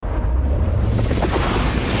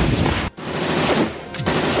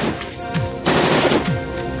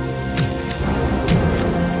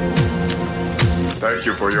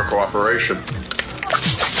you for your cooperation.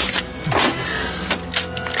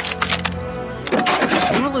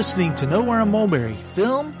 You're listening to Nowhere in Mulberry.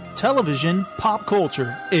 Film, television, pop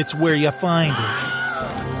culture. It's where you find it.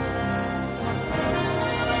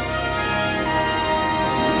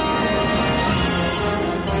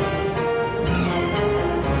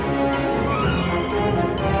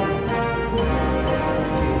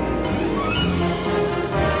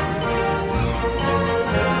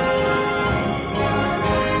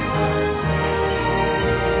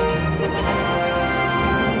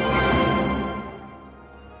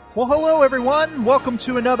 Well, hello everyone. Welcome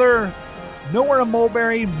to another Nowhere in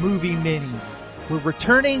Mulberry movie mini. We're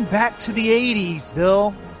returning back to the 80s,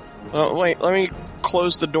 Bill. Oh, wait, let me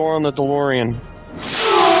close the door on the DeLorean.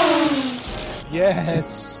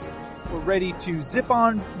 Yes. We're ready to zip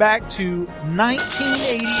on back to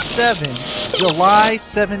 1987, July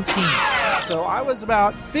 17th. So I was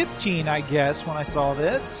about 15, I guess, when I saw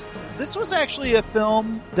this. This was actually a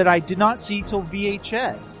film that I did not see till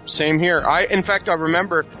VHS. Same here. In fact, I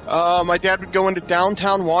remember my dad would go into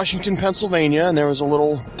downtown Washington, Pennsylvania, and there was a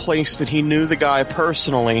little place that he knew the guy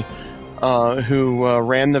personally who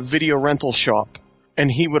ran the video rental shop. And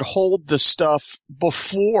he would hold the stuff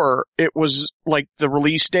before it was like the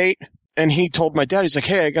release date. And he told my dad, he's like,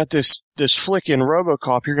 hey, I got this flick in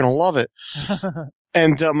RoboCop. You're going to love it.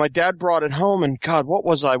 And my dad brought it home, and God, what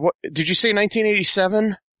was I? What did you say,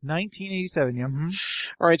 1987? 1987, yeah. Mm-hmm.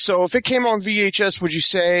 All right, so if it came on VHS, would you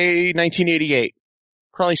say 1988?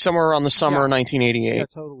 Probably somewhere around the summer of 1988. Yeah,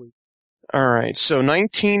 totally. All right, so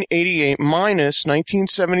 1988 minus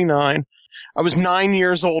 1979. I was 9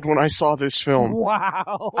 years old when I saw this film.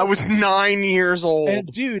 Wow. I was 9 years old. And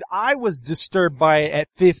dude, I was disturbed by it at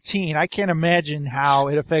 15. I can't imagine how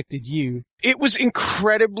it affected you. It was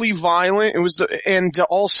incredibly violent. It was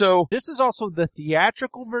also. This is also the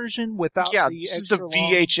theatrical version without Yeah, the this is the extra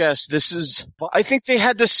VHS. This is, I think they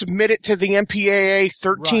had to submit it to the MPAA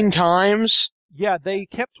 13 times. Yeah, they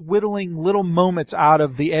kept whittling little moments out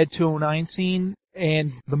of the Ed 209 scene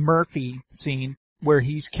and the Murphy scene where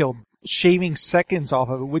he's killed, shaving seconds off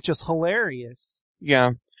of it, which is hilarious. Yeah.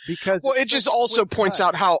 Because it just also points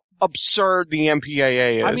out how absurd the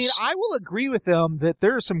MPAA is. I mean, I will agree with them that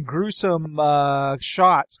there are some gruesome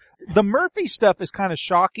shots. The Murphy stuff is kind of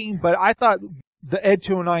shocking, but I thought the Ed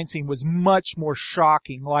 209 scene was much more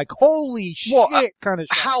shocking. Like, holy shit, kind of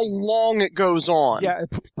shocking. How long it goes on. Yeah.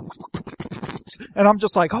 And I'm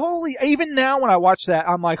just like, even now when I watch that,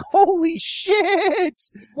 I'm like, holy shit!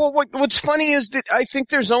 Well, what's funny is that I think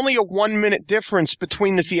there's only a 1 minute difference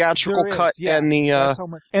between the theatrical cut and the,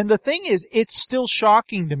 And the thing is, it's still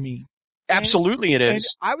shocking to me. Absolutely it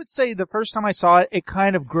is. And I would say the first time I saw it, it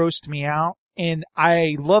kind of grossed me out. And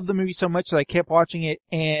I love the movie so much that I kept watching it.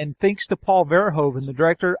 And thanks to Paul Verhoeven, the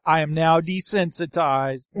director, I am now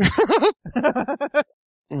desensitized.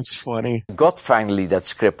 It's funny. Got finally that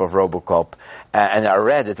script of RoboCop, and I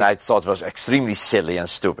read it, and I thought it was extremely silly and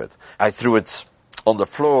stupid. I threw it on the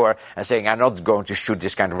floor and saying, I'm not going to shoot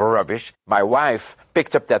this kind of rubbish. My wife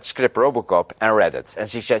picked up that script RoboCop and read it. And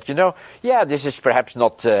she said, this is perhaps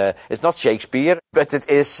not, it's not Shakespeare, but it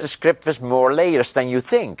is a script with more layers than you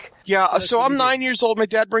think. Yeah, so I'm 9 years old. My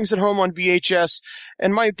dad brings it home on VHS,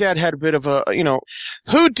 and my dad had a bit of a,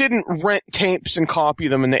 who didn't rent tapes and copy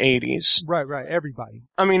them in the 80s? Right, everybody.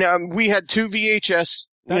 I mean, we had two VHS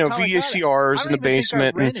VCRs in the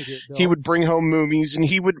basement, and he would bring home movies, and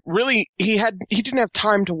he didn't have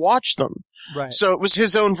time to watch them. Right. So it was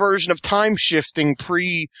his own version of time shifting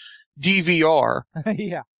pre-DVR.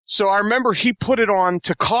 Yeah. So I remember he put it on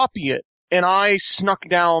to copy it, and I snuck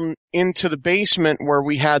down into the basement where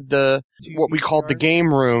we had what we called the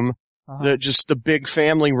game room, just the big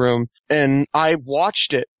family room, and I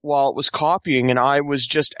watched it while it was copying, and I was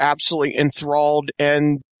just absolutely enthralled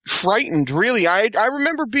and frightened, really. I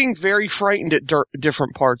remember being very frightened at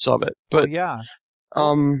different parts of it. But I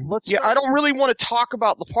don't really want to talk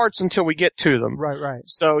about the parts until we get to them. Right.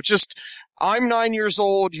 So I'm 9 years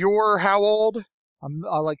old. You're how old? I'm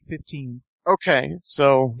like 15. Okay,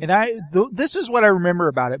 so. And this is what I remember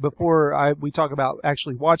about it before we talk about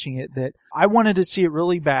actually watching it, that I wanted to see it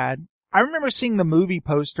really bad. I remember seeing the movie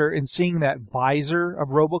poster and seeing that visor of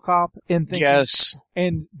RoboCop and thinking, yes.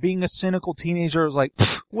 And being a cynical teenager, I was like,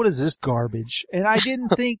 what is this garbage? And I didn't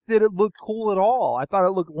think that it looked cool at all. I thought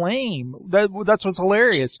it looked lame. That's what's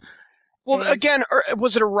hilarious. Well, again,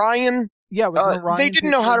 was it Orion? Yeah, it was an Orion they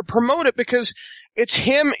didn't know how to promote it because it's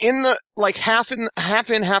him in the, half in, half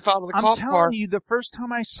out of the cop car. I'm telling you, the first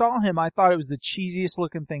time I saw him, I thought it was the cheesiest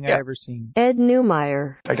looking thing I've ever seen. Ed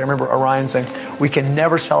Newmeyer. In fact, I remember Orion saying, we can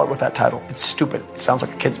never sell it with that title. It's stupid. It sounds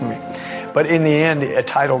like a kid's movie. But in the end, a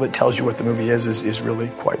title that tells you what the movie is really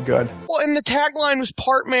quite good. Well, and the tagline was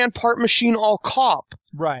part man, part machine, all cop.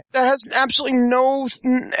 Right. That has absolutely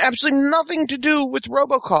nothing to do with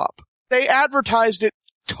RoboCop. They advertised it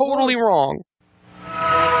totally wrong.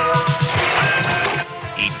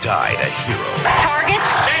 He died a hero. Target?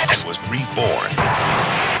 And was reborn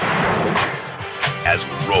as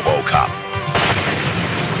RoboCop.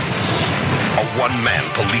 A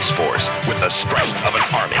one-man police force with the strength of an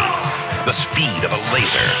army, the speed of a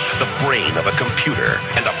laser, the brain of a computer,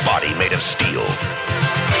 and a body made of steel.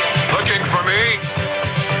 Looking for me?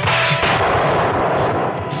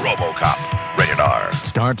 RoboCop, rated R.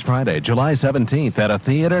 Starts Friday, July 17th at a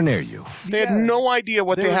theater near you. They had no idea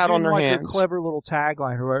what they had on their hands. A clever little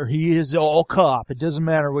tagline where he is all cop. It doesn't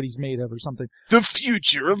matter what he's made of or something. The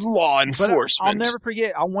future of law enforcement. But I'll never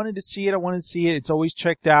forget. I wanted to see it. It's always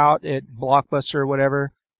checked out at Blockbuster or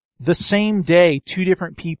whatever. The same day, 2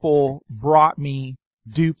 different people brought me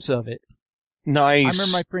dupes of it. Nice. I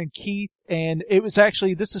remember my friend Keith, and it was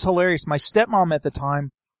actually, this is hilarious. My stepmom at the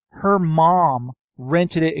time, her mom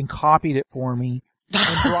rented it and copied it for me.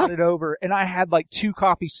 And brought it over, and I had like 2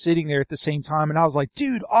 copies sitting there at the same time, and I was like,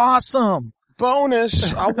 dude, awesome!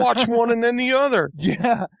 Bonus! I'll watch one and then the other.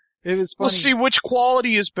 Yeah, it was funny. Let's see which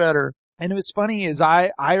quality is better. And it was funny is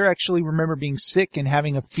I actually remember being sick and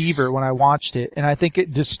having a fever when I watched it, and I think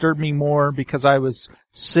it disturbed me more because I was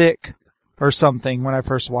sick or something when I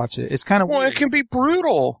first watched it. It's kind of weird. It can be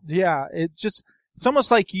brutal. Yeah, it's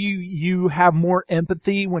almost like you have more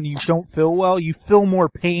empathy when you don't feel well. You feel more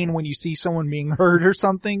pain when you see someone being hurt or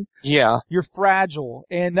something. Yeah. You're fragile.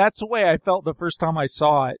 And that's the way I felt the first time I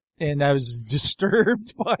saw it. And I was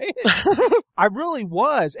disturbed by it. I really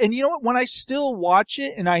was. And you know what? When I still watch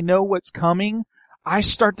it and I know what's coming, I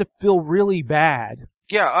start to feel really bad.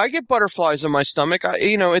 Yeah, I get butterflies in my stomach.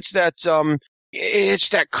 It's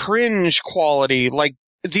that cringe quality. Like,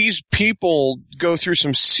 these people go through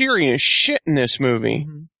some serious shit in this movie.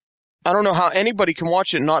 Mm-hmm. I don't know how anybody can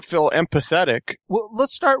watch it and not feel empathetic. Well,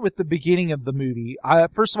 let's start with the beginning of the movie.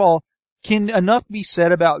 First of all, can enough be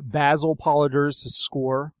said about Basil Poledouris'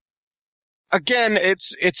 score? Again,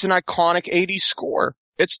 it's an iconic 80s score.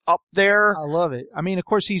 It's up there. I love it. I mean, of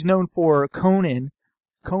course, he's known for Conan.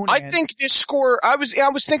 I think this score, I was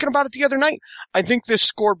thinking about it the other night. I think this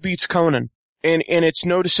score beats Conan in its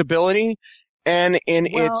noticeability. And in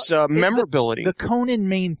its memorability. The Conan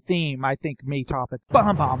main theme, I think, may top it.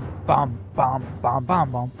 Bum, bum, bum, bum, bum,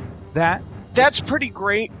 bum, bum. That's pretty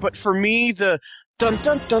great, but for me, the dun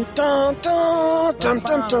dun dun dun dun dun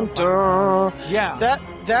dun dun dun. Yeah.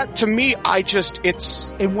 That to me,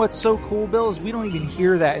 it's... And what's so cool, Bill, is we don't even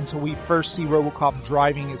hear that until we first see RoboCop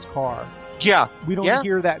driving his car. Yeah. We don't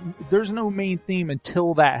hear that. There's no main theme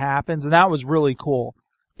until that happens, and that was really cool.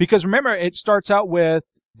 Because remember, it starts out with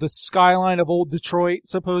the skyline of old Detroit,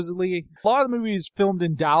 supposedly. A lot of the movie is filmed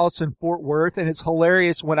in Dallas and Fort Worth, and it's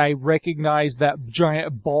hilarious when I recognize that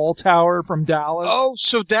giant ball tower from Dallas. Oh,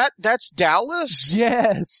 so that's Dallas?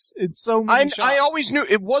 Yes. It's so many shots. I always knew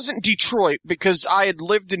it wasn't Detroit because I had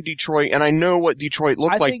lived in Detroit and I know what Detroit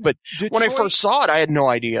looked like, but when I first saw it, I had no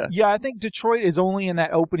idea. Yeah, I think Detroit is only in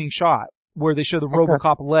that opening shot where they show the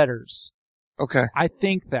RoboCop letters. Okay. I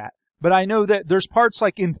think that. But I know that there's parts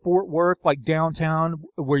like in Fort Worth, like downtown,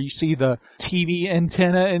 where you see the TV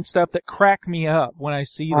antenna and stuff that crack me up when I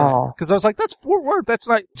see that. Because I was like, that's Fort Worth, that's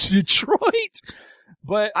not Detroit.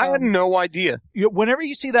 But I had no idea. Whenever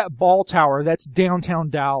you see that ball tower, that's downtown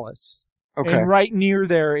Dallas. Okay. And right near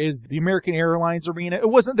there is the American Airlines Arena. It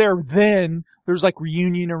wasn't there then. There's like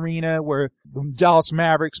Reunion Arena where the Dallas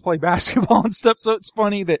Mavericks play basketball and stuff. So it's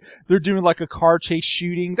funny that they're doing like a car chase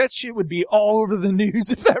shooting. That shit would be all over the news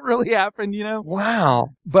if that really happened, you know?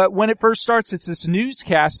 Wow. But when it first starts, it's this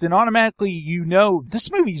newscast and automatically you know this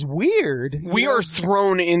movie's weird. We are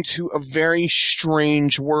thrown into a very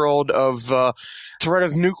strange world of threat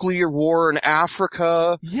of nuclear war in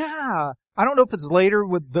Africa. Yeah. I don't know if it's later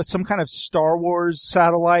with some kind of Star Wars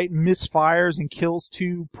satellite misfires and kills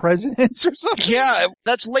 2 presidents or something. Yeah,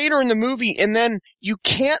 that's later in the movie, and then you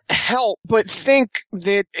can't help but think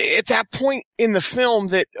that at that point in the film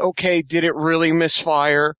that, okay, did it really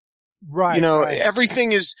misfire? Right. You know, right.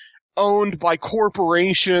 Everything is owned by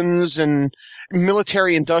corporations and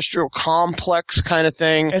military-industrial complex kind of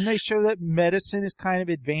thing. And they show that medicine is kind of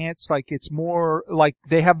advanced, like it's more like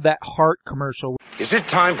they have that heart commercial. Is it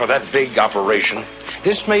time for that big operation?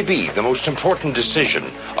 This may be the most important decision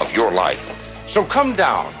of your life. So come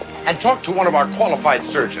down and talk to one of our qualified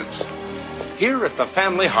surgeons. Here at the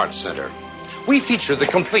Family Heart Center, we feature the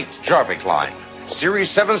complete Jarvik line. Series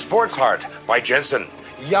 7 Sports Heart by Jensen.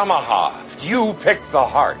 Yamaha. You pick the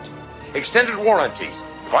heart. Extended warranties,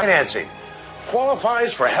 financing,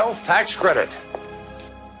 qualifies for health tax credit.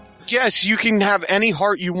 Yes, you can have any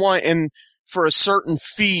heart you want and for a certain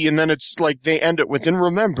fee, and then it's like they end it with, and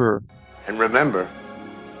remember. And remember,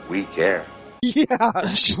 we care. Yeah.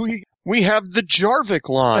 We have the Jarvik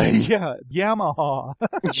line. Yeah, Yamaha.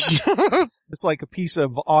 It's like a piece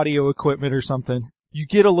of audio equipment or something. You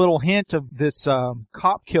get a little hint of this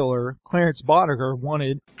cop killer, Clarence Boddicker,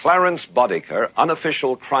 wanted. Clarence Boddicker,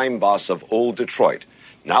 unofficial crime boss of Old Detroit,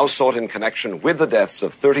 now sought in connection with the deaths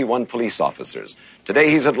of 31 police officers.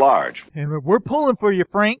 Today he's at large. And we're pulling for you,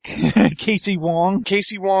 Frank. Casey Wong.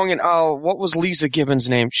 Casey Wong and, what was Lisa Gibbons'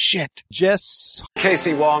 name? Shit. Jess.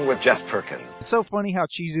 Casey Wong with Jess Perkins. It's so funny how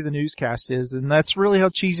cheesy the newscast is, and that's really how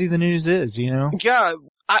cheesy the news is, you know? Yeah,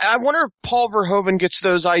 I wonder if Paul Verhoeven gets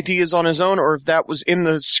those ideas on his own, or if that was in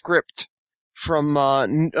the script from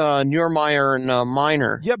Neumeier and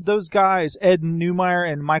Miner. Yep, those guys, Ed Neumeier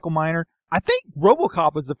and Michael Miner. I think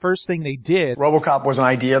RoboCop was the first thing they did. RoboCop was an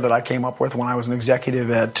idea that I came up with when I was an executive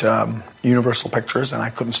at Universal Pictures, and I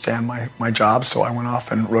couldn't stand my job, so I went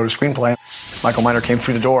off and wrote a screenplay. Michael Miner came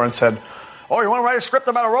through the door and said, "Oh, you want to write a script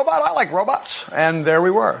about a robot? I like robots." And there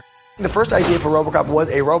we were. The first idea for RoboCop was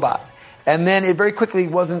a robot. And then it very quickly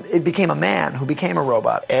it became a man who became a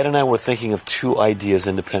robot. Ed and I were thinking of two ideas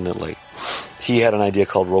independently. He had an idea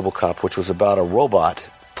called RoboCop, which was about a robot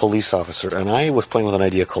police officer, and I was playing with an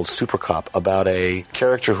idea called Supercop, about a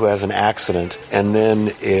character who has an accident and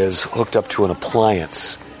then is hooked up to an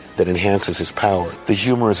appliance that enhances his power. The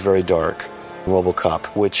humor is very dark. RoboCop,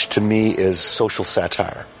 which to me is social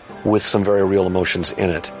satire with some very real emotions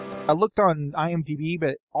in it. I looked on IMDb,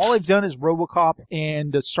 but all I've done is RoboCop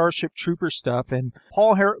and Starship Troopers stuff, and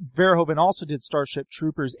Paul Verhoeven also did Starship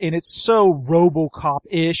Troopers, and it's so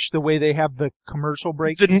RoboCop-ish, the way they have the commercial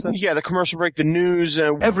breaks. Yeah, the commercial break, the news.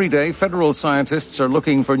 Every day, federal scientists are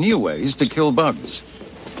looking for new ways to kill bugs.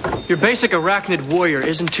 Your basic arachnid warrior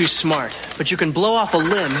isn't too smart, but you can blow off a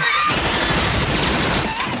limb.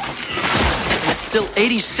 And it's still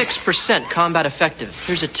 86% combat effective.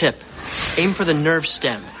 Here's a tip. Aim for the nerve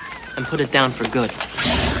stem and put it down for good.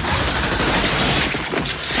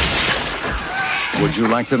 Would you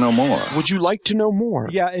like to know more? Would you like to know more?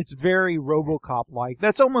 Yeah, it's very RoboCop-like.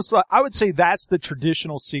 That's almost like, I would say that's the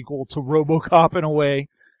traditional sequel to RoboCop in a way.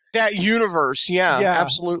 That universe, yeah,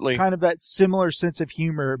 absolutely. Kind of that similar sense of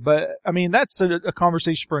humor, but I mean, that's a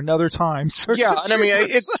conversation for another time. Yeah, and I mean,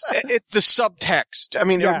 it's the subtext. I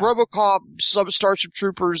mean, RoboCop, Starship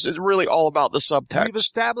Troopers is really all about the subtext. We've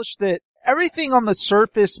established that everything on the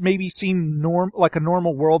surface maybe seems like a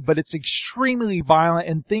normal world, but it's extremely violent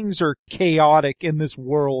and things are chaotic in this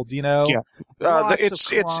world, you know? Yeah.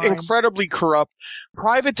 It's incredibly corrupt.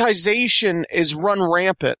 Privatization is run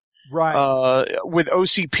rampant. Right. With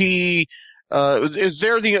OCP,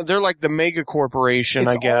 they're like the mega corporation,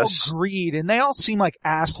 I guess. It's all greed, and they all seem like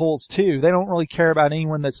assholes too. They don't really care about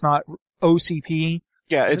anyone that's not OCP.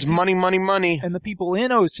 Yeah, it's money, money, money. And the people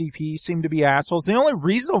in OCP seem to be assholes. The only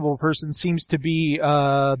reasonable person seems to be,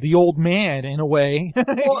 the old man in a way.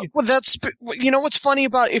 well, that's, you know what's funny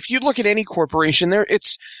about, if you look at any corporation there,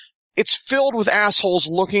 it's filled with assholes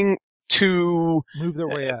looking to move their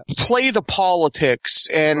way up, play the politics,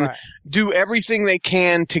 and do everything they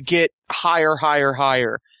can to get higher, higher,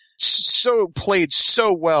 higher. So played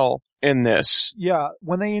so well in this. Yeah,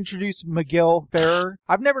 when they introduced Miguel Ferrer,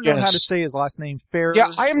 I've never known how to say his last name. Ferrer.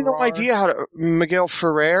 Yeah, I have no idea how to. Miguel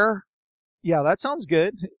Ferrer. Yeah, that sounds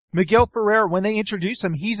good. Miguel Ferrer. When they introduce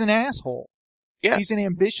him, he's an asshole. Yeah, he's an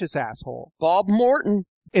ambitious asshole. Bob Morton.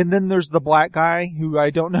 And then there's the black guy who I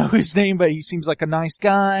don't know his name, but he seems like a nice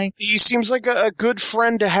guy. He seems like a good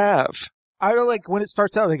friend to have. I like when it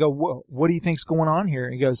starts out, they go, "Whoa, what do you think's going on here?"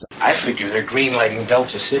 And he goes, "I figure they're greenlighting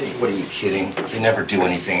Delta City." "What are you kidding? They never do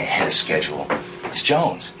anything ahead of schedule. It's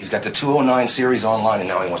Jones. He's got the 209 series online, and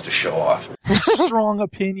now he wants to show off." Strong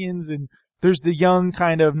opinions, and there's the young,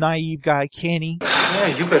 kind of naive guy, Kenny. Yeah,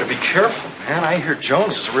 you better be careful, man. I hear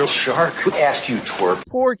Jones is a real shark. Who asked you, twerp?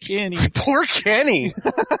 Poor Kenny. Poor Kenny.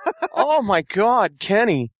 Oh my God,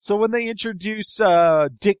 Kenny. So when they introduce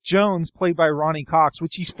Dick Jones, played by Ronnie Cox,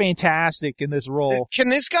 which he's fantastic in this role. Can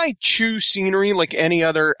this guy chew scenery like any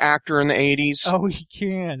other actor in the 80s? Oh, he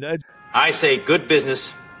can. I say good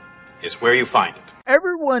business is where you find it.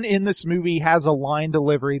 Everyone in this movie has a line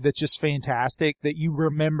delivery that's just fantastic that you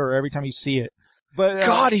remember every time you see it. But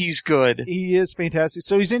God, he's good. He is fantastic.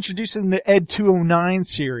 So he's introducing the Ed 209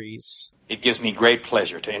 series. It gives me great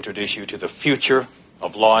pleasure to introduce you to the future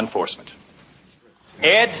of law enforcement.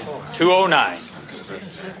 Ed 209.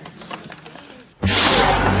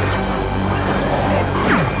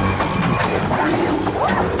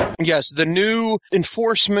 Yes, the new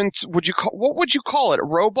enforcement, what would you call it, a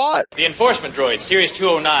robot? The enforcement droid, Series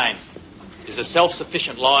 209, is a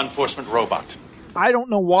self-sufficient law enforcement robot. I don't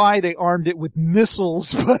know why they armed it with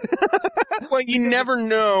missiles, but... Well, you never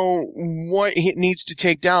know what it needs to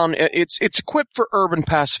take down. It's equipped for urban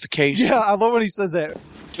pacification. Yeah, I love when he says that.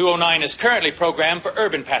 209 is currently programmed for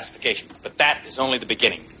urban pacification, but that is only the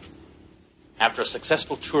beginning. After a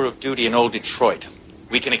successful tour of duty in Old Detroit,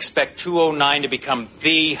 we can expect 209 to become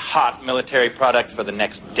the hot military product for the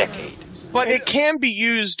next decade. But it can be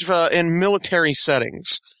used in military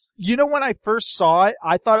settings. You know, when I first saw it,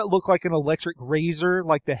 I thought it looked like an electric razor,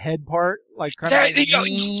 like the head part, like kind of.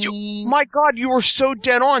 My God, you were so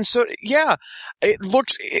dead on. So yeah, it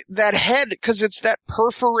looks that head because it's that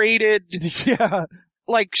perforated, yeah,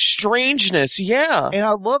 like strangeness. Yeah, and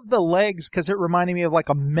I love the legs because it reminded me of like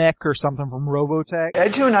a mech or something from Robotech.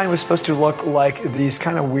 Ed 209 was supposed to look like these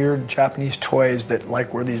kind of weird Japanese toys that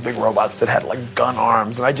like were these big robots that had like gun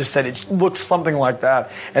arms, and I just said it looks something like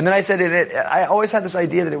that. And then I said I always had this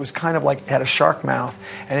idea that it was kind of like it had a shark mouth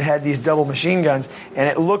and it had these double machine guns, and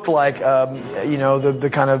it looked like the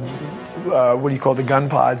kind of what do you call the gun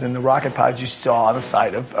pods and the rocket pods you saw on the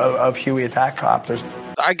side of Huey attack copters.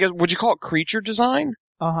 I guess, would you call it creature design?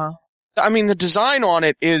 Uh-huh. I mean, the design on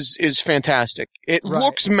it is fantastic. It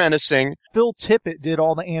looks menacing. Phil Tippett did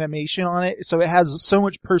all the animation on it, so it has so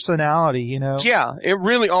much personality, you know? Yeah, it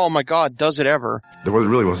really, oh my God, does it ever. There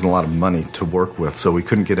really wasn't a lot of money to work with, so we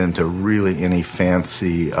couldn't get into really any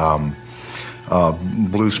fancy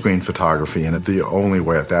blue screen photography, and the only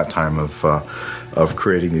way at that time of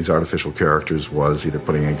creating these artificial characters was either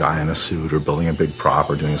putting a guy in a suit or building a big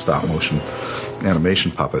prop or doing a stop motion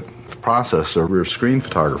animation puppet process or rear screen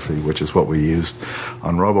photography, which is what we used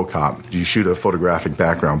on RoboCop. You shoot a photographic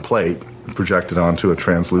background plate, project it onto a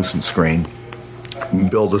translucent screen,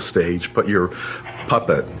 build a stage, put your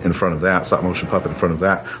puppet in front of that, stop motion puppet in front of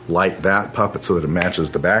that, light that puppet so that it matches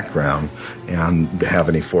the background, and have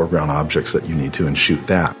any foreground objects that you need to, and shoot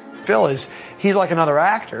that. Phil he's like another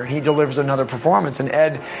actor. He delivers another performance, and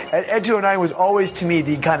Ed 209 was always to me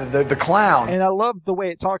the kind of the clown. And I love the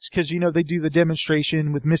way it talks because they do the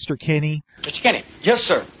demonstration with Mr. Kenny. Mr. Kenny. Yes,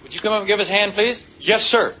 sir. Would you come up and give us a hand, please? Yes,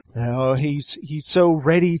 sir. Oh, he's so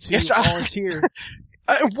ready to volunteer.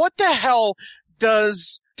 What the hell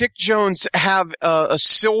does Dick Jones have a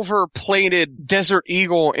silver-plated Desert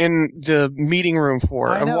Eagle in the meeting room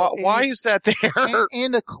for? And why is that there?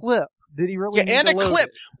 And a clip. Did he really? Yeah, and a clip.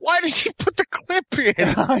 Why did he put the clip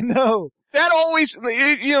in? I know. That always,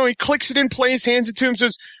 he clicks it in place, hands it to him,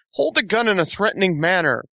 says, "Hold the gun in a threatening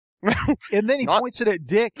manner." And then he points it at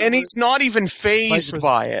Dick. And he's not even fazed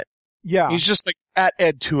by it. Yeah. He's just like, at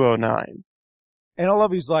Ed 209. And I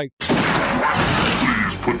love he's like, "Please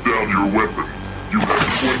put down your weapon. You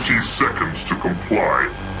have 20 seconds to comply."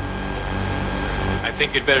 I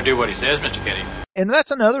think you'd better do what he says, Mr. Kenny. And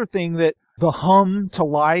that's another thing that the hum to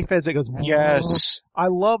life as it goes. Yes. I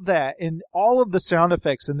love that. And all of the sound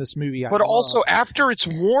effects in this movie. But also after its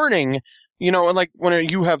warning, like when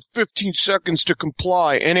you have 15 seconds to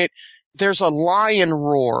comply and there's a lion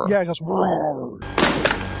roar. Yeah, it goes roar.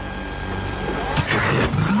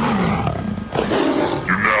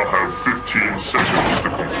 You now have 15 seconds to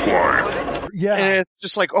comply. Yeah. And it's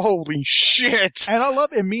just like, holy shit. And I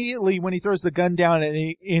love immediately when he throws the gun down and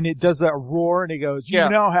it does that roar and he goes, you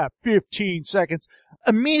now have 15 seconds.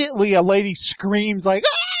 Immediately a lady screams like, ah!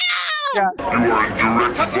 Yeah. You are in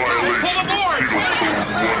direct violation of Penal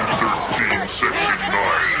Code 113, Section 9.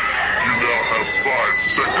 You now have 5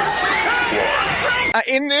 seconds to comply.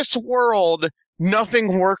 In this world,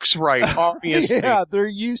 nothing works right, obviously. Yeah, they're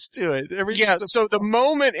used to it. So the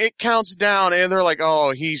moment it counts down and they're like,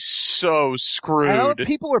 oh, he's so screwed. I know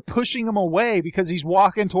people are pushing him away because he's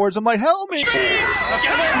walking towards them like, help me!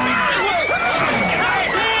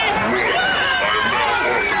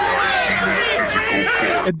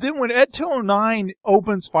 And then when Ed 209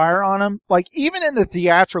 opens fire on him, like even in the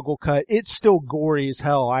theatrical cut, it's still gory as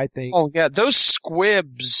hell, I think. Oh yeah, those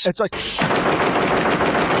squibs. It's like...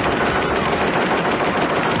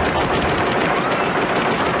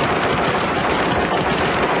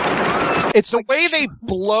 It's the way they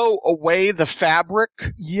blow away the fabric.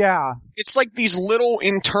 Yeah. It's like these little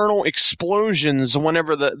internal explosions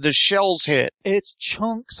whenever the shells hit. It's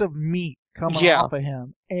chunks of meat coming off of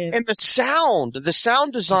him. And the sound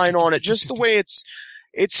design on it, just the way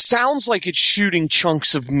it sounds like it's shooting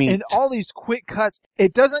chunks of meat. And all these quick cuts,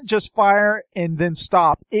 it doesn't just fire and then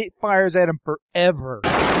stop. It fires at him forever.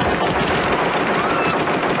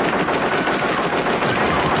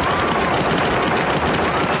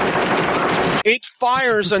 It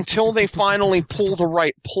fires until they finally pull the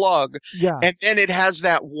right plug. Yeah. And then it has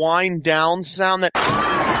that wind down sound that...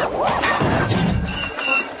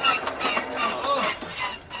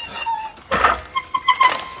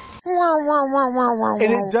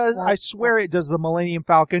 And it does, I swear it does the Millennium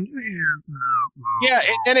Falcon. Yeah,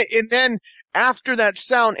 and then after that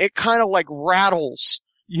sound, it kind of like rattles.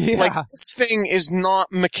 Yeah. Like, this thing is not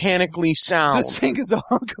mechanically sound. This thing is a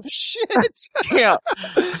hunk of shit. Yeah.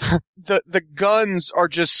 The guns are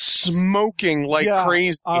just smoking like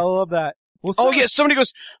crazy. I love that. Well, somebody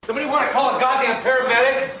goes, somebody want to call a goddamn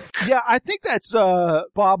paramedic? Yeah, I think that's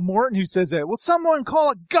Bob Morton who says that. Will someone call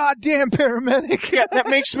a goddamn paramedic? Yeah, that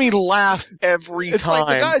makes me laugh every it's time. It's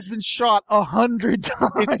like the guy's been shot 100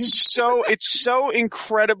 times. It's so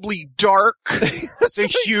incredibly dark,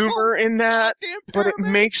 the humor in that, but it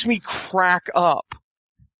makes me crack up.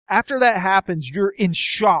 After that happens, you're in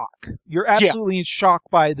shock. You're absolutely in shock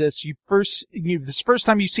by this. This first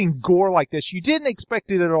time you've seen gore like this, you didn't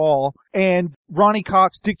expect it at all. And Ronnie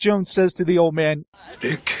Cox, Dick Jones says to the old man,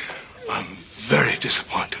 Dick, I'm very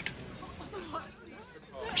disappointed.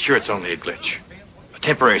 I'm sure it's only a glitch. A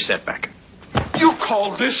temporary setback. You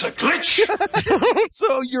call this a glitch?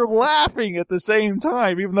 So you're laughing at the same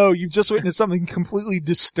time, even though you've just witnessed something completely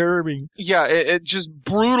disturbing. Yeah, it just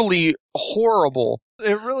brutally horrible.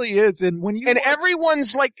 It really is. And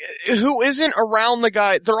everyone's like, who isn't around the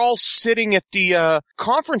guy, they're all sitting at the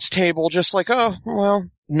conference table just like, oh, well,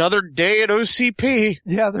 another day at OCP.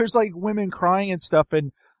 Yeah, there's like women crying and stuff,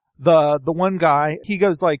 and the one guy, he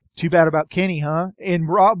goes like, too bad about Kenny, huh? And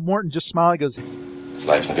Rob Morton just smiled and goes, it's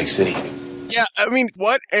life in the big city. Yeah, I mean,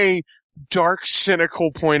 what a dark,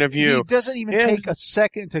 cynical point of view. He doesn't even take a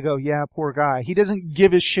second to go, yeah, poor guy. He doesn't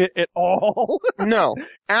give a shit at all. No.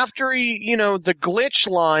 After the glitch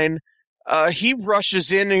line, he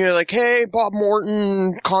rushes in and you're like, hey, Bob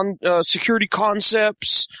Morton, Security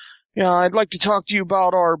Concepts. Yeah, I'd like to talk to you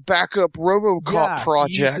about our backup RoboCop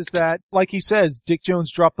project. He uses that. Like he says, Dick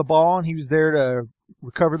Jones dropped the ball and he was there to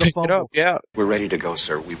recover the fumble. Yeah. We're ready to go,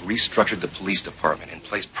 sir. We've restructured the police department and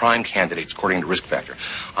placed prime candidates according to risk factor.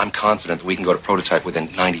 I'm confident that we can go to prototype within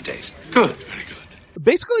 90 days. Good, very good.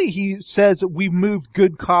 Basically, he says we've moved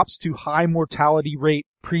good cops to high mortality rate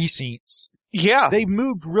precincts. Yeah. They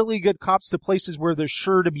moved really good cops to places where they're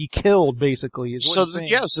sure to be killed, basically. So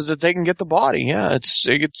that they can get the body. Yeah,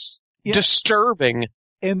 it's disturbing.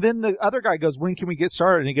 And then the other guy goes, when can we get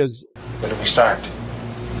started? And he goes, when do we start?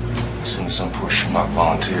 As soon as some poor schmuck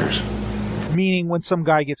volunteers. Meaning when some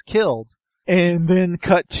guy gets killed. And then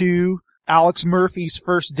cut to Alex Murphy's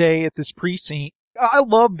first day at this precinct. I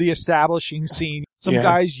love the establishing scene. Some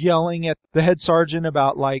guys yelling at the head sergeant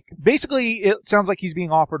about basically it sounds like he's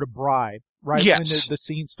being offered a bribe, right? Yes. When the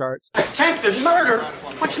scene starts. Attempted murder?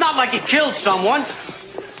 It's not like he killed someone.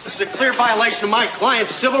 This is a clear violation of my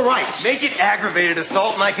client's civil rights. Make it aggravated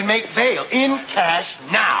assault and I can make bail in cash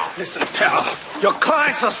now. Listen, pal, your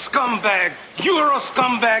client's a scumbag. You're a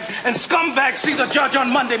scumbag, and scumbags see the judge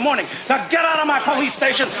on Monday morning. Now get out of my police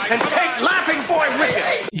station and take Laughing Boy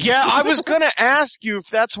with you. Yeah, I was gonna ask you if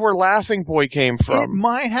that's where Laughing Boy came from. It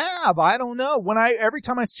might have. I don't know. Every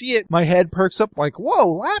time I see it, my head perks up like,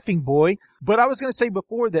 whoa, Laughing Boy. But I was gonna say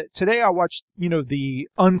before that today I watched, the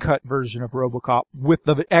uncut version of RoboCop with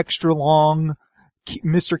the extra long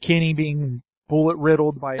Mr. Kinney being bullet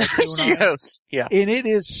riddled by a Yes. And it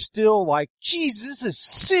is still like, geez, this is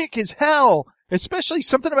sick as hell. Especially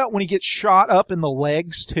something about when he gets shot up in the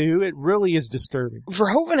legs too. It really is disturbing.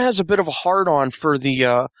 Verhoeven has a bit of a hard-on for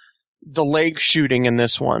the leg shooting in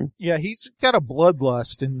this one. Yeah, he's got a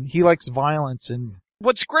bloodlust and he likes violence and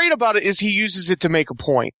what's great about it is he uses it to make a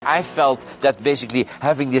point. I felt that basically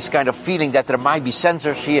having this kind of feeling that there might be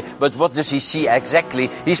sensors here, but what does he see exactly?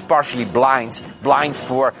 He's partially blind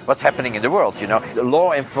for what's happening in the world, The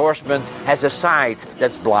law enforcement has a side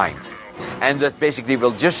that's blind. And that basically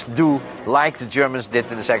will just do like the Germans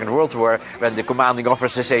did in the Second World War, when the commanding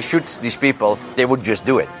officers say, shoot these people, they would just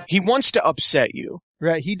do it. He wants to upset you.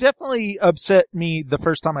 Right, he definitely upset me the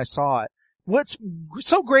first time I saw it. What's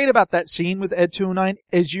so great about that scene with Ed 209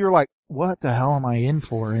 is you're like, what the hell am I in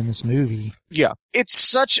for in this movie? Yeah. It's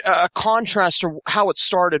such a contrast to how it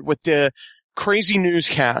started with the crazy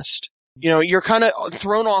newscast. You're kind of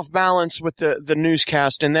thrown off balance with the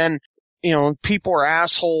newscast, and then, people are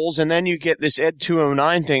assholes, and then you get this Ed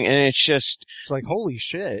 209 thing, and it's like, holy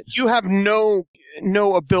shit. You have no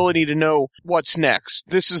ability to know what's next.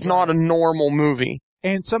 This is not a normal movie.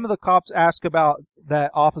 And some of the cops ask about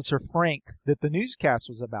that Officer Frank that the newscast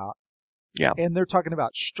was about. Yeah. And they're talking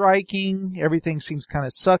about striking. Everything seems kind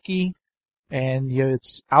of sucky. And,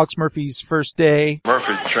 it's Alex Murphy's first day.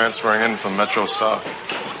 Murphy transferring in from Metro South.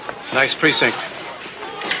 Nice precinct.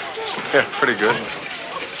 Yeah, pretty good.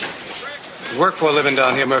 You work for a living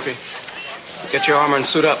down here, Murphy. Get your armor and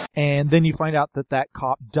suit up. And then you find out that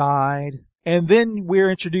cop died. And then we're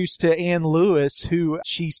introduced to Ann Lewis, who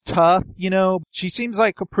she's tough, She seems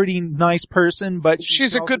like a pretty nice person, but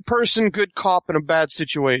she's a good person, good cop in a bad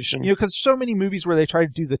situation. Because so many movies where they try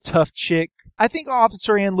to do the tough chick. I think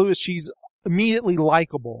Officer Ann Lewis, she's immediately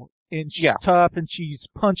likable. And she's tough, and she's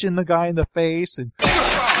punching the guy in the face. And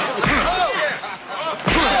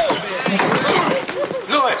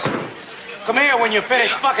Lewis, come here when you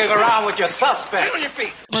finish fucking around with your suspect. On your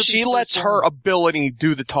feet. She lets her ability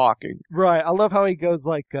do the talking. Right. I love how he goes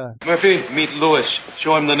like, Murphy, meet Lewis.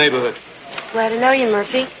 Show him the neighborhood. Glad to know you,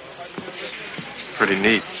 Murphy. Pretty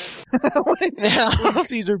neat. when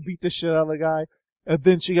Caesar beat the shit out of the guy. And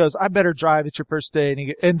then she goes, I better drive. It's your first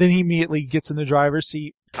day. And then he immediately gets in the driver's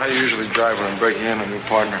seat. I usually drive when I'm breaking in a new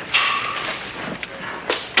partner.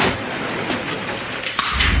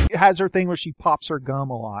 It has her thing where she pops her gum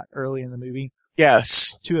a lot early in the movie.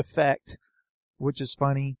 Yes. To effect, which is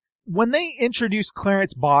funny. When they introduce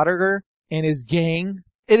Clarence Boddicker and his gang,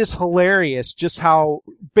 it is hilarious just how,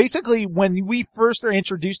 basically, when we first are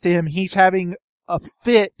introduced to him, he's having a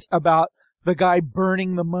fit about the guy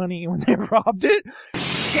burning the money when they robbed it.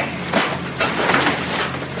 Shit!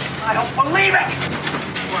 I don't believe it!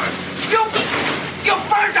 You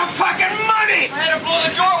burned the fucking money! I had to blow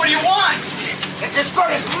the door. What do you want? It's as good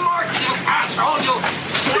as Mark, you asshole! You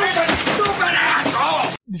stupid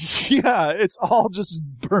asshole! Yeah, it's all just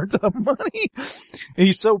burnt up money. And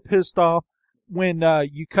he's so pissed off. When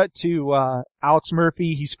you cut to Alex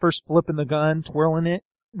Murphy, he's first flipping the gun, twirling it.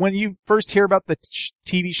 When you first hear about the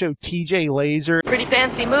TV show TJ Laser. Pretty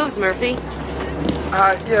fancy moves, Murphy.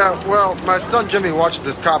 Yeah, well, my son Jimmy watches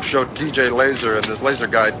this cop show, DJ Laser, and this laser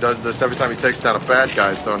guy does this every time he takes down a bad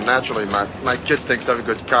guy, so naturally my kid thinks every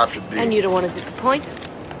good cop should be... And you don't want to disappoint him.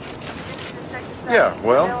 Yeah,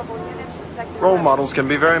 well, role models can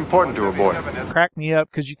be very important to a boy. Crack me up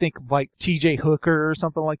because you think like TJ Hooker or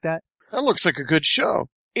something like that. That looks like a good show.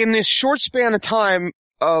 In this short span of time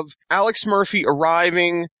of Alex Murphy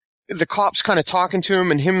arriving, the cops kind of talking to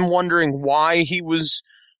him and him wondering why he was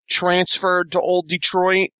transferred to Old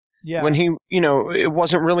Detroit when he, it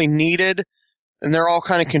wasn't really needed. And they're all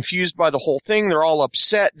kind of confused by the whole thing. They're all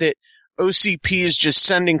upset that OCP is just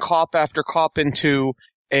sending cop after cop into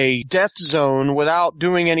a death zone without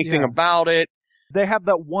doing anything about it. They have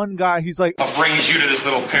that one guy who's like, I'll bring you to this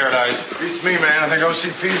little paradise. Beats me, man. I think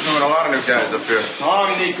OCP's doing a lot of new guys up here.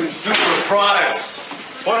 Omni consumer products.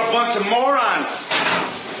 What a bunch of morons.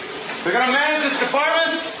 They're gonna manage this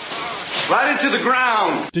department right into the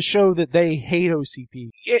ground. To show that they hate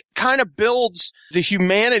OCP. It kind of builds the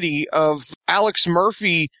humanity of Alex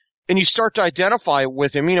Murphy, and you start to identify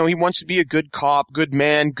with him. He wants to be a good cop, good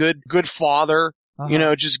man, good father.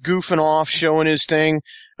 Just goofing off, showing his thing,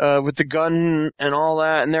 with the gun and all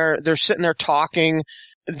that. And they're sitting there talking.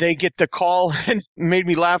 They get the call, and made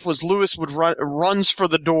me laugh was Lewis runs for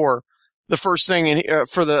the door, the first thing, and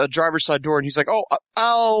for the driver's side door. And he's like, "Oh,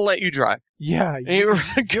 I'll let you drive." Yeah. And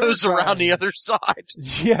he goes around the other side.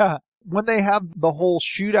 Yeah. When they have the whole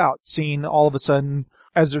shootout scene, all of a sudden,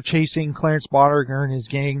 as they're chasing Clarence Boddicker and his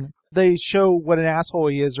gang, they show what an asshole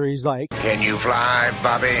he is, where he's like, "Can you fly,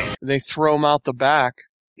 Bobby?" They throw him out the back.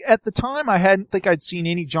 At the time, I hadn't think I'd seen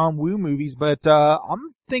any John Woo movies, but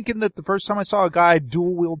I'm thinking that the first time I saw a guy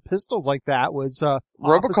dual-wield pistols like that was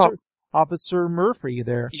RoboCop. Officer Murphy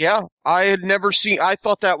there. Yeah, I had never seen. I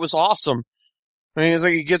thought that was awesome. I mean, it's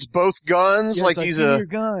like he gets both guns, Yeah, like he's a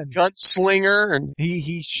gunslinger, and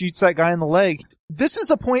he shoots that guy in the leg. This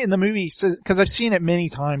is a point in the movie, because I've seen it many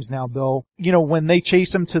times now, Bill. When they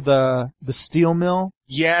chase him to the steel mill.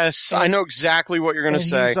 Yes, I know exactly what you're going to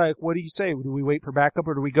say. He's like, what do you say? Do we wait for backup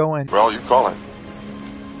or do we go in? Well, you call it.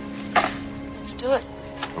 Let's do it.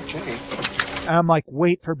 Okay. And I'm like,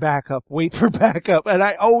 wait for backup. And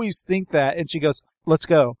I always think that. And she goes, let's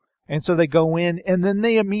go. And so they go in, and then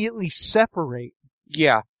they immediately separate.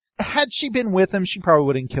 Yeah. Had she been with him, she probably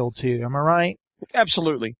would have killed too. Am I right?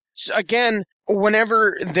 Absolutely. So again,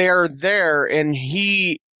 whenever they're there and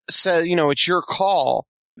he says, it's your call,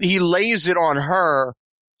 he lays it on her.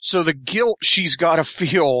 So the guilt she's got to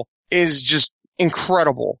feel is just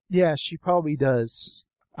incredible. Yeah, she probably does.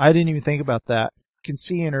 I didn't even think about that. You can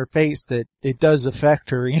see in her face that it does affect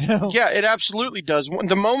her, Yeah, it absolutely does.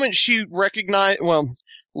 The moment she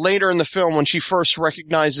later in the film when she first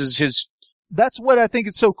recognizes his... That's what I think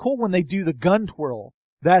is so cool when they do the gun twirl.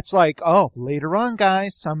 That's like, oh, later on,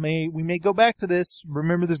 guys, we may go back to this.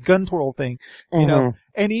 Remember this gun twirl thing, you know?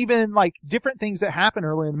 And even like different things that happen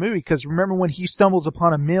early in the movie. Cause remember when he stumbles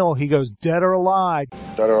upon Emil, he goes, dead or alive.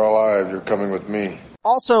 Dead or alive, you're coming with me.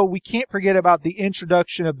 Also, we can't forget about the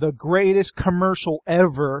introduction of the greatest commercial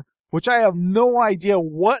ever, which I have no idea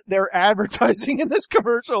what they're advertising in this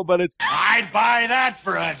commercial, but it's... I'd buy that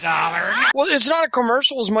for $1. Well, it's not a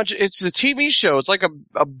commercial as much. It's a TV show. It's like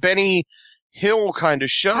a Benny Hill kind of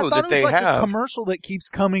show that they have. I thought it was like a commercial that keeps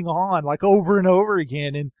coming on, like over and over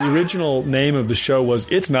again. And the original name of the show was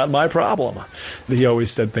It's Not My Problem. He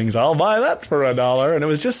always said things, I'll buy that for $1. And it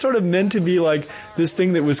was just sort of meant to be like this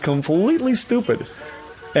thing that was completely stupid.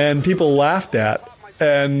 And people laughed at.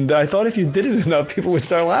 And I thought if you did it enough, people would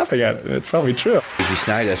start laughing at it. It's probably true. Dee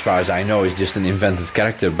Snider, as far as I know, is just an invented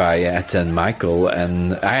character by Ed and Michael,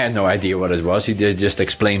 and I had no idea what it was. He did just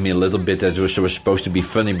explain me a little bit that it was supposed to be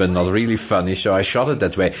funny, but not really funny, so I shot it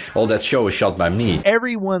that way. All that show was shot by me.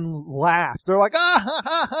 Everyone laughs. They're like, ah, ha,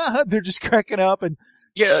 ha, ha. They're just cracking up, and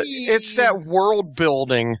yeah, it's that world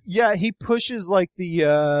building. Yeah, he pushes like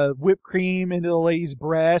the whipped cream into the lady's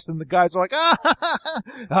breast, and the guys are like,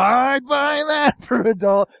 I'd buy that for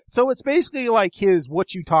 $1. So it's basically like his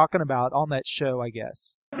What You Talking About on that show, I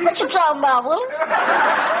guess. What you talking about,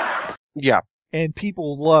 Willis? Yeah. And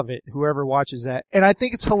people love it, whoever watches that. And I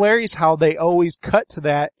think it's hilarious how they always cut to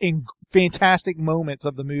that in fantastic moments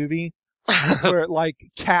of the movie where it like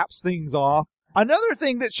caps things off. Another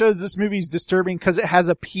thing that shows this movie is disturbing because it has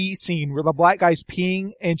a pee scene where the black guy's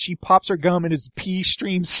peeing and she pops her gum and his pee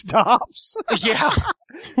stream stops. Yeah.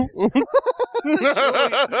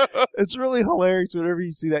 It's really hilarious whenever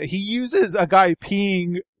you see that. He uses a guy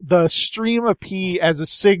peeing the stream of pee as a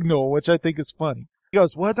signal, which I think is funny. He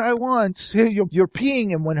goes, what I want, you're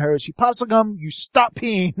peeing, and when she pops a gum, you stop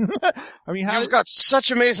peeing. I mean, You've got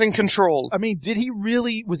such amazing control. I mean,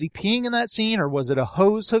 was he peeing in that scene, or was it a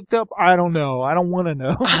hose hooked up? I don't know. I don't want to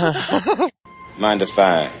know. Mind if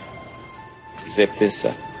I zip this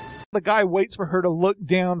up? The guy waits for her to look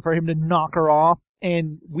down for him to knock her off,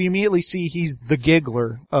 and we immediately see he's the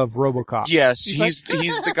giggler of RoboCop. Yes, he's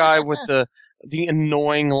the guy with the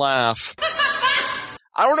annoying laugh.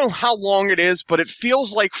 I don't know how long it is, but it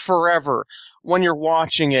feels like forever when you're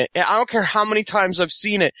watching it. I don't care how many times I've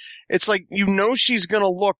seen it. It's like, you know she's gonna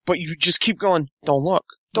look, but you just keep going, don't look.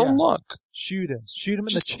 Don't look. Shoot him. Shoot him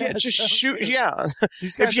in the chest. Yeah, just shoot, yeah.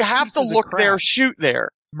 If you have to look there, shoot there.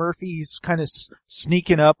 Murphy's kind of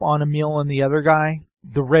sneaking up on Emil and the other guy.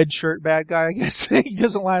 The red shirt bad guy, I guess. He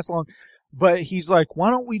doesn't last long. But he's like, why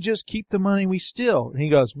don't we just keep the money we steal? And he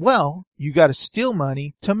goes, well, you gotta steal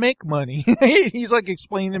money to make money. He's like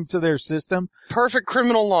explaining them to their system. Perfect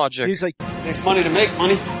criminal logic. He's like, takes money to make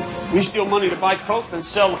money. We steal money to buy coke, then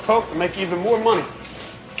sell the coke to make even more money.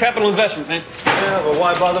 Capital investment, man. Yeah, but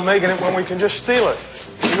why bother making it when we can just steal it?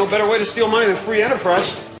 There's no better way to steal money than free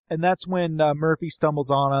enterprise. And that's when Murphy stumbles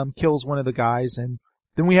on him, kills one of the guys, and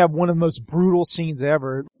then we have one of the most brutal scenes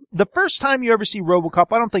ever. The first time you ever see RoboCop,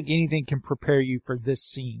 I don't think anything can prepare you for this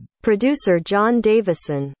scene. Producer John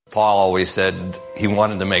Davison. Paul always said he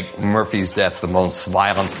wanted to make Murphy's death the most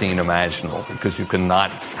violent scene imaginable because you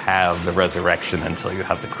cannot have the resurrection until you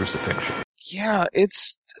have the crucifixion. Yeah,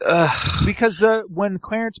 it's... Because when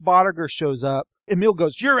Clarence Boddicker shows up, Emil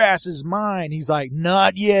goes, your ass is mine. He's like,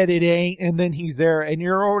 not yet, it ain't. And then he's there, and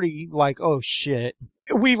you're already like, oh shit.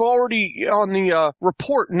 We've already, on the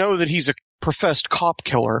report, know that he's a professed cop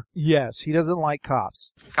killer. Yes, he doesn't like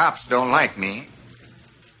cops. Cops don't like me,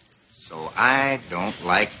 so I don't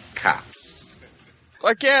like cops.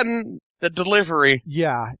 Again, the delivery.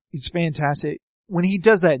 Yeah, it's fantastic. When he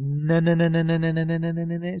does that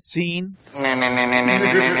scene,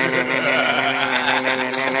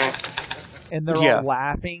 and they're all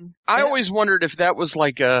laughing. I always wondered if that was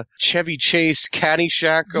like a Chevy Chase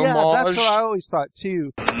Caddyshack homage. Yeah, that's what I always thought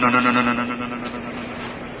too.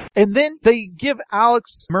 And then they give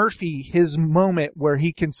Alex Murphy his moment where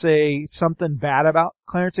he can say something bad about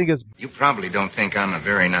Clarence. He goes, you probably don't think I'm a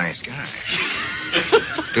very nice guy,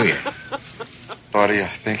 do you? Buddy, I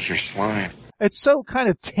think you're slime. It's so kind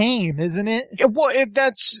of tame, isn't it? Well,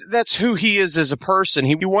 that's who he is as a person.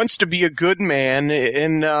 He wants to be a good man,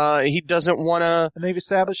 and he doesn't want to... And they've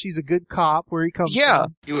established he's a good cop where he comes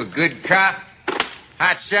from. You a good cop?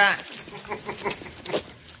 Hot shot?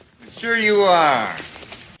 Sure you are.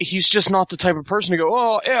 He's just not the type of person to go,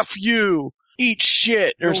 oh, F you, eat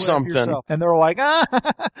shit, or something. And they're like,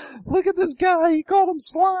 look at this guy, he called him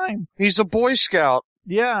slime. He's a Boy Scout.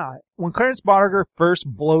 Yeah. When Clarence Boddicker first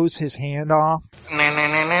blows his hand off.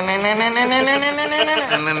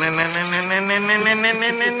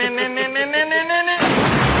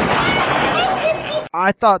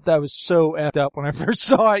 I thought that was so effed up when I first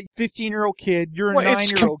saw it. 15-year-old kid, you're a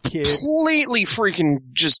 9-year-old kid. Completely freaking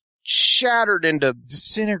just shattered into...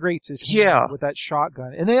 Disintegrates his hand with that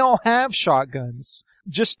shotgun. And they all have shotguns.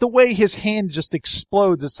 Just the way his hand just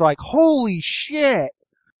explodes, it's like, holy shit!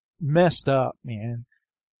 Messed up, man.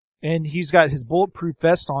 And he's got his bulletproof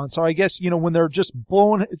vest on, so I guess, when they're just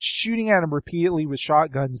shooting at him repeatedly with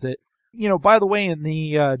shotguns that, by the way, in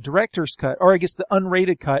the director's cut, or I guess the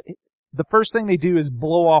unrated cut, the first thing they do is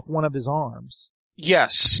blow off one of his arms.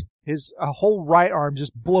 Yes. His whole right arm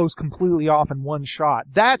just blows completely off in one shot.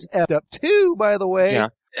 That's effed up too, by the way. Yeah.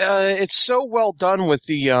 It's so well done with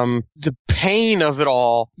the pain of it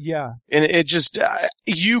all. Yeah. And it just,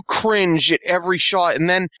 you cringe at every shot. And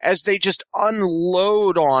then as they just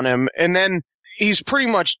unload on him, and then he's pretty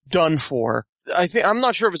much done for. I'm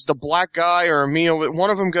not sure if it's the black guy or Emil, but one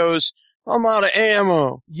of them goes, I'm out of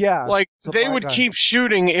ammo. Yeah. Like, they would keep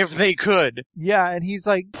shooting if they could. Yeah, and he's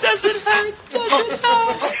like, does it hurt? Does it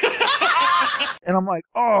hurt? And I'm like,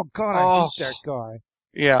 oh god, I hate that guy.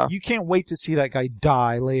 Yeah. You can't wait to see that guy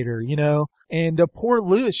die later, And poor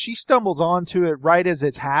Lewis, she stumbles onto it right as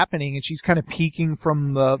it's happening, and she's kind of peeking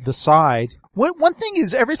from the side. One thing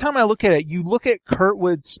is, every time I look at it, you look at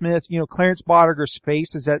Kurtwood Smith, Clarence Bodiger's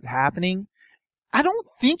face as that's happening. I don't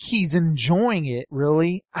think he's enjoying it,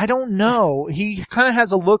 really. I don't know. He kind of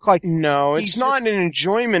has a look like... No, it's not an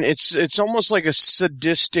enjoyment. It's almost like a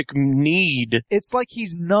sadistic need. It's like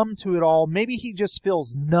he's numb to it all. Maybe he just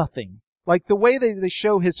feels nothing. Like the way they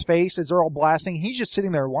show his face as they're all blasting, he's just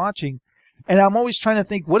sitting there watching. And I'm always trying to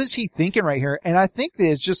think, what is he thinking right here? And I think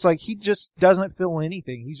that it's just like he just doesn't feel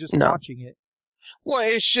anything. He's just watching it. Well,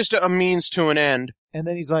 it's just a means to an end. And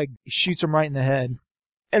then he's like, shoots him right in the head.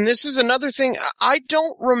 And this is another thing. I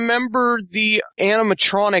don't remember the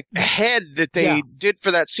animatronic head that they did for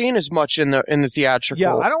that scene as much in the theatrical.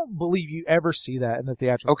 Yeah, I don't believe you ever see that in the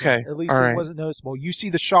theatrical. Okay. At least it wasn't noticeable. You see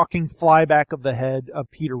the shocking flyback of the head of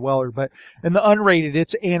Peter Weller, but in the unrated,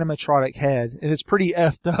 it's animatronic head, and it's pretty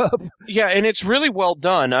effed up. Yeah, and it's really well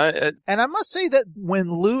done. And I must say that when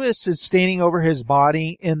Lewis is standing over his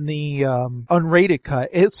body in the unrated cut,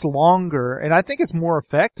 it's longer, and I think it's more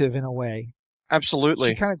effective in a way.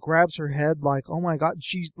 Absolutely. She kind of grabs her head like, oh my god,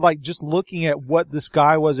 she's like just looking at what this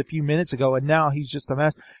guy was a few minutes ago, and now he's just a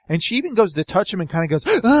mess. And she even goes to touch him and kind of goes,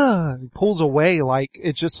 and pulls away like,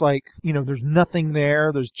 it's just like, there's nothing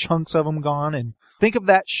there, there's chunks of him gone. And think of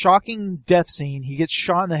that shocking death scene. He gets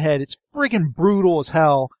shot in the head. It's friggin' brutal as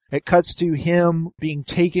hell. It cuts to him being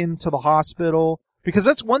taken to the hospital. Because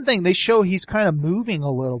that's one thing, they show he's kind of moving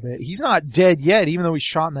a little bit. He's not dead yet, even though he's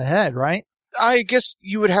shot in the head, right? I guess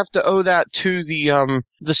you would have to owe that to the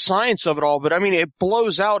science of it all, but I mean, it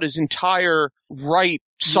blows out his entire right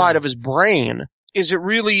side of his brain. Is it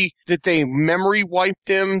really that they memory wiped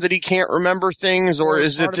him, that he can't remember things, or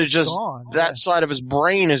is it that just that side of his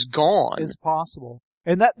brain is gone? It's possible.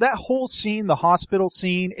 And that whole scene, the hospital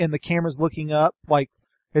scene, and the camera's looking up, like,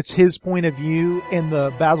 it's his point of view, and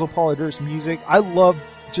the Basil Poledouris music, I love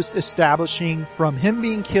just establishing from him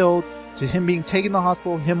being killed to him being taken to the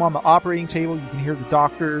hospital, him on the operating table, you can hear the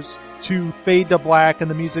doctors, to fade to black,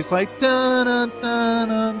 and the music's like, dun dun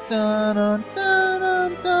dun dun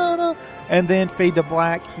dun dun dun, and then fade to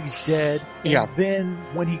black, he's dead. Yeah. And then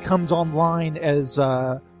when he comes online as,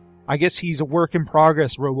 I guess he's a work in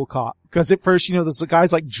progress RoboCop. Because at first, the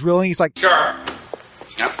guy's like drilling, he's like, Sure.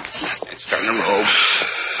 Yep. It's starting to roll.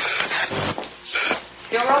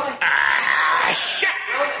 Still rolling. Shit!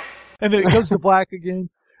 and then it goes to black again.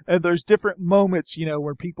 And there's different moments,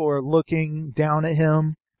 where people are looking down at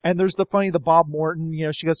him. And there's the Bob Morton,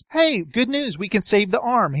 she goes, hey, good news, we can save the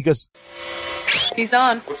arm. He goes, He's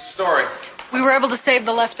on. What's the story? We were able to save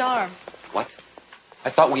the left arm. What? I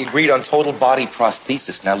thought we agreed on total body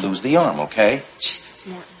prosthesis. Now lose the arm, okay? Jesus,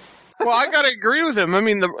 Morton. Well, I gotta agree with him. I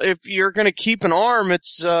mean, if you're gonna keep an arm,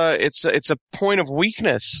 it's a point of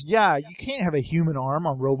weakness. Yeah, you can't have a human arm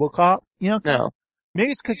on RoboCop, No.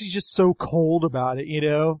 Maybe it's because he's just so cold about it,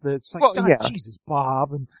 that it's like, Well, God, yeah. Jesus,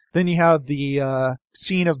 Bob. And then you have the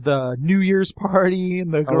scene of the New Year's party,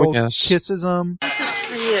 and the girl yes. kisses him. This is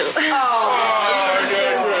for you.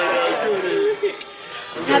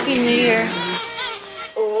 Happy New Year.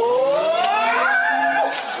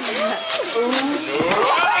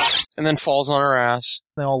 And then falls on her ass.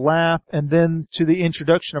 They all laugh, and then to the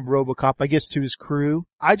introduction of RoboCop, I guess to his crew.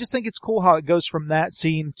 I just think it's cool how it goes from that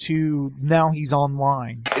scene to now he's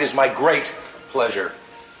online. It is my great pleasure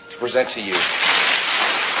to present to you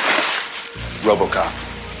RoboCop.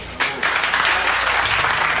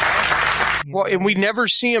 Well, and we never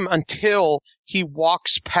see him until he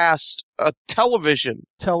walks past a television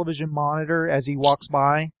Television monitor as he walks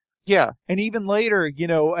by. Yeah. And even later, you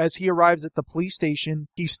know, as he arrives at the police station,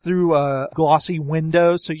 he's through a glossy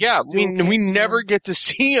window. So we never get to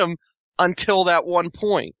see him until that one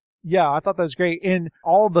point. Yeah, I thought that was great. And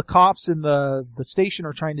all the cops in the station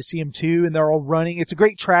are trying to see him too, and they're all running. It's a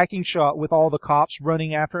great tracking shot with all the cops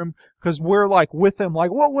running after him, because we're like with him,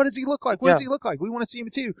 like, what does he look like? What does he look like? We want to see him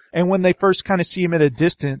too. And when they first kind of see him at a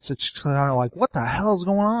distance, it's kind of like, what the hell's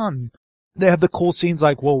going on? They have the cool scenes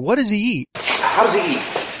like, well, what does he eat? How does he eat?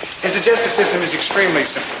 His digestive system is extremely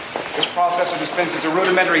simple. This processor dispenses a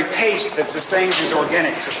rudimentary paste that sustains his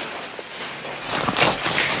organic system.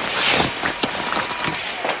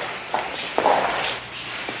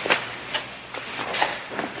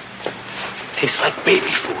 Tastes like baby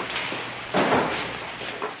food.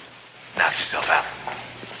 Knock yourself out.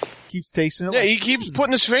 Keeps tasting it. Yeah, he keeps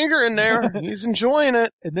putting his finger in there. He's enjoying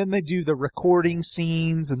it. And then they do the recording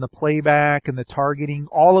scenes and the playback and the targeting,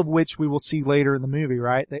 all of which we will see later in the movie,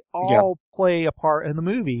 right? They all play a part in the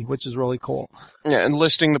movie, which is really cool. Yeah, and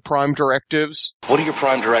listing the prime directives. What are your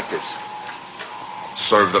prime directives?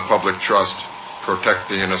 Serve the public trust, protect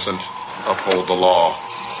the innocent, uphold the law.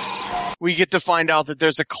 We get to find out that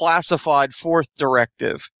there's a classified fourth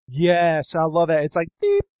directive. Yes, I love that. It's like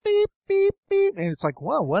beep, beep, beep, beep. And it's like,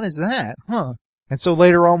 whoa, what is that? Huh. And so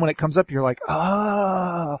later on when it comes up, you're like,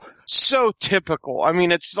 oh. So typical. I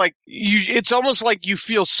mean, it's like, it's almost like you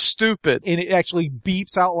feel stupid. And it actually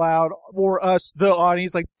beeps out loud for us, the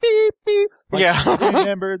audience, like beep, beep. Like, yeah.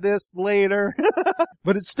 Remember this later.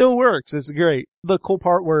 But it still works. It's great. The cool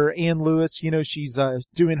part where Ann Lewis, you know, she's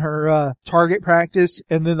doing her target practice,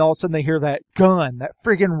 and then all of a sudden they hear that gun, that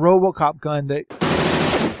friggin' RoboCop gun that...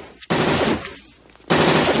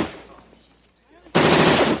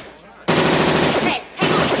 Hey,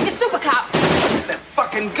 it's Super Cop. That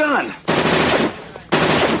fucking gun.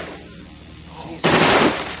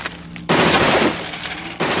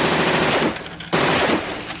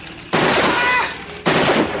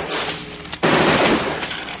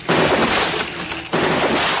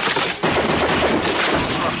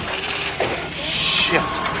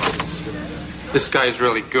 This guy is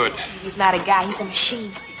really good. He's not a guy, he's a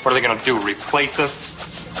machine. What are they gonna do, replace us?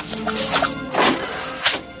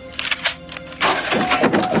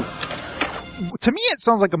 To me, it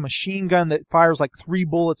sounds like a machine gun that fires like 3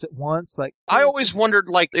 bullets at once. Like, I always wondered,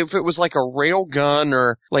 like, if it was like a rail gun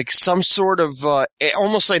or like some sort of,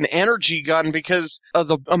 almost like an energy gun because of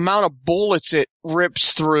the amount of bullets it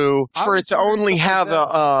rips through for it to only have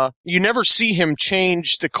you never see him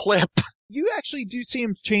change the clip. You actually do see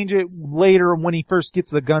him change it later when he first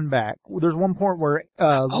gets the gun back. There's one point where,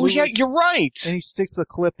 Lewis, yeah, you're right. And he sticks the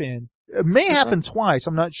clip in. It may happen twice,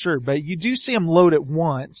 I'm not sure, but you do see him load it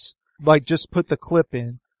once. Like, just put the clip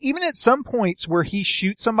in. Even at some points where he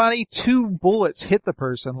shoots somebody, 2 bullets hit the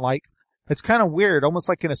person. Like, it's kind of weird, almost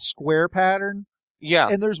like in a square pattern. Yeah.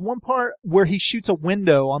 And there's one part where he shoots a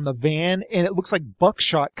window on the van, and it looks like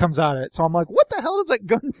buckshot comes out of it. So I'm like, what the hell does that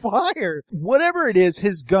gun fire? Whatever it is,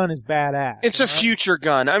 his gun is badass. It's a future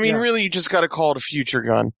gun. I mean, really, you just gotta call it a future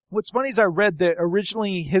gun. What's funny is I read that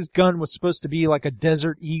originally his gun was supposed to be like a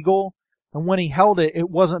Desert Eagle. And when he held it, it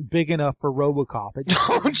wasn't big enough for RoboCop. It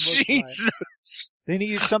just Jesus! Like they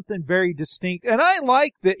needed something very distinct. And I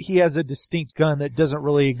like that he has a distinct gun that doesn't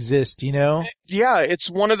really exist, you know? Yeah, it's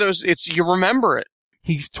one of those, you remember it.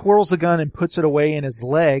 He twirls the gun and puts it away in his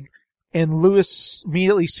leg, and Lewis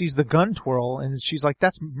immediately sees the gun twirl, and she's like,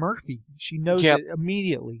 that's Murphy. She knows it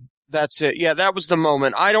immediately. That's it. Yeah, that was the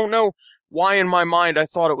moment. I don't know why in my mind I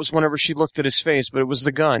thought it was whenever she looked at his face, but it was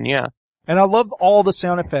the gun, yeah. And I love all the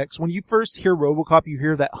sound effects. When you first hear RoboCop, you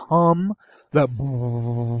hear that hum, the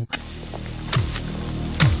boom.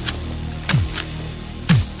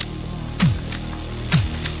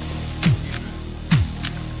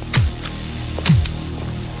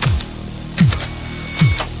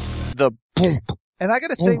 And I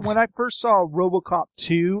gotta say, when I first saw RoboCop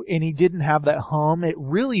 2 and he didn't have that hum, it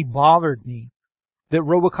really bothered me that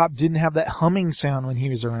RoboCop didn't have that humming sound when he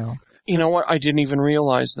was around. You know what? I didn't even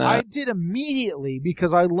realize that. I did immediately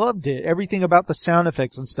because I loved it. Everything about the sound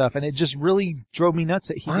effects and stuff. And it just really drove me nuts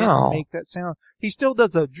that he didn't make that sound. He still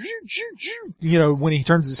does a, you know, when he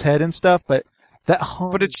turns his head and stuff, but that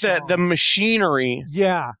hum. But it's the machinery.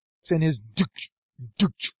 Yeah. It's in his,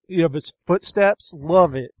 you know, his footsteps.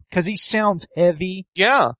 Love it. Cause he sounds heavy.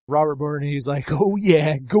 Yeah. Robert Burton, he's like, oh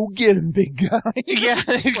yeah, go get him, big guy. Yeah,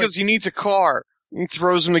 because he needs a car. He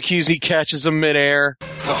throws him the keys, he catches him midair.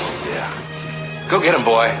 Oh, yeah. Go get him,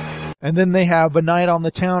 boy. And then they have A Night on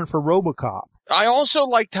the Town for RoboCop. I also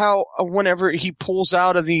liked how whenever he pulls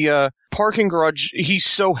out of the parking garage, he's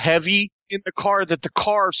so heavy in the car that the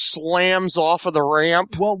car slams off of the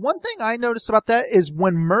ramp. Well, one thing I noticed about that is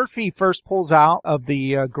when Murphy first pulls out of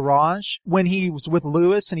the garage, when he was with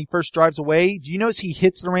Lewis and he first drives away, do you notice he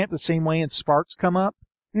hits the ramp the same way and sparks come up?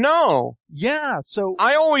 No. Yeah, so...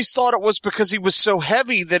 I always thought it was because he was so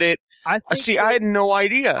heavy that it... I had no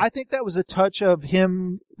idea. I think that was a touch of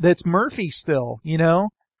him that's Murphy still, you know?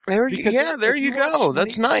 There you go.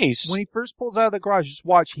 That's nice. When he first pulls out of the garage, just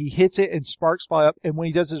watch. He hits it and sparks fly up. And when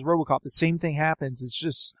he does his RoboCop, the same thing happens.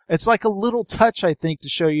 It's like a little touch, I think, to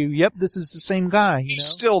show you, yep, this is the same guy. You know? He's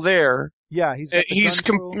still there. Yeah,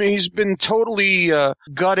 he's been totally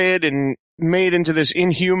gutted and made into this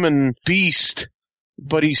inhuman beast,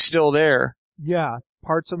 but he's still there. Yeah,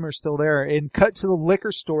 parts of him are still there. And cut to the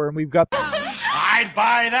liquor store, and we've got... I'd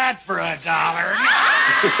buy that for $1.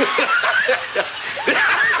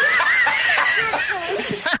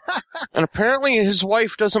 And apparently his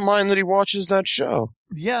wife doesn't mind that he watches that show.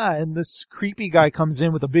 Yeah, and this creepy guy comes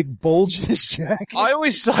in with a big bulge in his jacket. I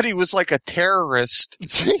always thought he was like a terrorist.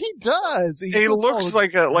 He does. He looks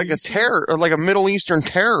like a terror, or like a Middle Eastern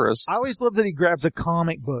terrorist. I always love that he grabs a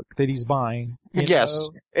comic book that he's buying. Yes. Know?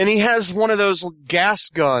 And he has one of those gas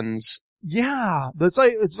guns. Yeah.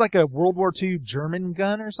 It's like a World War II German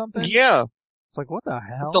gun or something. Yeah. It's like, what the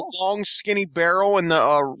hell? The long, skinny barrel and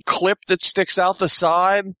the clip that sticks out the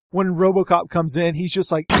side. When RoboCop comes in, he's just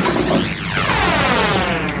like...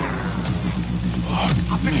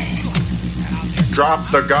 Drop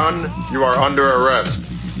the gun. You are under arrest.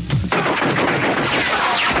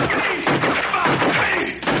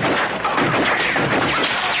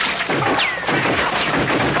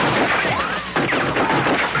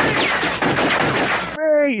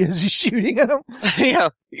 Is he shooting at him? Yeah.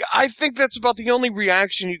 I think that's about the only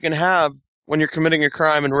reaction you can have when you're committing a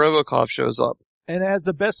crime and RoboCop shows up. And has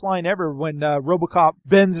the best line ever when RoboCop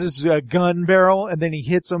bends his gun barrel and then he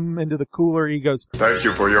hits him into the cooler. He goes, "Thank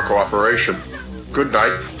you for your cooperation. Good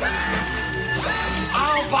night."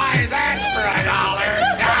 I'll buy that for $1.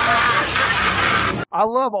 I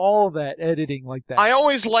love all of that editing like that. I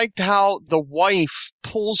always liked how the wife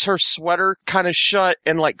pulls her sweater kind of shut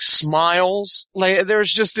and like smiles. Like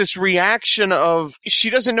there's just this reaction of she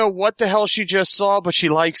doesn't know what the hell she just saw, but she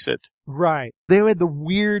likes it. Right. They had the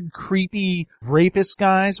weird, creepy rapist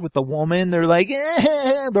guys with the woman. They're like,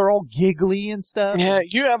 they're all giggly and stuff. Yeah,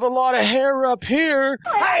 you have a lot of hair up here.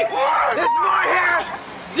 Hey, there's more hair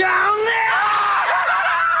down there!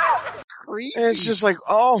 Creepy. And it's just like,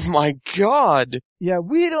 oh my god. Yeah,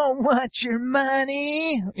 we don't want your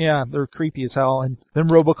money. Yeah, they're creepy as hell. And then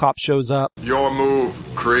RoboCop shows up. Your move,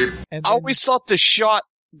 creep. I always thought the shot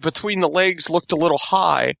between the legs looked a little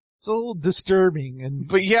high. It's a little disturbing.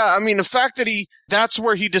 But yeah, I mean, the fact that that's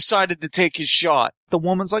where he decided to take his shot. The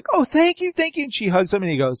woman's like, oh, thank you. And she hugs him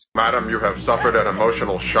and he goes, "Madam, you have suffered an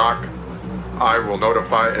emotional shock. I will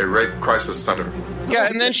notify a rape crisis center." Yeah,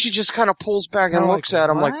 and then she just kind of pulls back and looks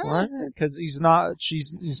at him like, what? Because he's not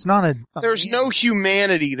a... There's no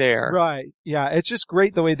humanity there. Right. Yeah, it's just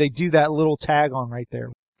great the way they do that little tag on right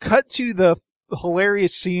there. Cut to the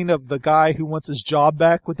hilarious scene of the guy who wants his job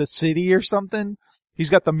back with the city or something. He's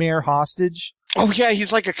got the mayor hostage. Oh yeah,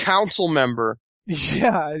 he's like a council member.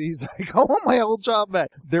 Yeah, he's like, I want my old job back.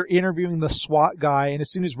 They're interviewing the SWAT guy, and as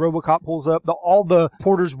soon as RoboCop pulls up, all the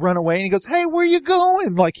porters run away, and he goes, "Hey, where you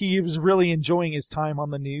going?" Like he was really enjoying his time on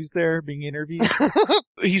the news there, being interviewed.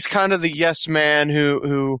 He's kind of the yes man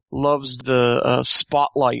who loves the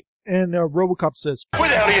spotlight. And RoboCop says, "Where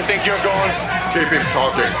the hell do you think you're going?" "Keep him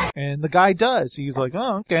talking." And the guy does. He's like,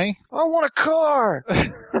 "Oh, okay. I want a car."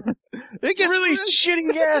 It gets really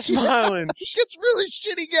shitty gas mileage. It gets really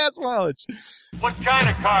shitty gas mileage. What kind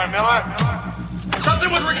of car, Miller?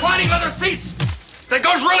 Something with reclining leather seats that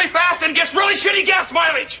goes really fast and gets really shitty gas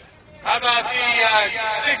mileage. How about the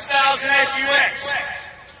 6000 SUX?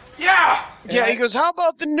 Yeah. Yeah, he goes, how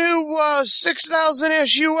about the new 6000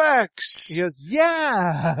 SUX? He goes,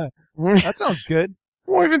 yeah. That sounds good.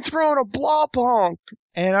 We're even throwing a blah punk.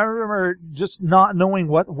 And I remember just not knowing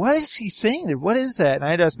what is he saying there? What is that? And I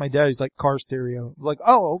had to ask my dad. He's like, car stereo. I was like,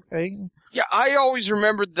 oh, okay. Yeah, I always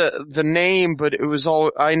remembered the name, but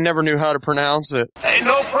I never knew how to pronounce it. Hey,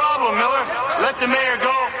 no problem, Miller. Let the mayor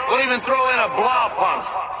go. We'll even throw in a blah pump.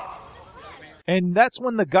 And that's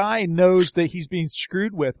when the guy knows that he's being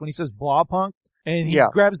screwed with when he says blah punk. And he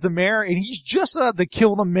grabs the mayor, and he's just about to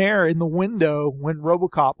kill the mayor in the window when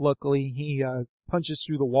RoboCop, luckily, he punches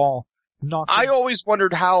through the wall. I always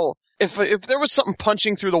wondered how, if there was something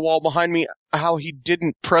punching through the wall behind me, how he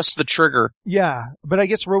didn't press the trigger. Yeah, but I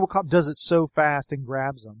guess RoboCop does it so fast and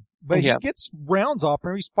grabs him. But he gets rounds off,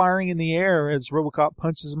 and he's firing in the air as RoboCop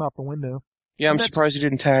punches him out the window. Yeah, I'm surprised he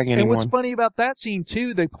didn't tag anyone. And what's funny about that scene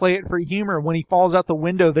too, they play it for humor. When he falls out the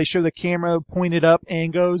window, they show the camera pointed up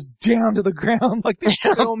and goes down to the ground, like they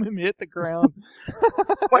film him hit the ground.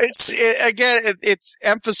 Well, it's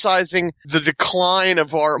emphasizing the decline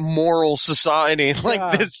of our moral society.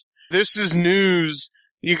 Like this is news.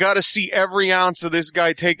 You gotta see every ounce of this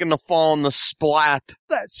guy taking the fall in the splat.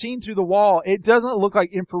 That scene through the wall, it doesn't look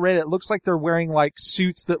like infrared. It looks like they're wearing like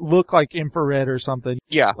suits that look like infrared or something.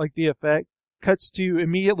 Yeah. Like the effect. Cuts to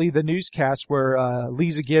immediately the newscast where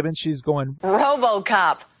Lisa Gibbons, she's going,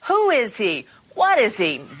 RoboCop. Who is he? What is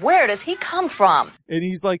he? Where does he come from? And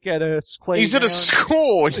he's like at a playground. He's at a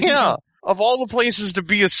school, yeah. Of all the places to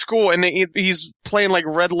be a school, and he's playing like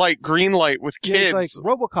red light, green light with kids. He's like,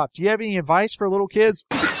 RoboCop, do you have any advice for little kids?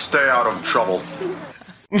 Stay out of trouble.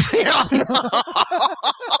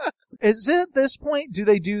 Is it at this point, do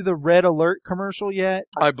they do the red alert commercial yet?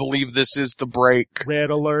 I believe this is the break.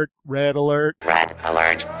 Red alert, red alert. Red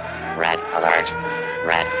alert, red alert,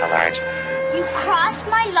 red alert. You crossed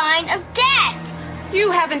my line of death. You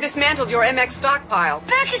haven't dismantled your MX stockpile.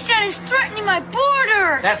 Pakistan is threatening my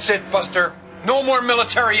border. That's it, Buster. No more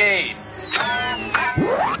military aid.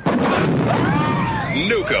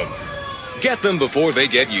 Nukem. Get them before they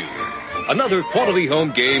get you. Another quality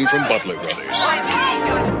home game from Butler Brothers.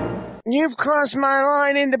 You've crossed my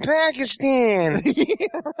line into Pakistan.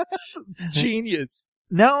 It's genius.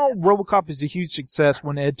 Now RoboCop is a huge success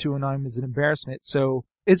when Ed 209 is an embarrassment. So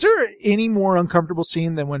is there any more uncomfortable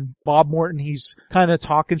scene than when Bob Morton, he's kind of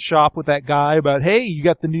talking shop with that guy about, hey, you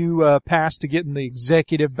got the new pass to get in the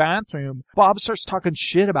executive bathroom. Bob starts talking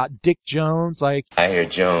shit about Dick Jones, like, I hear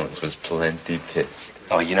Jones was plenty pissed.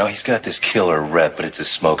 Oh, you know, he's got this killer rep, but it's a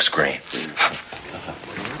smokescreen.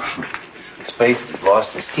 His face, he's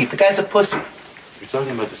lost his teeth. The guy's a pussy. You're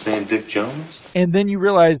talking about the same Dick Jones? and then you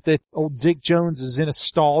realize that old Dick Jones is in a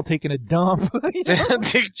stall taking a dump. You know?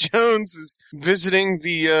 Dick Jones is visiting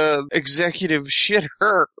the executive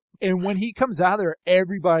shitter. And when he comes out there,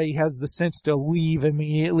 everybody has the sense to leave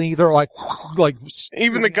immediately. They're like,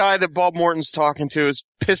 even the guy that Bob Morton's talking to is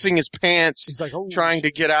pissing his pants, he's like, trying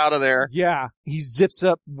to get out of there. Yeah, he zips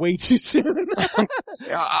up way too soon.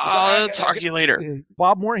 I'll talk to you later.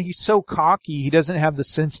 Bob Morton, he's so cocky, he doesn't have the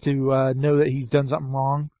sense to know that he's done something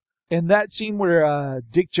wrong. And that scene where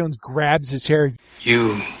Dick Jones grabs his hair.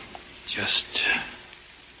 You just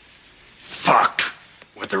fucked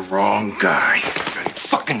with the wrong guy.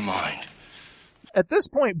 Fucking mind. At this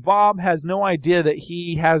point, Bob has no idea that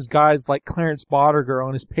he has guys like Clarence Boddiger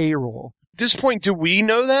on his payroll. At this point, do we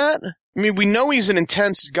know that? I mean, we know he's an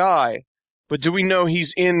intense guy, but do we know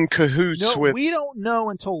he's in cahoots with... We don't know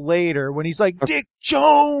until later when he's like, Dick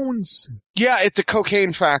Jones! Yeah, at the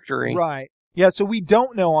cocaine factory. Right. Yeah, so we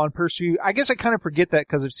don't know on Pursuit. I guess I kind of forget that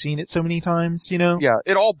because I've seen it so many times, you know? Yeah,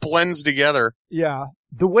 it all blends together. Yeah.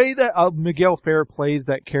 The way that Miguel Ferrer plays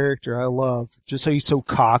that character, I love. Just how he's so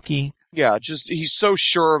cocky. Yeah, just he's so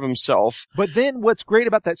sure of himself. But then what's great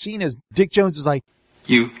about that scene is Dick Jones is like,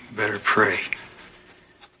 you better pray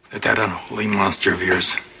that unholy monster of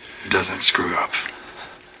yours doesn't screw up.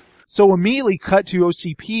 So immediately cut to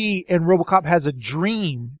OCP and RoboCop has a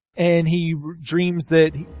dream. And he dreams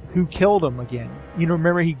that who killed him again. You know,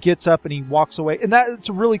 remember he gets up and he walks away. And that's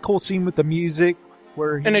a really cool scene with the music.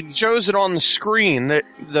 And it shows it on the screen that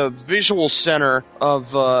the visual center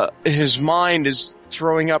of his mind is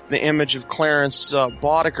throwing up the image of Clarence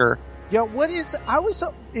Boddiger. Yeah, it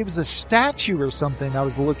was a statue or something I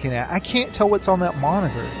was looking at. I can't tell what's on that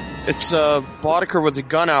monitor. It's Boddiger with a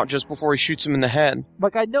gun out just before he shoots him in the head.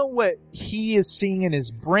 Like, I know what he is seeing in his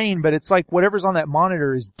brain, but it's like whatever's on that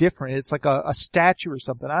monitor is different. It's like a statue or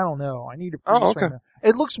something. I don't know. I need to freeze okay. right now.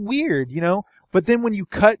 It looks weird, you know? But then when you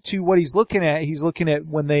cut to what he's looking at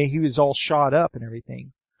when he was all shot up and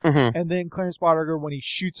everything. Mm-hmm. And then Clarence Boddiger, when he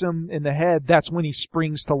shoots him in the head, that's when he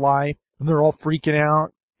springs to life and they're all freaking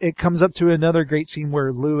out. It comes up to another great scene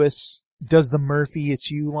where Lewis does the Murphy, it's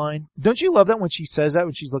you line. Don't you love that when she says that,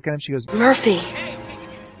 when she's looking at him, she goes, Murphy,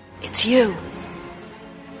 it's you.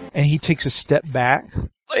 And he takes a step back.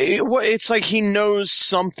 It's like he knows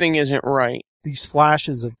something isn't right. These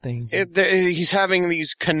flashes of things. He's having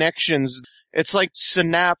these connections. It's like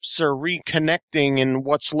synapses are reconnecting in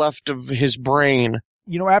what's left of his brain.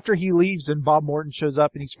 You know, after he leaves and Bob Morton shows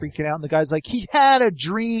up and he's freaking out and the guy's like, he had a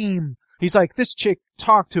dream. He's like, this chick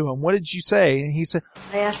talked to him. What did you say? And he said,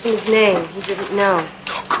 I asked him his name. He didn't know.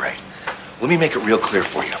 Oh, great. Let me make it real clear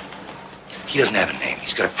for you. He doesn't have a name.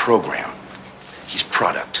 He's got a program. He's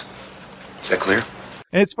product. Is that clear?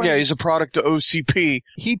 And it's funny. Yeah, he's a product of OCP.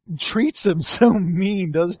 He treats him so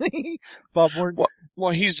mean, doesn't he? Bob Morton.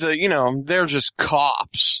 Well, he's they're just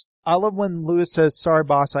cops. I love when Lewis says, "Sorry,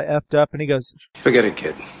 boss, I effed up," and he goes, Forget it,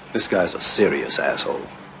 kid. This guy's a serious asshole.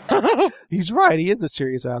 he's right, he is a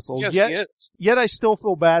serious asshole. Yes, yet, he is. Yet I still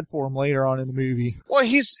feel bad for him later on in the movie. Well,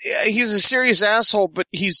 he's a serious asshole, but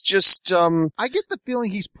he's just, I get the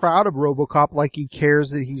feeling he's proud of RoboCop, like he cares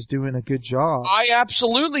that he's doing a good job. I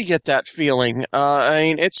absolutely get that feeling. I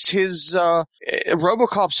mean, it's his,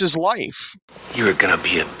 RoboCop's his life. You're gonna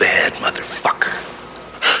be a bad motherfucker.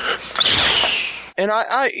 And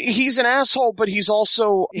he's an asshole, but he's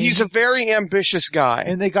a very ambitious guy.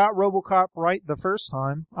 And they got RoboCop right the first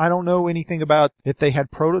time. I don't know anything about if they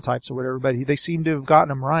had prototypes or whatever, but they seem to have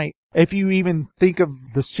gotten him right. If you even think of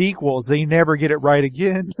the sequels, they never get it right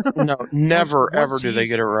again. No, never, ever do they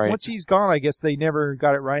get it right. Once he's gone, I guess they never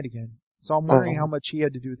got it right again. So I'm wondering how much he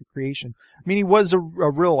had to do with the creation. I mean, he was a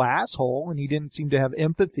real asshole, and he didn't seem to have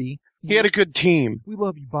empathy. He had a good team. We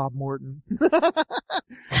love you, Bob Morton.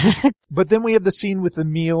 But then we have the scene with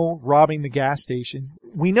Emil robbing the gas station.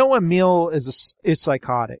 We know Emil is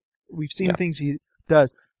psychotic. We've seen things he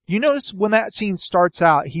does. You notice when that scene starts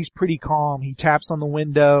out, he's pretty calm. He taps on the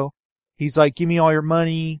window. He's like, "Give me all your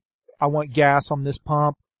money. I want gas on this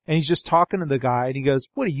pump." And he's just talking to the guy, and he goes,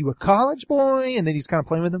 "What are you, a college boy?" And then he's kind of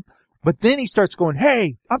playing with him. But then he starts going,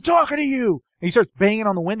 "Hey, I'm talking to you." And he starts banging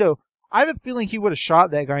on the window. I have a feeling he would have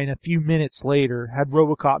shot that guy in a few minutes later had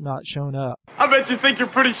RoboCop not shown up. I bet you think you're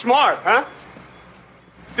pretty smart, huh?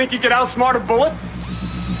 Think you could outsmart a bullet?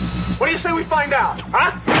 What do you say we find out,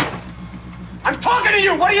 huh? I'm talking to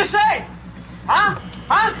you! What do you say? Huh?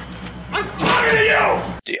 Huh? I'm talking to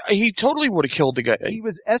you! He totally would have killed the guy. He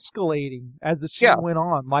was escalating as the scene went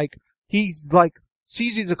on. Like, he's like,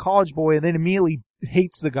 sees he's a college boy and then immediately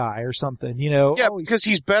hates the guy or something, you know? Yeah, because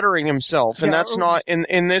he's bettering himself, and that's not,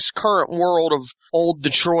 in this current world of old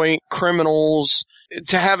Detroit criminals,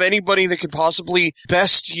 to have anybody that could possibly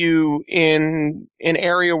best you in an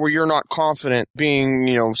area where you're not confident, being,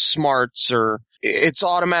 you know, smarts, or it's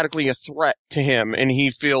automatically a threat to him, and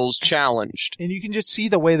he feels challenged. And you can just see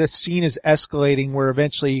the way the scene is escalating, where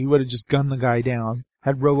eventually he would have just gunned the guy down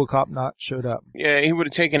had RoboCop not showed up. Yeah, he would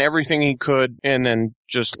have taken everything he could and then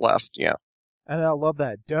just left, yeah. And I love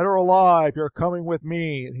that. "Dead or alive, you're coming with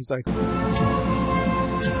me." And he's like,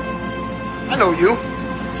 I know you.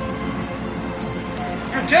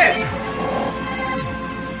 You're dead.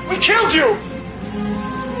 We killed you.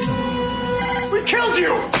 We killed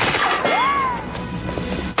you.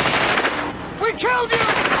 We killed you.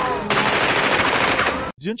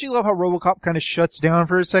 Don't you love how RoboCop kind of shuts down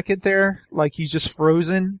for a second there? Like he's just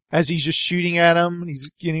frozen as he's just shooting at him and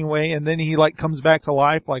he's getting away, and then he like comes back to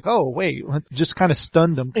life like, "Oh, wait," just kind of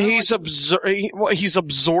stunned him. He's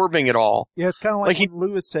absorbing it all. Yeah, it's kind of like when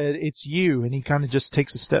Lewis said, "It's you," and he kind of just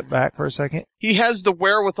takes a step back for a second. He has the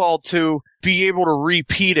wherewithal to be able to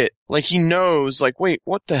repeat it. Like he knows, like, wait,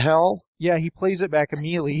 what the hell? Yeah, he plays it back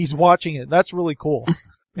immediately. He's watching it. That's really cool.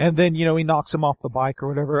 And then, you know, he knocks him off the bike or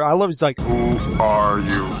whatever. I love he's like, "Who are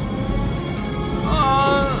you?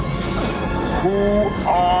 Who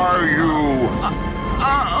are you?"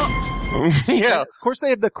 Yeah. Of course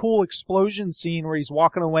they have the cool explosion scene where he's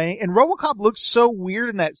walking away, and RoboCop looks so weird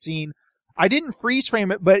in that scene. I didn't freeze frame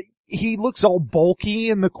it, but he looks all bulky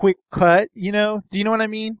in the quick cut, you know? Do you know what I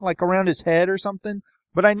mean? Like around his head or something?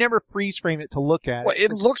 But I never freeze frame it to look at. Well,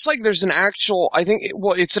 it looks like there's an actual,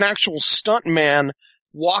 it's an actual stunt man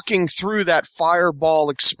walking through that fireball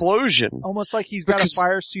explosion. Almost like he's got a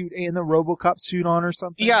fire suit and the RoboCop suit on or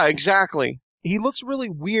something. Yeah, exactly. He looks really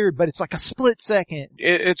weird, but it's like a split second.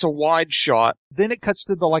 It's a wide shot. Then it cuts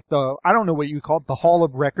to I don't know what you call it, the Hall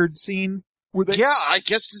of Records scene. Yeah, I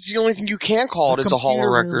guess it's the only thing you can call it is a Hall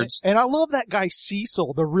of Records. And I love that guy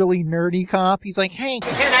Cecil, the really nerdy cop. He's like, "Hey,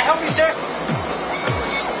 Can I help you, sir?"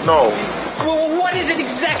 No. Well, what is it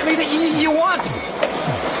exactly that you want?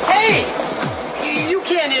 Hey! You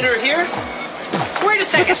can't enter here. Wait a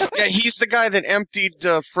second. Yeah, he's the guy that emptied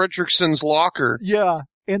Fredrickson's locker. Yeah,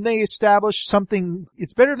 and they established something.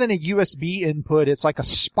 It's better than a USB input. It's like a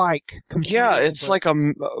spike. Yeah, it's like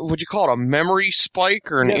would you call it a memory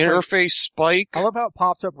spike or an interface spike? I love how it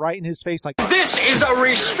pops up right in his face like, "This is a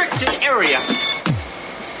restricted area."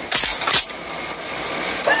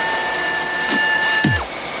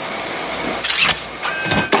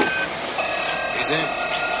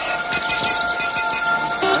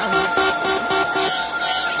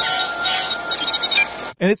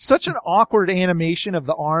 And it's such an awkward animation of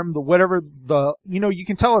the arm, you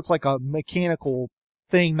can tell it's like a mechanical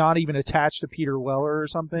thing not even attached to Peter Weller or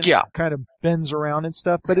something. Yeah. Kind of bends around and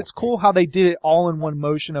stuff. But it's cool how they did it all in one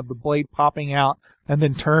motion of the blade popping out and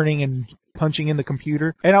then turning and punching in the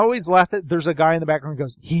computer. And I always laugh at, there's a guy in the background who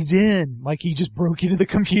goes, he's in. Like he just broke into the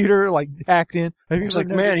computer, like hacked in. It's like,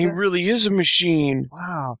 man, he really is a machine.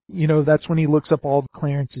 Wow. You know, that's when he looks up all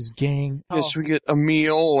Clarence's gang. Yes, we get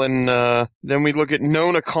Emil, and then we look at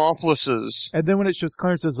known accomplices. And then when it shows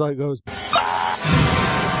Clarence's, it goes...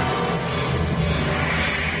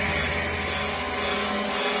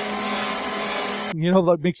 You know,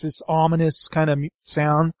 that makes this ominous kind of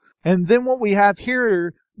sound. And then what we have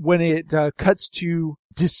here, when it cuts to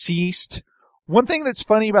deceased, one thing that's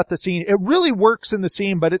funny about the scene, it really works in the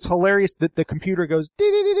scene, but it's hilarious that the computer goes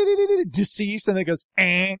deceased, and it goes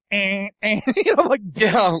you know, like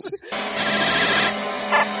yeah.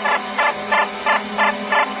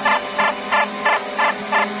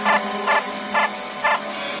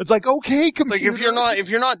 It's like, okay, computer. Like if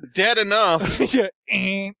you're not dead enough. Yeah.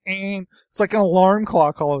 It's like an alarm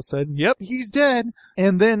clock all of a sudden. Yep, he's dead.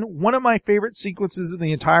 And then one of my favorite sequences in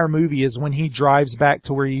the entire movie is when he drives back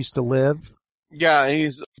to where he used to live. Yeah,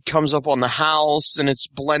 comes up on the house and it's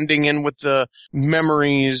blending in with the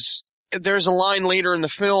memories. There's a line later in the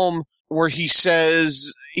film where he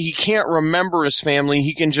says he can't remember his family,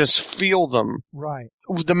 he can just feel them. Right.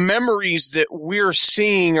 The memories that we're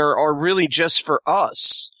seeing are really just for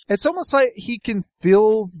us. It's almost like he can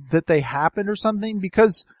feel that they happened or something,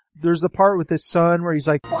 because there's a part with his son where he's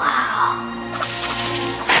like, wow.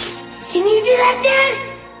 Can you do that, Dad?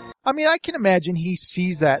 I mean, I can imagine he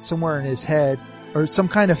sees that somewhere in his head, or some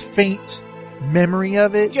kind of faint memory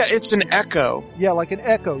of it. Yeah, it's an echo. Yeah, like an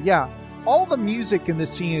echo, yeah. All the music in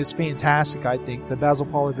this scene is fantastic, I think. The Basil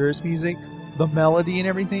Polidaris music, the melody and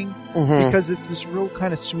everything, because it's this real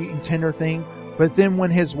kind of sweet and tender thing. But then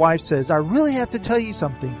when his wife says, I really have to tell you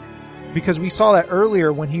something, because we saw that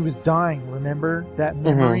earlier when he was dying, remember? That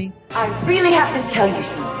memory? I really have to tell you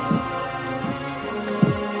something.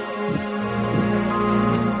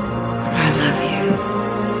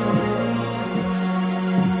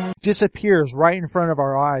 Disappears right in front of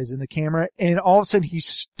our eyes in the camera, and all of a sudden he's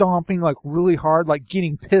stomping like really hard, like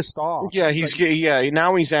getting pissed off. Yeah,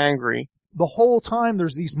 now he's angry. The whole time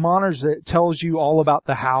there's these monitors that tells you all about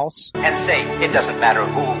the house. And say, it doesn't matter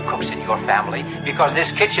who cooks in your family, because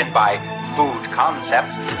this kitchen by Food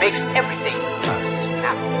Concepts makes everything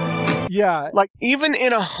happen. Yeah. Like, even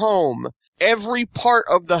in a home, every part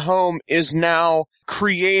of the home is now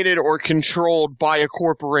created or controlled by a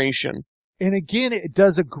corporation. And again, it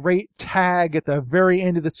does a great tag at the very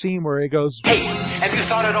end of the scene where it goes, hey, have you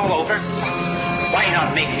thought it all over? Why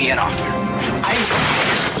not make me an offer?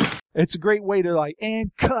 It's a great way to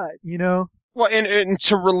and cut, you know? Well, and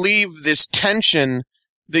to relieve this tension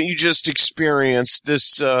that you just experienced,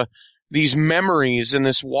 these memories in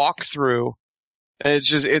this walkthrough,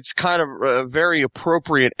 it's kind of a very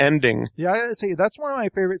appropriate ending. Yeah, I gotta say, that's one of my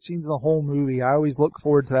favorite scenes in the whole movie. I always look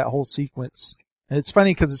forward to that whole sequence. And it's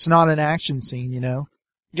funny because it's not an action scene, you know?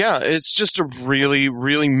 Yeah, it's just a really,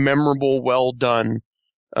 really memorable, well done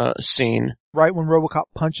scene. Right when RoboCop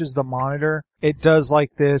punches the monitor, it does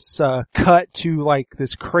like this cut to like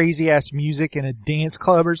this crazy ass music in a dance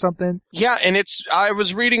club or something. Yeah, and I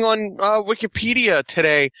was reading on Wikipedia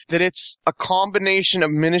today that it's a combination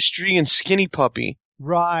of Ministry and Skinny Puppy.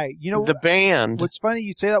 Right. You know, the band. What's funny,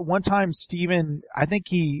 you say that one time, Steven, I think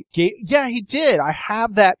he did. I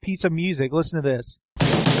have that piece of music. Listen to this.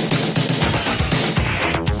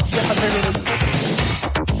 Yeah, there it is.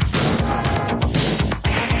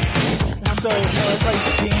 So,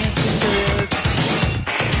 everybody's dancing to this.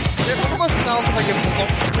 It almost sounds like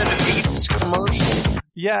it's in an 80s commercial.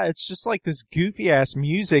 Yeah, it's just like this goofy ass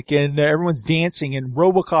music, and everyone's dancing, and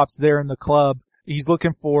RoboCop's there in the club. He's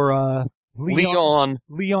looking for, Leon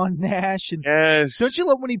Nash. And yes. Don't you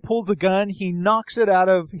love when he pulls the gun, he knocks it out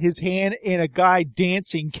of his hand, and a guy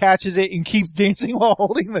dancing catches it and keeps dancing while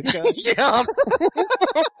holding the gun? Yeah.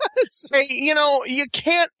 Hey, you know, you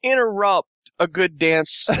can't interrupt a good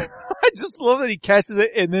dance. I just love that he catches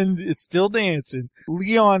it and then it's still dancing.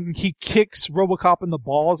 Leon, he kicks RoboCop in the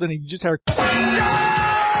balls and he just heard,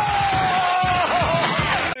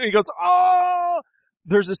 and he goes, oh!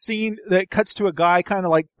 There's a scene that cuts to a guy kind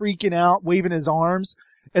of like freaking out, waving his arms.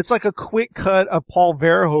 It's like a quick cut of Paul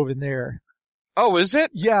Verhoeven there. Oh, is it?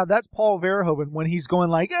 Yeah, that's Paul Verhoeven when he's going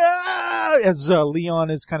like, ah! as Leon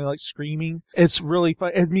is kind of like screaming. It's really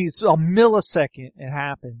fun. I mean, it's a millisecond it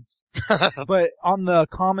happens. But on the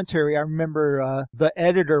commentary, I remember the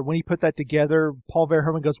editor, when he put that together, Paul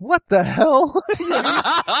Verhoeven goes, "What the hell?"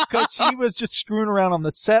 Because he was just screwing around on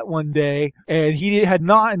the set one day, and he had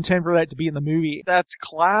not intended for that to be in the movie. That's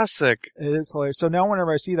classic. It is hilarious. So now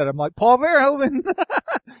whenever I see that, I'm like, Paul Verhoeven.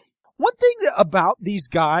 One thing about these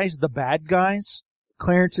guys, the bad guys,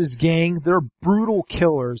 Clarence's gang, they're brutal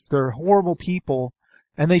killers. They're horrible people,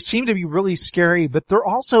 and they seem to be really scary, but they're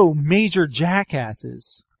also major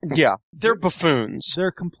jackasses. Yeah, they're buffoons.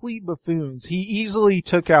 They're complete buffoons. He easily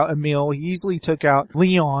took out Emil. He easily took out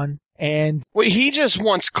Leon, and... Well, he just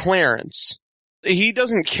wants Clarence. He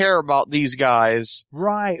doesn't care about these guys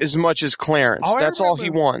as much as Clarence. That's all he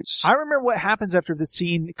wants. I remember what happens after the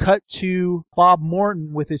scene. Cut to Bob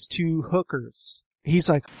Morton with his 2 hookers. He's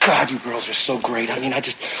like, God, you girls are so great. I mean,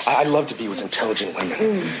 I love to be with intelligent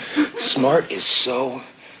women. Smart is so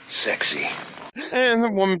sexy. And the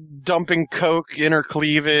woman dumping coke in her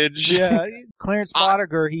cleavage. Yeah, Clarence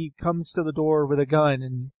Boddiger, he comes to the door with a gun,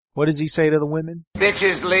 and what does he say to the women?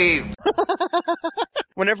 Bitches leave.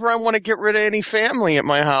 Whenever I want to get rid of any family at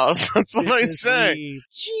my house, that's what I say. Leave.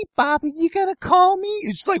 Gee, Bobby, you gotta call me?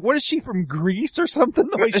 It's like, what is she, from Greece or something,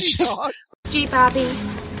 the way she talks? Gee, Bobby,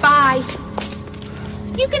 bye.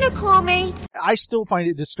 You gonna call me? I still find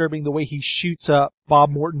it disturbing the way he shoots up Bob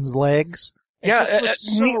Morton's legs. Yeah,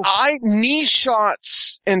 knee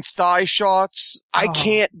shots and thigh shots, I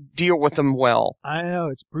can't deal with them well. I know,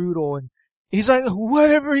 it's brutal, and he's like,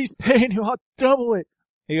 whatever he's paying you, I'll double it.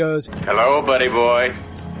 He goes, "Hello, buddy boy.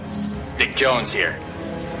 Dick Jones here.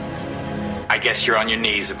 I guess you're on your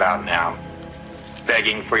knees about now,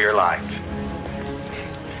 begging for your life.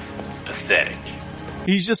 Pathetic."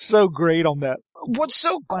 He's just so great on that. What's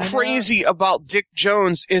so crazy about Dick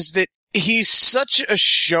Jones is that he's such a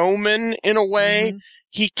showman in a way. Mm-hmm.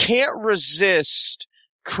 He can't resist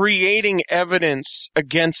creating evidence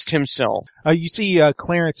against himself. You see,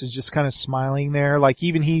 Clarence is just kind of smiling there. Like,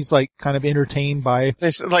 even he's like kind of entertained by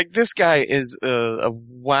this. Like, this guy is a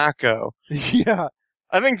wacko. Yeah.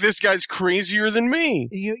 I think this guy's crazier than me.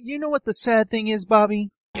 You know what the sad thing is, Bobby?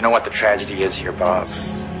 You know what the tragedy is here, Bob?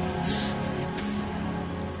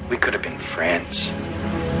 We could have been friends,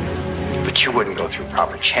 but you wouldn't go through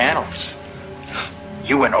proper channels.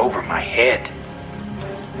 You went over my head.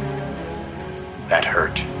 That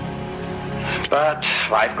hurt. But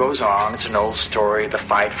life goes on. It's an old story. The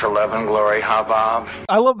fight for love and glory, huh, Bob?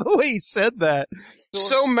 I love the way he said that.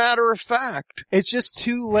 So matter of fact. It's just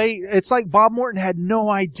too late. It's like Bob Morton had no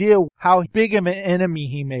idea how big of an enemy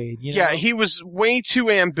he made. You know? Yeah, he was way too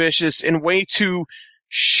ambitious and way too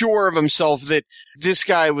sure of himself that this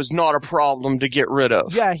guy was not a problem to get rid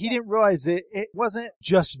of. Yeah, he didn't realize it wasn't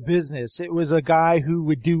just business. It was a guy who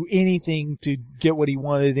would do anything to get what he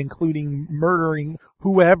wanted, including murdering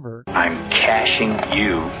whoever. I'm cashing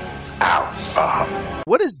you out, Bob.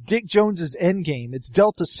 What is Dick Jones's endgame? It's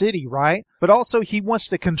Delta City, right? But also he wants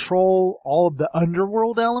to control all of the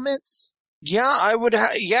underworld elements? Yeah, I would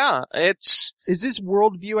Is this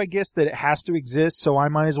worldview, I guess, that it has to exist, so I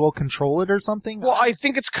might as well control it or something? Well, I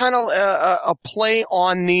think it's kind of a play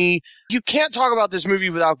on you can't talk about this movie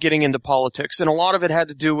without getting into politics, and a lot of it had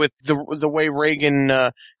to do with the way Reagan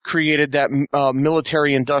created that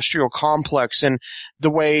military-industrial complex and the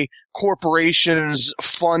way corporations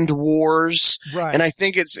fund wars. Right. And I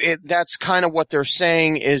think that's kind of what they're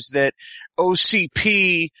saying is that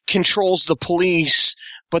OCP controls the police,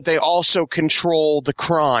 but they also control the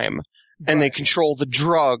crime. And they control the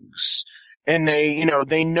drugs, and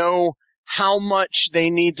they know how much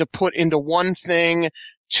they need to put into one thing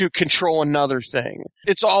to control another thing.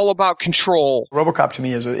 It's all about control. RoboCop to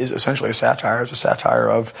me is essentially a satire. It's a satire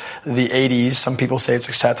of the 80s. Some people say it's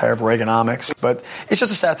a satire of Reaganomics, but it's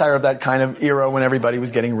just a satire of that kind of era when everybody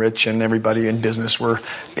was getting rich and everybody in business were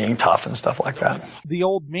being tough and stuff like that. The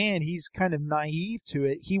old man, he's kind of naive to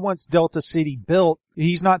it. He wants Delta City built.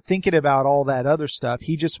 He's not thinking about all that other stuff.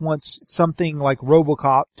 He just wants something like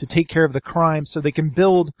RoboCop to take care of the crime so they can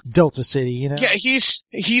build Delta City, you know? Yeah,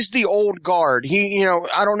 he's the old guard.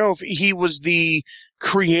 I don't know if he was the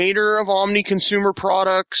creator of Omni Consumer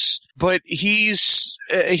Products, but there's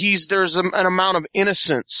an amount of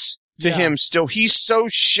innocence to him still. He's so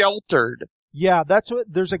sheltered. Yeah,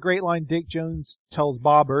 there's a great line Dick Jones tells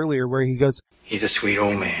Bob earlier where he goes, "He's a sweet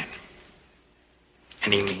old man,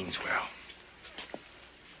 and he means well.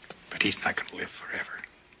 But he's not going to live forever.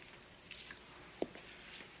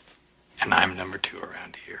 And I'm number 2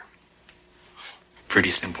 around here. Pretty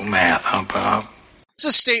simple math, huh, Bob?" It's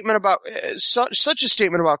a statement about such a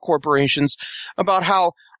statement about corporations, about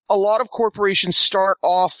how a lot of corporations start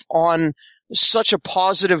off on such a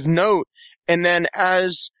positive note, and then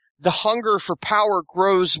as the hunger for power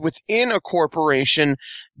grows within a corporation,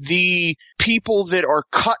 the people that are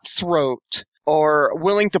cutthroat or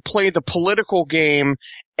willing to play the political game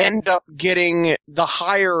end up getting the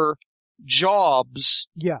higher jobs,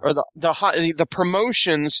 or the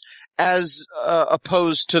promotions, as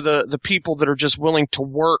opposed to the people that are just willing to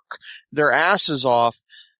work their asses off.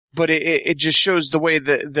 But it just shows the way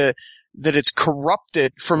that it's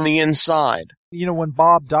corrupted from the inside. You know, when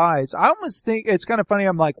Bob dies, I almost think it's kind of funny.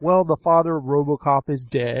 I'm like, well, the father of RoboCop is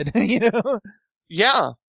dead, you know?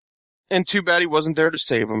 Yeah. And too bad he wasn't there to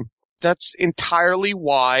save him. That's entirely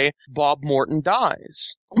why Bob Morton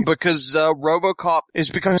dies. Because RoboCop has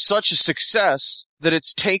become such a success that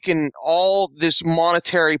it's taken all this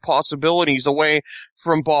monetary possibilities away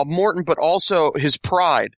from Bob Morton, but also his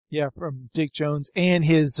pride. Yeah, from Dick Jones and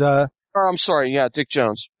his... Dick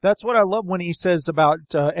Jones. That's what I love when he says about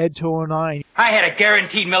Ed 209. I had a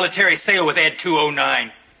guaranteed military sale with Ed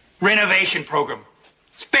 209. Renovation program.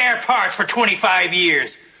 Spare parts for 25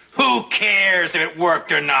 years. Who cares if it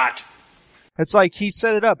worked or not? It's like he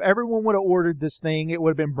set it up. Everyone would have ordered this thing. It would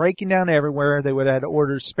have been breaking down everywhere. They would have had to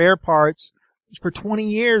order spare parts. For 20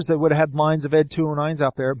 years, they would have had lines of Ed 209s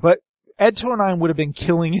out there. But Ed 209 would have been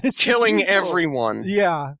killing everyone.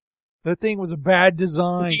 Yeah. That thing was a bad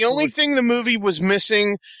design. The only thing the movie was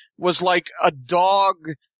missing was like a dog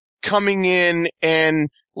coming in and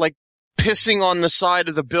like pissing on the side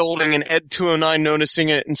of the building, and Ed 209 noticing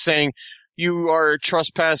it and saying, "You are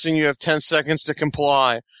trespassing, you have 10 seconds to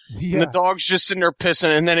comply." Yeah. And the dog's just sitting there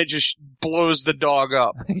pissing, and then it just blows the dog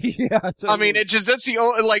up. Yeah. Totally. I mean, that's the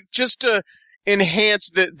only, like, just to enhance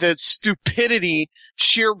the stupidity,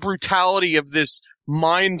 sheer brutality of this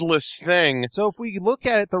mindless thing. So if we look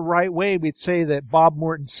at it the right way, we'd say that Bob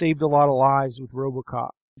Morton saved a lot of lives with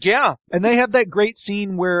RoboCop. Yeah. And they have that great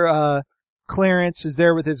scene where, Clarence is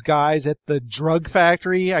there with his guys at the drug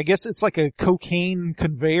factory. I guess it's like a cocaine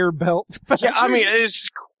conveyor belt factory. Yeah, I mean, it's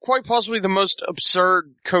quite possibly the most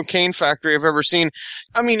absurd cocaine factory I've ever seen.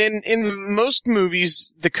 I mean, in most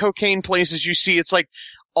movies, the cocaine places you see, it's like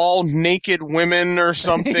all naked women or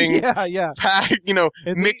something. Yeah.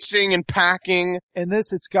 Mixing and packing. And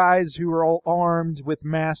this, it's guys who are all armed with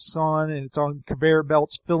masks on, and it's on conveyor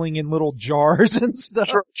belts filling in little jars and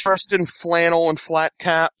stuff. Dressed in flannel and flat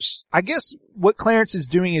caps. I guess what Clarence is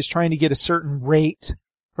doing is trying to get a certain rate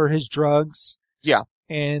for his drugs. Yeah.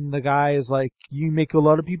 And the guy is like, "You make a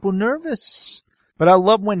lot of people nervous." But I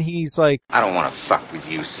love when he's like, I don't want to fuck with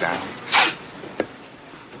you, son.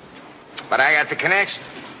 But I got the connection.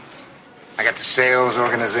 I got the sales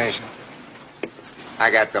organization.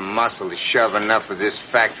 I got the muscle to shove enough of this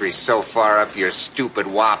factory so far up your stupid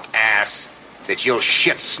wop ass that you'll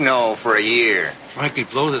shit snow for a year. Frankie,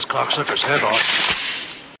 blow this cocksucker's head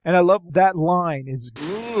off. And I love that line is,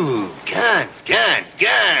 "Ooh, guns. Yeah,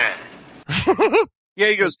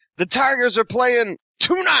 he goes, "The Tigers are playing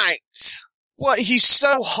tonight." Well, he's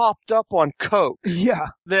so hopped up on coke. Yeah.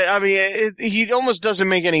 That, I mean, he almost doesn't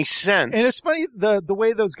make any sense. And it's funny, the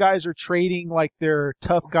way those guys are trading, like, their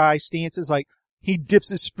tough guy stances, like, he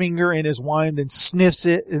dips his finger in his wine, then sniffs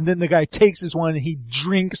it, and then the guy takes his wine and he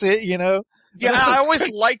drinks it, you know? Yeah, I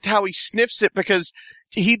always liked how he sniffs it because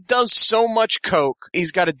he does so much coke.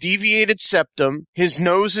 He's got a deviated septum. His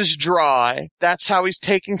nose is dry. That's how he's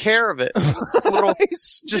taking care of it.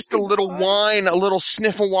 Just a little wine, a little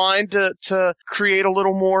sniff of wine to create a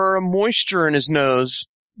little more moisture in his nose.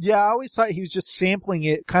 Yeah, I always thought he was just sampling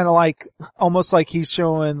it, kind of like, almost like he's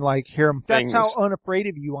showing, like, here, that's how unafraid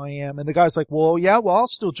of you I am. And the guy's like, well, I'll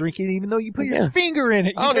still drink it even though you put your finger in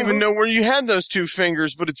it. I don't even know where you had those two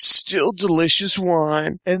fingers, but it's still delicious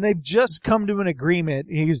wine. And they've just come to an agreement.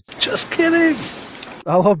 He's just kidding.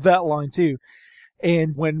 I love that line too.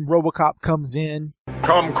 And when RoboCop comes in,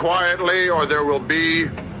 "Come quietly or there will be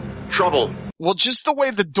trouble." Well, just the way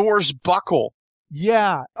the doors buckle.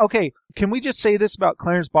 Yeah. Okay. Can we just say this about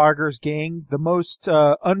Clarence Barger's gang? The most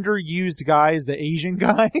underused guy is the Asian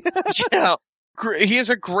guy. Yeah. He has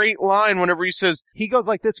a great line whenever he says... He goes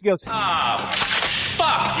like this. He goes...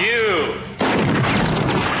 fuck you!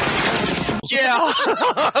 Yeah.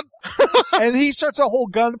 And he starts a whole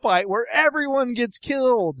gunfight where everyone gets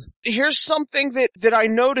killed. Here's something that I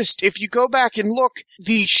noticed. If you go back and look,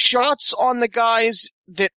 the shots on the guys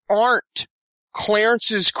that aren't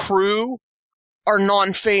Clarence's crew are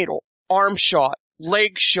non-fatal. Arm shot,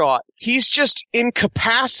 leg shot. He's just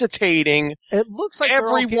incapacitating it looks like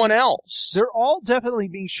everyone else. They're all definitely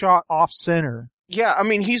being shot off center. Yeah, I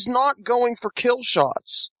mean, he's not going for kill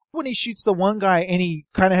shots. When he shoots the one guy and he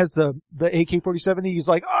kind of has the AK-47, he's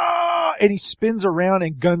like, ah! and he spins around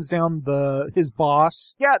and guns down his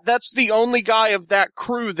boss. Yeah, that's the only guy of that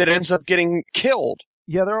crew that ends up getting killed.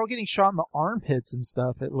 Yeah, they're all getting shot in the armpits and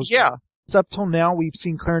stuff. It was Yeah. So up till now, we've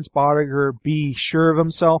seen Clarence Boddicker be sure of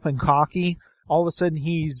himself and cocky. All of a sudden,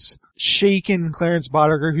 he's shaking Clarence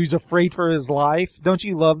Boddicker, who's afraid for his life. Don't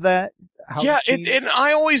you love that? Yeah, and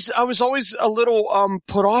I was always a little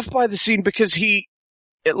put off by the scene because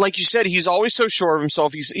like you said, he's always so sure of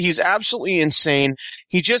himself. He's absolutely insane.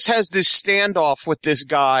 He just has this standoff with this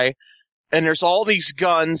guy, and there's all these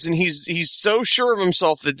guns, and he's so sure of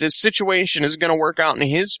himself that this situation is going to work out in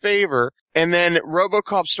his favor. And then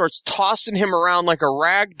RoboCop starts tossing him around like a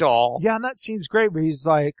rag doll. Yeah, and that scene's great, but he's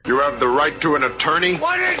like, You have the right to an attorney?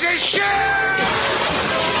 What is this shit?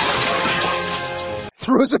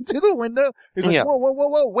 throws him through the window. He's like, Yeah.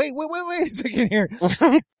 whoa, wait a second here.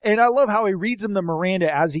 And I love how he reads him the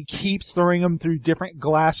Miranda as he keeps throwing him through different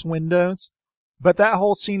glass windows. But that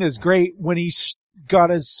whole scene is great when he's got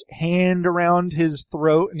his hand around his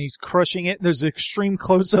throat and he's crushing it. There's an extreme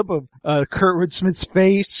close-up of Kurtwood Smith's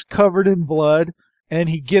face covered in blood, and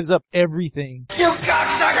he gives up everything. You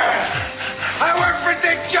cocksucker! I work for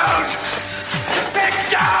Dick Jones! Dick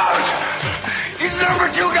Jones! He's the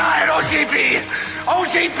number 2 guy at OCP!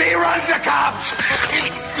 OCP runs the cops!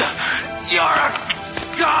 You're a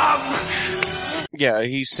gum! Yeah,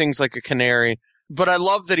 he sings like a canary. But I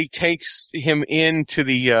love that he takes him into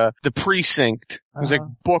the precinct. He's like,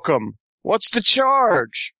 book him. What's the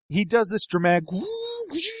charge? He does this dramatic...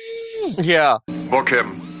 Yeah. Book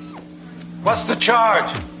him. What's the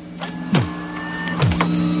charge?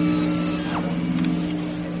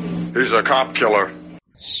 He's a cop killer.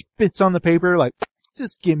 Spits on the paper like,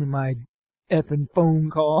 just give me my effing phone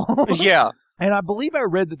call. Yeah. And I believe I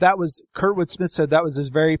read that was, Kurtwood Smith said that was his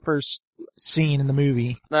very first scene in the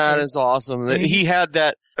movie. That is awesome. That he had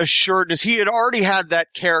that assuredness. He had already had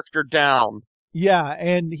that character down. Yeah,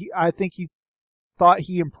 and I think he thought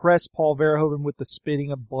he impressed Paul Verhoeven with the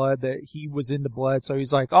spitting of blood, that he was into blood, so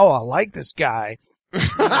he's like, oh, I like this guy.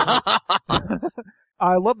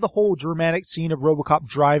 I love the whole dramatic scene of RoboCop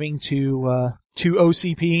driving to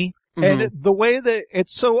OCP. Mm-hmm. And the way that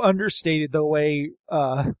it's so understated, the way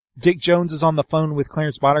Dick Jones is on the phone with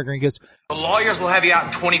Clarence Boddicker and he goes, The lawyers will have you out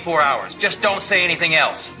in 24 hours. Just don't say anything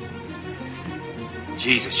else.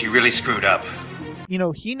 Jesus, you really screwed up. You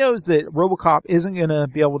know, he knows that RoboCop isn't going to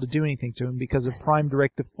be able to do anything to him because of Prime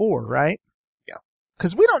Directive 4, right? Yeah.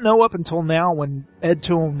 Because we don't know up until now, when Ed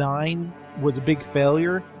 209 was a big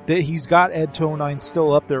failure, that he's got Ed 209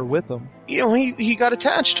 still up there with him. You know, he got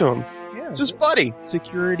attached to him. Yeah, it's his buddy.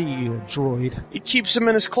 Security droid. He keeps him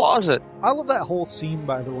in his closet. I love that whole scene,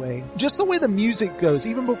 by the way. Just the way the music goes,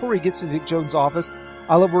 even before he gets to Dick Jones' office.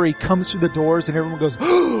 I love where he comes through the doors and everyone goes,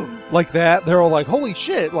 like that. They're all like, holy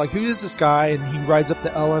shit, like, who is this guy? And he rides up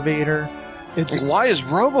the elevator. Why is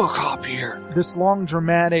RoboCop here? This long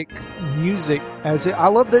dramatic music. I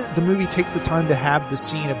love that the movie takes the time to have the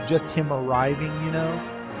scene of just him arriving, you know?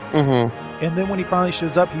 Mm-hmm. And then when he finally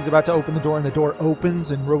shows up, he's about to open the door and the door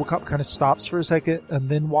opens and RoboCop kind of stops for a second and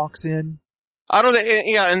then walks in. I don't know,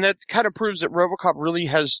 yeah, and that kind of proves that RoboCop really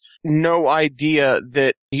has no idea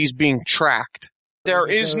that he's being tracked. There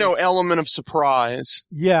is no element of surprise.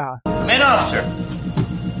 Yeah. Man, officer,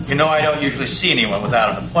 you know I don't usually see anyone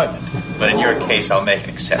without an appointment, but in your case, I'll make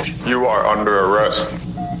an exception. You are under arrest.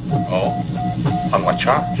 Oh? On what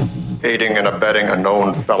charge? Aiding and abetting a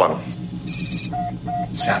known felon.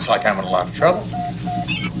 Sounds like I'm in a lot of trouble.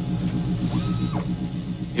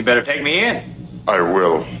 You better take me in. I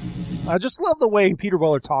will. I just love the way Peter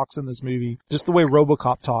Weller talks in this movie. Just the way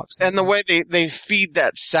RoboCop talks. And the way they feed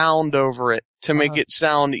that sound over it to make it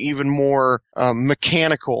sound even more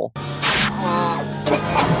mechanical.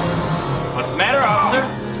 What's the matter, officer?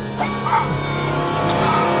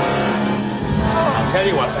 I'll tell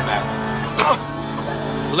you what's the matter.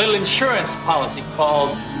 It's a little insurance policy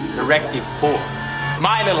called Directive 4.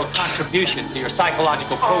 My little contribution to your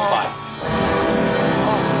psychological profile.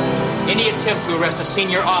 Any attempt to arrest a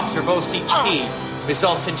senior officer of OCP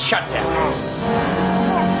results in shutdown.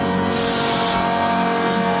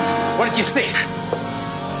 What did you think?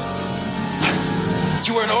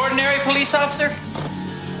 You were an ordinary police officer?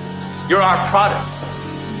 You're our product.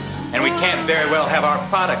 And we can't very well have our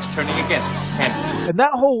products turning against us, can we? And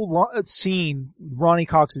that whole scene, Ronnie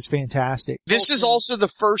Cox is fantastic. This is also the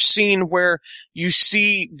first scene where you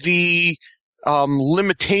see the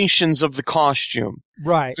limitations of the costume.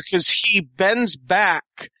 Right. Because he bends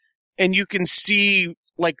back and you can see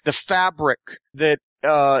like the fabric that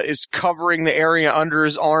is covering the area under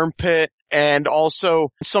his armpit, and also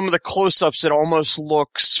some of the close-ups, it almost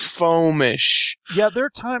looks foamish. Yeah, there are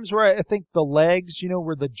times where I think the legs,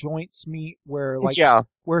 where the joints meet, where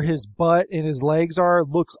where his butt and his legs are,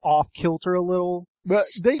 looks off kilter a little. But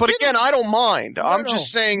again, I don't mind. I'm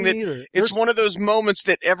just saying that it's one of those moments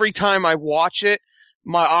that every time I watch it,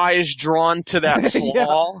 my eye is drawn to that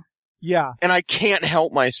flaw. Yeah. And I can't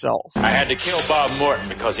help myself. I had to kill Bob Morton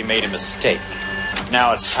because he made a mistake.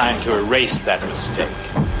 Now it's time to erase that mistake.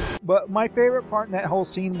 But my favorite part in that whole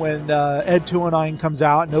scene when Ed 209 comes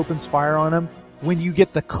out and opens fire on him, when you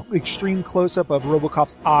get the extreme close-up of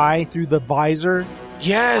RoboCop's eye through the visor.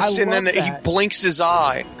 Yes, and then he blinks his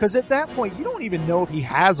eye. Because at that point, you don't even know if he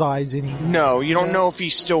has eyes anymore. No, you don't know if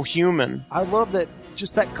he's still human. I love that,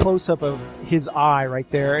 just that close-up of his eye right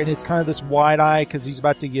there, and it's kind of this wide eye because he's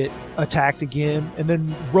about to get attacked again. And then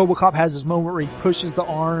RoboCop has this moment where he pushes the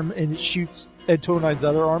arm and it shoots Ed 209's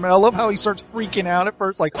other arm. And I love how he starts freaking out at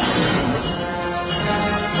first, like...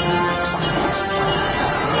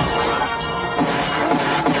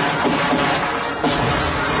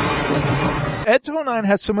 Ed 209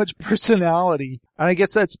 has so much personality, and I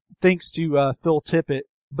guess that's thanks to Phil Tippett.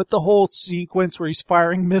 But the whole sequence where he's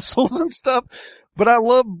firing missiles and stuff. But I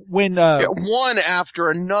love when one after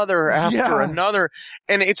another,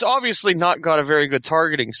 and it's obviously not got a very good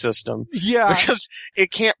targeting system. Yeah, because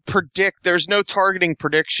it can't predict. There's no targeting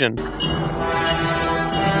prediction.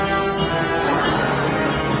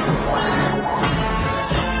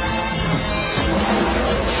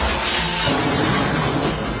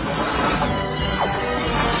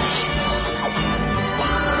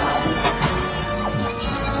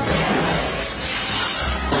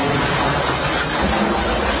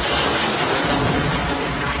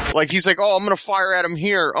 Like, he's like, oh, I'm gonna fire at him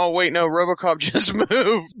here. Oh, wait, no, RoboCop just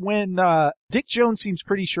moved. When, Dick Jones seems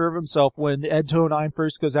pretty sure of himself when Ed 209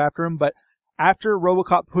 first goes after him, but after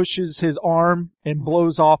RoboCop pushes his arm and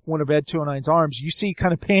blows off one of Ed 209's arms, you see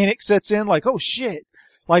kind of panic sets in, like, oh shit.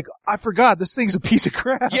 Like, I forgot, this thing's a piece of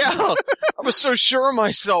crap. Yeah, I was so sure of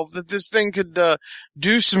myself that this thing could,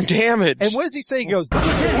 do some damage. And what does he say? He goes,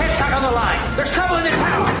 Lieutenant Hitchcock on the line. There's trouble in the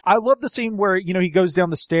tower. I love the scene where, he goes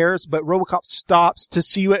down the stairs, but RoboCop stops to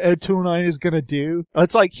see what Ed 209 is gonna do.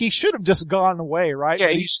 It's like, he should have just gone away, right?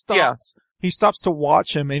 Yeah, he stops. Yeah. He stops to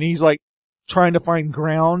watch him, and he's like, trying to find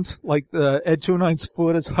ground, like Ed 209's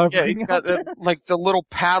foot is hovering. Yeah, got like the little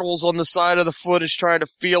paddles on the side of the foot is trying to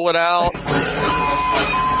feel it out.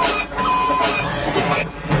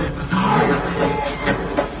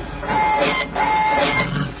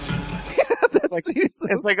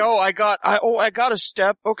 It's like, I got a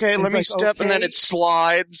step. Okay, let me step, okay. And then it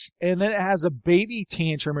slides. And then it has a baby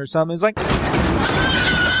tantrum or something. It's like...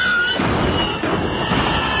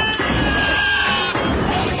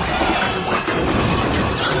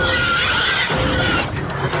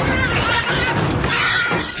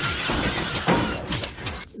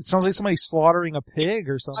 It sounds like somebody slaughtering a pig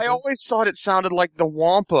or something. I always thought it sounded like the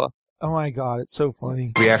Wampa. Oh my god, it's so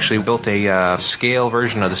funny. We actually built a scale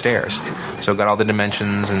version of the stairs. So got all the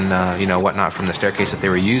dimensions and, whatnot from the staircase that they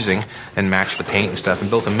were using and matched the paint and stuff and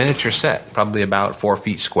built a miniature set, probably about 4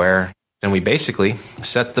 feet square. And we basically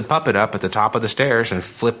set the puppet up at the top of the stairs and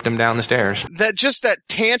flipped him down the stairs. That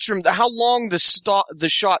tantrum, how long the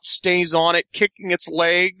shot stays on it, kicking its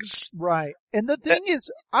legs. Right. And the thing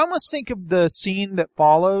is, I almost think of the scene that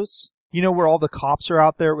follows, where all the cops are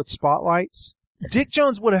out there with spotlights. Dick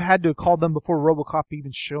Jones would have had to have called them before RoboCop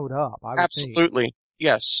even showed up. I would Absolutely. think.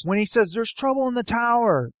 Yes. When he says, there's trouble in the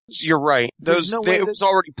tower. You're right. It was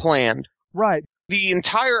already planned. Right. The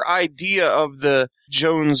entire idea of the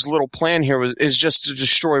Jones little plan here is just to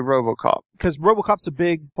destroy RoboCop. Because RoboCop's a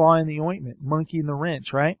big fly in the ointment, monkey in the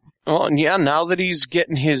wrench, right? Oh, and yeah, now that he's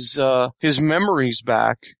getting his memories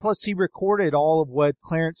back. Plus, he recorded all of what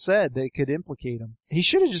Clarence said that could implicate him. He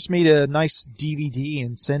should have just made a nice DVD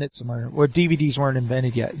and sent it somewhere. Well, DVDs weren't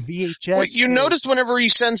invented yet. VHS. Well, you notice whenever he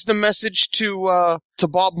sends the message to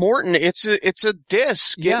Bob Morton, it's a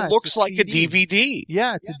disc. Yeah, it looks like a DVD.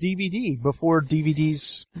 Yeah, it's a DVD before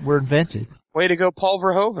DVDs were invented. Way to go, Paul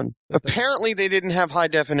Verhoeven. Apparently they didn't have high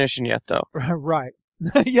definition yet, though. Right.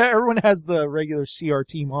 Yeah, everyone has the regular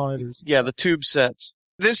CRT monitors. Yeah, the tube sets.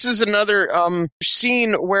 This is another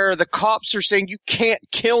scene where the cops are saying, you can't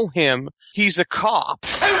kill him. He's a cop.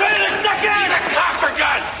 Hey, wait a second! He's a cop, for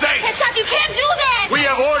God's sake! Hitchcock, you can't do that! We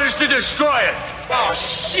have orders to destroy it! Oh,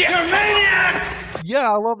 shit! You're maniacs!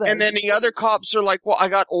 Yeah, I love that. And then the other cops are like, well, I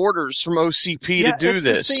got orders from OCP to do this.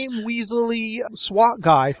 It's the same weaselly SWAT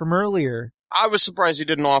guy from earlier. I was surprised he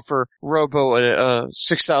didn't offer Robo a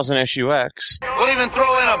 6000 SUX. We'll even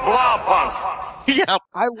throw in a blow pump. Yeah.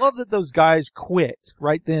 I love that those guys quit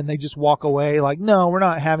right then. They just walk away like, no, we're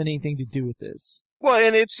not having anything to do with this. Well,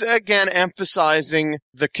 and it's, again, emphasizing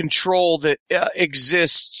the control that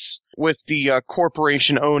exists with the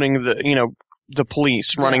corporation owning the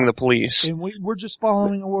police, running the police. And we're just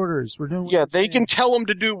following orders. We're doing. Yeah, they can tell them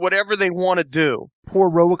to do whatever they want to do. Poor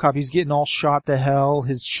RoboCop, he's getting all shot to hell.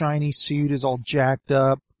 His shiny suit is all jacked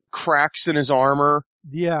up. Cracks in his armor.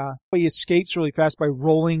 Yeah. He escapes really fast by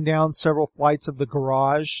rolling down several flights of the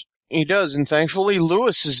garage. He does, and thankfully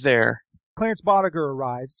Lewis is there. Clarence Boddicker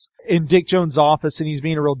arrives in Dick Jones' office, and he's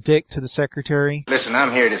being a real dick to the secretary. Listen,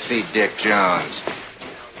 I'm here to see Dick Jones.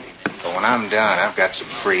 But when I'm done, I've got some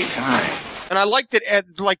free time. And I like that,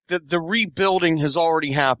 the rebuilding has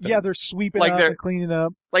already happened. Yeah, they're sweeping up and cleaning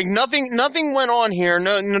up. Like nothing went on here.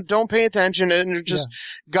 No, don't pay attention. And just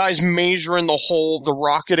guys measuring the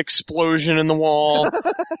rocket explosion in the wall.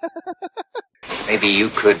 Maybe you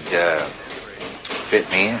could,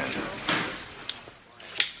 fit me in.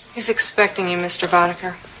 He's expecting you, Mr.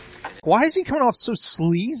 Boddicker. Why is he coming off so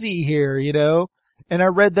sleazy here, you know? And I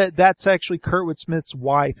read that that's actually Kurtwood Smith's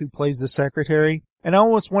wife who plays the secretary. And I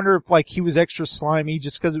almost wonder if, like, he was extra slimy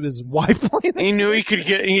just because it was his wife playing. He knew he could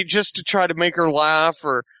just to try to make her laugh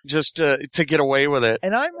or just to get away with it.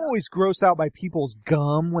 And I'm always grossed out by people's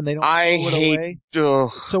gum when they don't throw it away.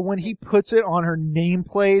 So when he puts it on her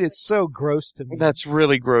nameplate, it's so gross to me. That's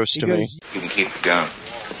really gross to me. You can keep the gum.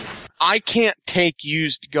 I can't take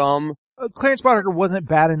used gum. Clarence Boddicker wasn't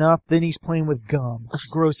bad enough, then he's playing with gum. It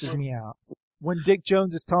grosses me out. When Dick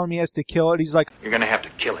Jones is telling me he has to kill it, he's like, you're gonna have to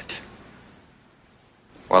kill it.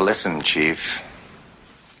 Well, listen, Chief.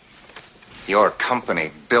 Your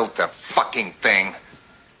company built the fucking thing.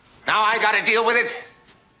 Now I gotta deal with it.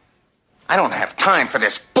 I don't have time for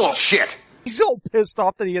this bullshit. He's all pissed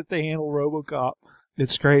off that he has to handle RoboCop.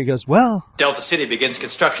 It's great. He goes, well... Delta City begins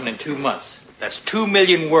construction in 2 months. That's 2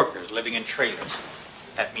 million workers living in trailers.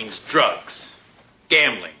 That means drugs,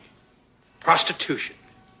 gambling, prostitution.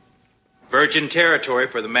 Virgin territory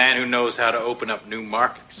for the man who knows how to open up new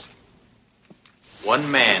markets.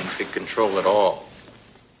 One man could control it all.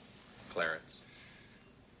 Clarence.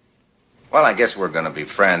 Well, I guess we're gonna be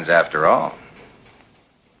friends after all.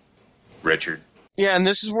 Richard. Yeah, and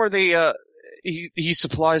this is where they, he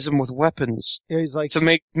supplies them with weapons. Yeah, he's like... to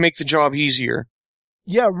make the job easier.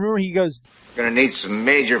 Yeah, remember he goes... Gonna need some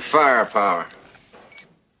major firepower.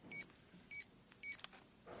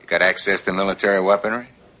 You got access to military weaponry?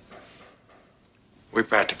 We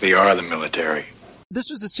practically are the military. This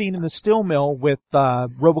was the scene in the steel mill with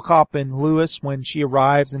RoboCop and Lewis when she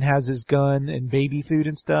arrives and has his gun and baby food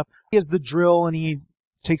and stuff. He has the drill and he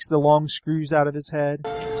takes the long screws out of his head.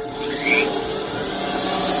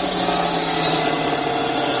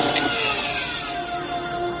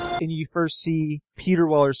 And you first see Peter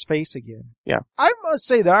Weller's face again. Yeah. I must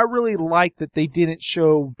say that I really like that they didn't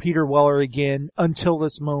show Peter Weller again until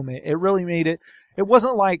this moment. It really made it... It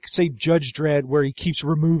wasn't like, say, Judge Dredd where he keeps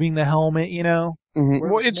removing the helmet, you know?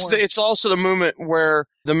 Mm-hmm. Well, it's also the moment where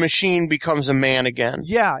the machine becomes a man again.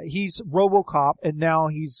 Yeah, he's RoboCop, and now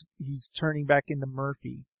he's turning back into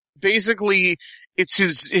Murphy. Basically, it's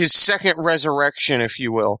his second resurrection, if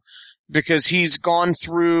you will, because he's gone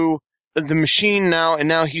through the machine now, and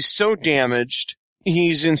now he's so damaged,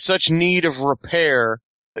 he's in such need of repair,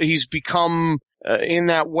 he's become... in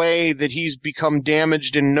that way that he's become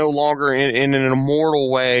damaged and no longer in an immortal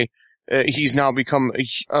way, he's now become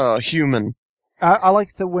human. I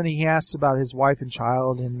like that when he asks about his wife and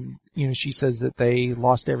child, and you know she says that they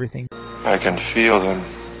lost everything. I can feel them,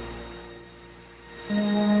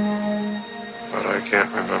 but I can't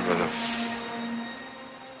remember them.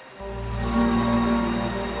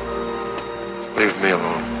 Leave me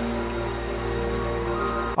alone.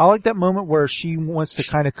 I like that moment where she wants to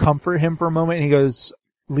kind of comfort him for a moment, and he goes,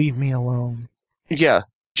 leave me alone. Yeah,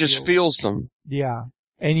 just feels them. Yeah.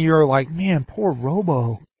 And you're like, man, poor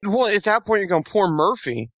Robo. Well, at that point you're going, poor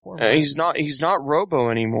Murphy. He's not Robo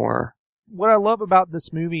anymore. What I love about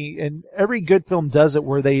this movie, and every good film does it,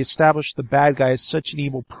 where they establish the bad guy as such an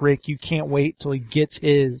evil prick, you can't wait till he gets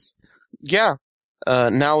his. Yeah.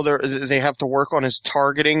 Now they have to work on his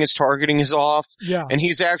targeting. His targeting is off. Yeah. And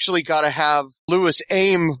he's actually got to have Lewis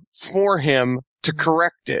aim for him to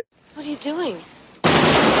correct it. What are you doing?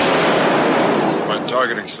 My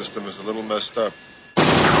targeting system is a little messed up.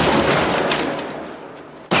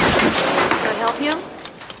 Can I help you?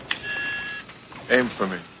 Aim for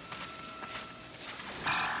me.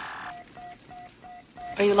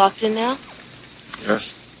 Are you locked in now?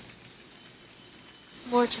 Yes.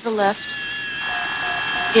 More to the left.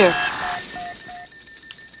 Here.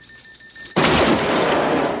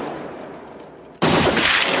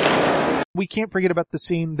 We can't forget about the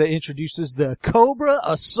scene that introduces the Cobra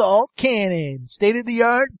Assault Cannon.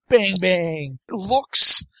 State-of-the-art, bang bang. It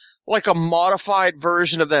looks like a modified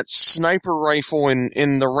version of that sniper rifle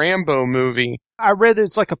in the Rambo movie. I read that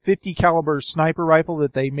it's like a 50 caliber sniper rifle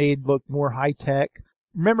that they made look more high tech.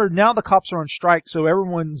 Remember, now the cops are on strike, so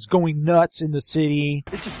everyone's going nuts in the city.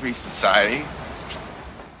 It's a free society.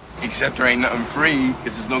 Except there ain't nothing free,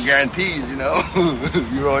 because there's no guarantees, you know?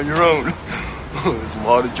 You're on your own. It's a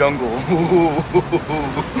lot of jungle.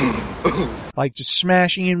 Like just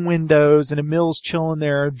smashing in windows, and Emil's chilling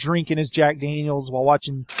there, drinking his Jack Daniels while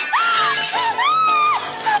watching.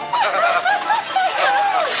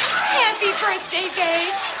 Happy birthday,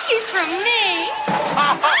 babe. She's from me.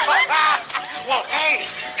 Well, hey,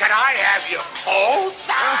 can I have you both?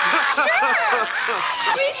 Sure.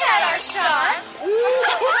 We've had our shots.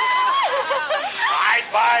 I'd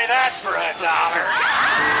buy that for $1.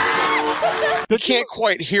 He can't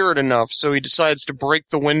quite hear it enough, so he decides to break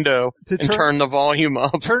the window and turn the volume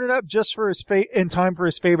up. Turn it up just for his in time for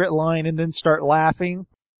his favorite line, and then start laughing.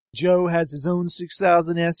 Joe has his own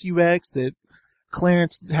 6000 SUX that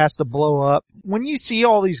Clarence has to blow up. When you see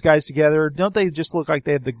all these guys together, don't they just look like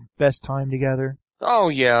they had the best time together? Oh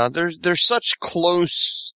yeah, they're such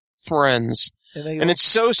close friends. And it's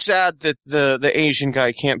so sad that the Asian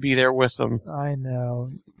guy can't be there with them. I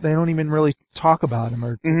know. They don't even really talk about him.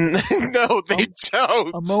 No, they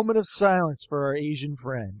don't. A moment of silence for our Asian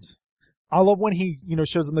friend. I love when he,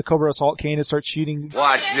 shows them the Cobra Assault Cane and starts shooting.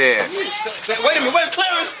 Watch this. Wait a minute,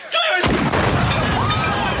 Clarence!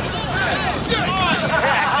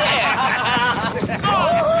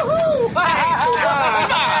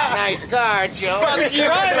 Nice car, Joe. Let me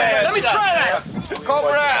try that.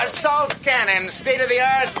 Cobra Assault Cannon, state of the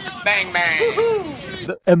art, bang bang.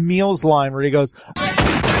 Emil's line where he goes,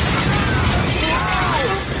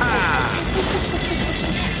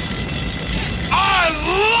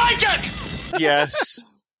 I like it! Yes.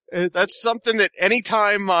 That's something that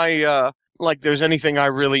anytime there's anything I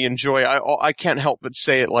really enjoy, I can't help but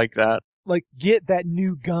say it like that. Like, get that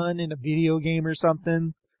new gun in a video game or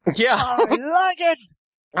something. Yeah. I like it!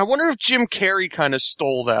 I wonder if Jim Carrey kind of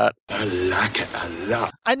stole that. I like it a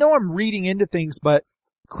lot. I know I'm reading into things, but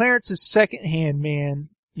Clarence's second-hand man,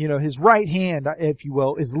 his right hand, if you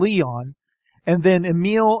will, is Leon. And then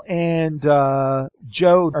Emil and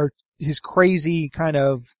Joe are his crazy kind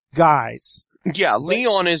of guys. Yeah,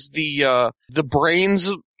 Leon is the brains,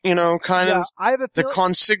 kind of. I have a the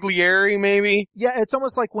consigliere, maybe. Yeah, it's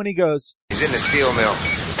almost like when he goes, He's in the steel mill.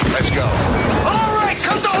 Let's go. All right,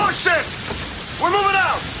 cut the horse shit! We're moving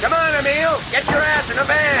out! Come on, Emil. Get your ass in the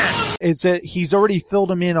van. It's that he's already filled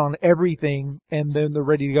him in on everything, and then they're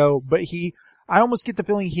ready to go. But I almost get the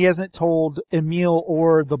feeling he hasn't told Emil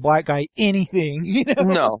or the black guy anything.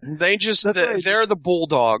 No, they just, they're the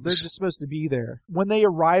bulldogs. They're just supposed to be there. When they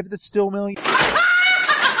arrive at the steel mill, The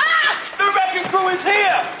wrecking crew is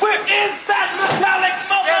here! We're in that metallic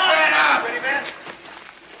moment!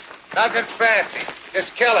 Nothing fancy.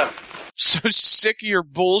 Just kill him. So sick of your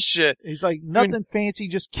bullshit. He's like, nothing fancy,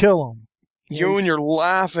 just kill him. You and you're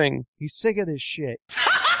laughing. He's sick of this shit.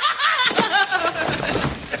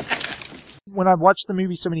 When I've watched the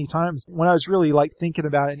movie so many times, when I was really thinking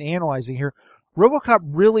about it and analyzing here, RoboCop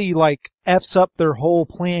really F's up their whole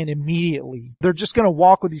plan immediately. They're just gonna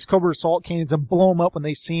walk with these Cobra Assault Cannons and blow them up when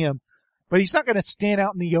they see him. But he's not gonna stand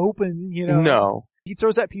out in the open, No. He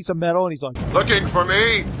throws that piece of metal and he's like, Looking for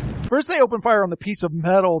me? First they open fire on the piece of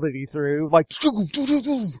metal that he threw,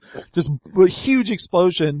 just a huge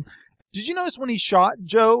explosion. Did you notice when he shot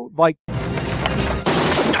Joe,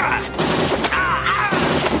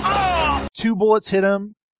 two bullets hit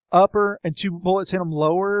him upper and two bullets hit him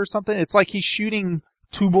lower or something? It's like he's shooting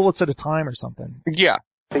 2 bullets at a time or something. Yeah.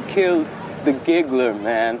 They killed the giggler,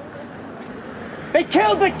 man. They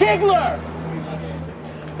killed the giggler!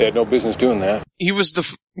 They had no business doing that. He was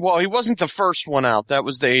he wasn't the first one out. That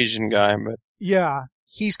was the Asian guy, but. Yeah.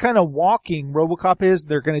 He's kind of walking, RoboCop is.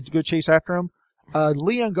 They're gonna go chase after him.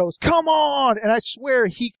 Leon goes, come on! And I swear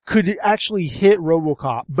he could actually hit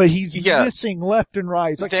RoboCop, but he's missing left and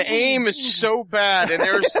right. It's like, the aim is so bad, and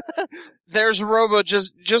there's Robo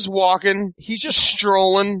just walking. He's just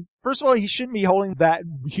strolling. First of all, he shouldn't be holding that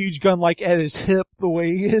huge gun at his hip the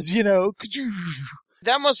way he is,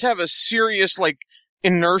 That must have a serious,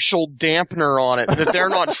 inertial dampener on it, that they're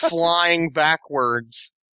not flying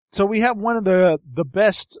backwards. So we have one of the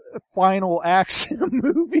best final acts in the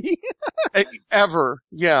movie. Ever,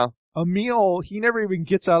 yeah. Emil, he never even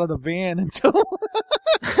gets out of the van until...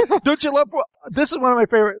 Don't you love... This is one of my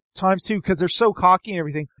favorite times, too, because they're so cocky and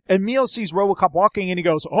everything. Emil sees RoboCop walking and he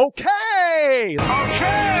goes, okay! Okay!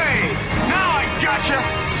 Now I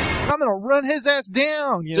gotcha! I'm gonna run his ass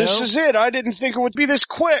down, you know? This is it. I didn't think it would be this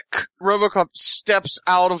quick. RoboCop steps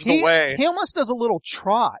out of the way. He almost does a little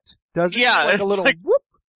trot, doesn't he? Yeah, Like it's a little like, whoop,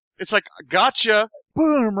 it's like, gotcha.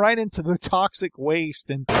 boom, right into the toxic waste.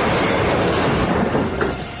 And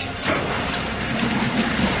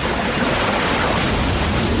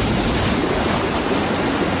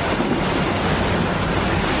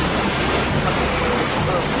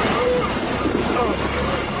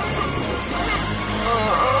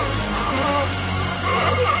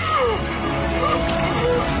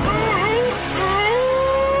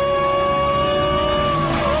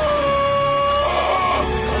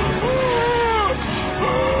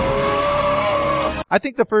I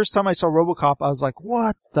think the first time I saw RoboCop, I was like,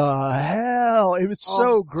 what the hell? It was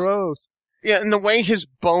so gross. Yeah, and the way his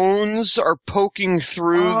bones are poking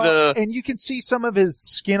through and you can see some of his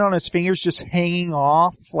skin on his fingers just hanging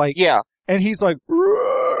off, like, yeah. And he's like,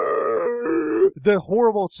 the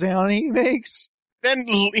horrible sound he makes. Then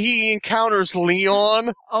he encounters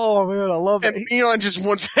Leon. Oh man, I love it. And Leon just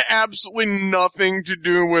wants absolutely nothing to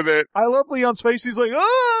do with it. I love Leon's face. He's like,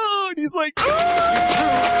 oh, and he's like,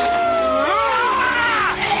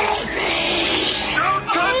 Don't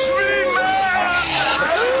touch me, man!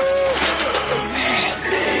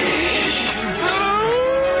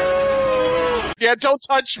 Yeah, don't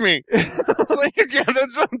touch me. Your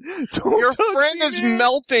friend is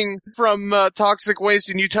melting from toxic waste,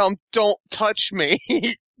 and you tell him, "Don't touch me."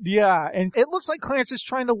 Yeah, and it looks like Clarence is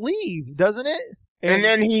trying to leave, doesn't it? And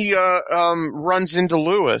then he runs into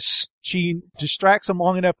Lewis. She distracts him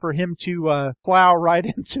long enough for him to plow right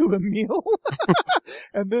into Emil.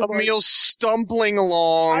 And then Emil's stumbling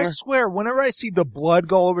along. I swear, whenever I see the blood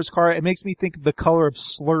go all over his car, it makes me think of the color of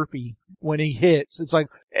Slurpee when he hits. It's like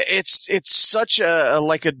it's such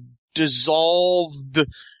a dissolved,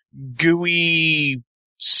 gooey,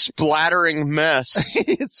 splattering mess.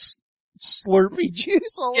 It's Slurpee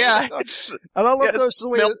juice all yeah, over. it's and I love those the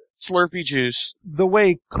way Slurpee juice. The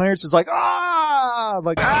way Clarence is like,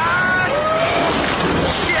 like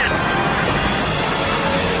shit.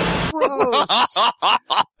 Gross.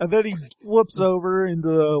 And then he flips over into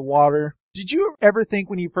the water. Did you ever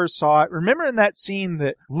think when you first saw it, remember in that scene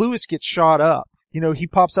that Lewis gets shot up? You know, he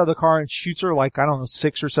pops out of the car and shoots her like, I don't know,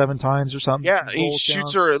 6 or 7 times or something. Yeah, he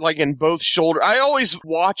shoots her like in both shoulders. I always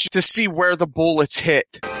watch to see where the bullets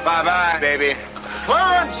hit. Bye-bye, baby.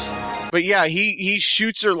 Clarence! But yeah, he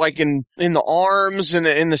shoots her like in the arms and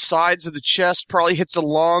in the sides of the chest, probably hits a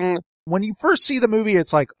lung. When you first see the movie,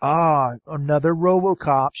 it's like, another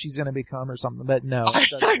RoboCop she's gonna become or something, but no.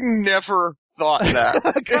 I never thought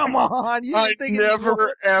that. Come on. You I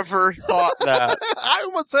never ever thought that. I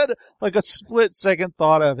almost had like a split second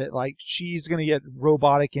thought of it, like she's gonna get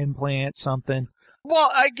robotic implants, something. Well,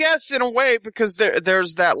 I guess in a way, because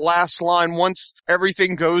there's that last line, once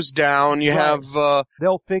everything goes down, you have,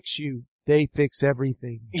 they'll fix you. They fix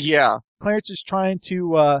everything. Yeah. Clarence is trying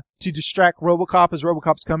to distract RoboCop as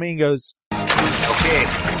RoboCop's coming and goes, Okay.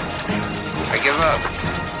 I give up.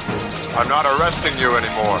 I'm not arresting you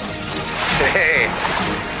anymore. Hey.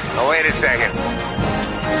 Oh, wait a second.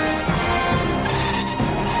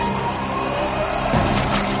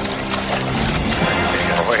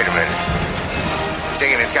 Oh, wait a minute. You're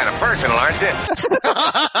taking this kind of personal, aren't you?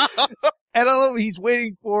 And I love he's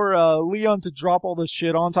waiting for Leon to drop all this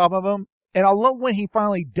shit on top of him. And I love when he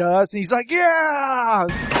finally does, and he's like, yeah!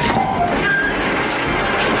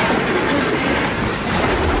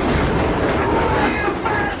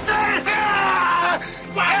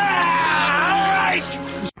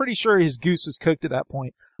 He's pretty sure his goose was cooked at that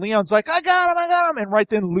point. Leon's like, I got him! And right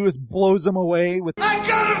then Lewis blows him away with, I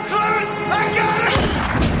got him, Clarence! I got him!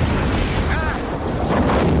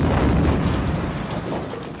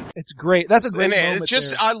 It's great. That's a great moment there.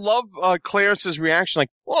 I love Clarence's reaction,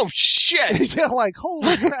 like, "Oh shit!" Yeah, like,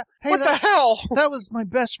 holy crap! Hey, what the hell? That was my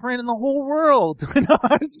best friend in the whole world.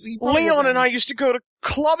 Leon and I used to go to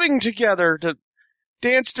clubbing together to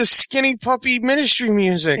dance to Skinny Puppy Ministry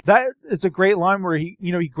music. That is a great line where he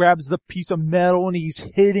grabs the piece of metal and he's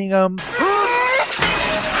hitting him.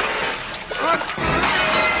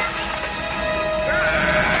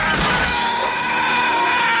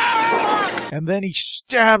 And then he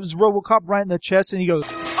stabs RoboCop right in the chest and he goes,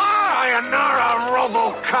 Sayonara,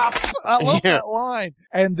 RoboCop! I love that line.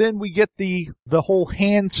 And then we get the whole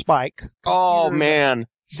hand spike. Oh man.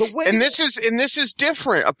 The way and this is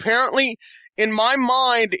different. Apparently, in my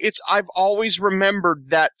mind, I've always remembered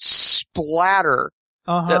that splatter.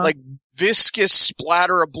 That like viscous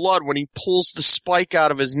splatter of blood when he pulls the spike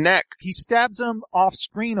out of his neck. He stabs him off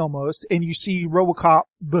screen almost, and you see RoboCop,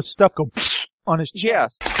 the stuff go on his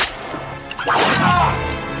chest. Yeah.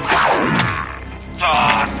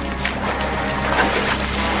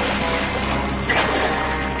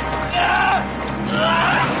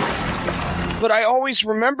 But I always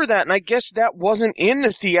remember that, and I guess that wasn't in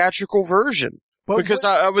the theatrical version. Because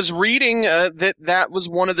I was reading that was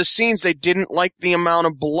one of the scenes. They didn't like the amount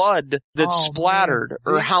of blood that splattered,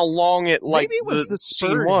 or how long it was the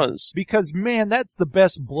scene was. Because, man, that's the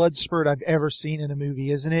best blood spurt I've ever seen in a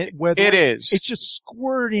movie, isn't it? It is. It's just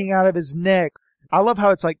squirting out of his neck. I love how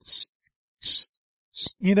it's like,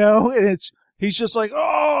 you know, and he's just like,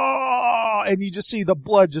 oh, and you just see the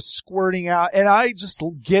blood just squirting out. And I just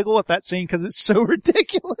giggle at that scene because it's so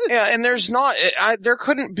ridiculous. Yeah, and there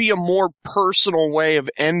couldn't be a more personal way of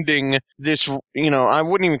ending this, you know, I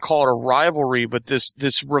wouldn't even call it a rivalry, but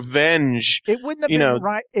this revenge. It wouldn't have been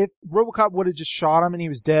right if RoboCop would have just shot him and he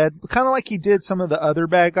was dead. Kind of like he did some of the other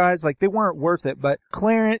bad guys. Like, they weren't worth it. But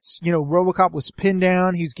Clarence, you know, RoboCop was pinned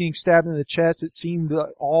down. He's getting stabbed in the chest. It seemed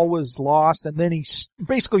that all was lost. And then he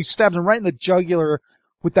basically stabbed him right in the jugular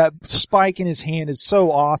with that spike in his hand. Is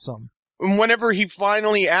so awesome. And whenever he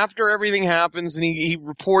finally, after everything happens, and he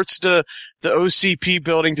reports to the OCP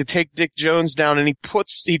building to take Dick Jones down, and he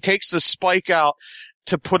takes the spike out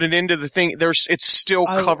to put it into the thing. It's still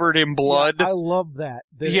covered in blood. Yeah, I love that.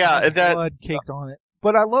 That blood caked on it.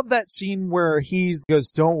 But I love that scene where he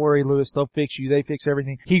goes, "Don't worry, Lewis, they'll fix you. They fix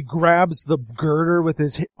everything." He grabs the girder with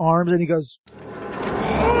his arms and he goes,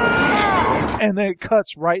 and then it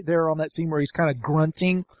cuts right there on that scene where he's kind of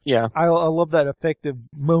grunting. Yeah. I love that effective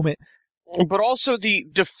moment. But also the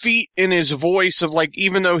defeat in his voice of, like,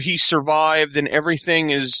 even though he survived and everything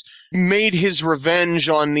is made his revenge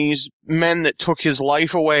on these men that took his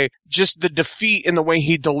life away, just the defeat in the way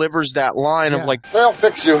he delivers that line of, like, they'll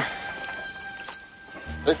fix you.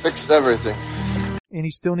 They fixed everything. And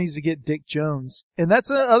he still needs to get Dick Jones. And that's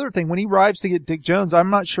the other thing. When he arrives to get Dick Jones, I'm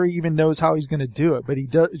not sure he even knows how he's going to do it, but he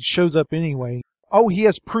shows up anyway. Oh, he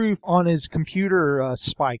has proof on his computer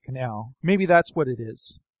spike now. Maybe that's what it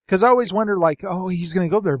is. Because I always wonder, like, oh, he's going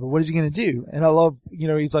to go there, but what is he going to do? And I love, you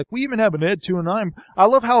know, he's like, we even have an Ed 209. I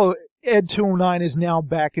love how Ed 209 is now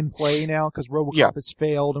back in play now because RoboCop has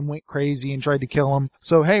failed and went crazy and tried to kill him.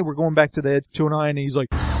 So, hey, we're going back to the Ed 209, and he's like,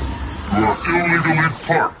 you are illegally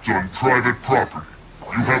parked on private property.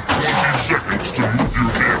 You have 20 seconds to move your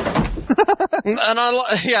vehicle. And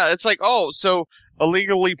it's like, oh, so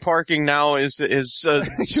illegally parking now is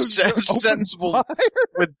sensible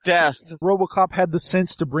with death. RoboCop had the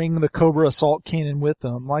sense to bring the Cobra assault cannon with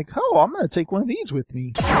him. Like, oh, I'm going to take one of these with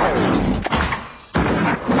me.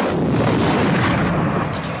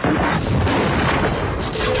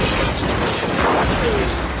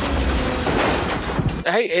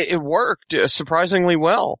 Hey, it worked surprisingly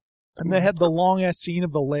well. And they had the long-ass scene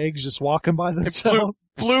of the legs just walking by themselves.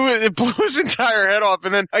 It blew his entire head off.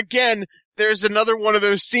 And then, again, there's another one of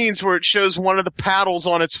those scenes where it shows one of the paddles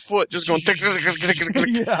on its foot just going tick, tick, tick, tick, tick, tick.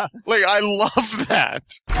 Yeah. Like, I love that.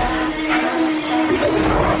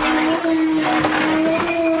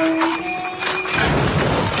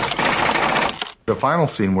 The final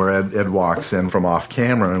scene where Ed walks in from off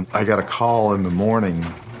camera, and I got a call in the morning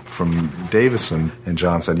from Davison, and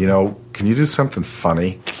John said, you know, can you do something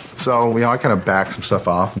funny? So, you know, I kind of backed some stuff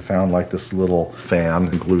off and found like this little fan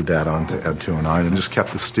and glued that onto Ed 209 and just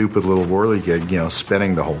kept the stupid little whirligig, you know,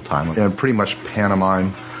 spinning the whole time. And pretty much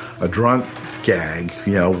pantomime a drunk gag,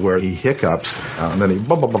 you know, where he hiccups and then he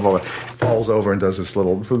falls over and does this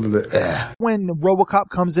little When RoboCop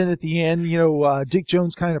comes in at the end, you know, Dick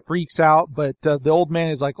Jones kind of freaks out, but the old man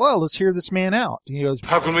is like, well, let's hear this man out. And he goes,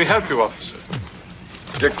 how can we help you, officer?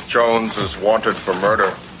 Dick Jones is wanted for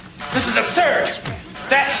murder. This is absurd.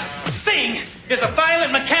 That thing is a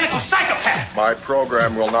violent mechanical psychopath. My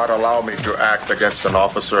program will not allow me to act against an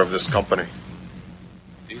officer of this company.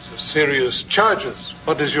 These are serious charges.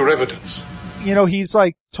 What is your evidence? You know, he's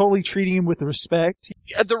like totally treating him with respect.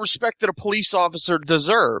 The respect that a police officer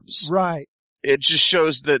deserves. Right. It just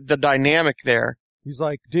shows the dynamic there. He's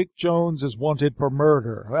like, Dick Jones is wanted for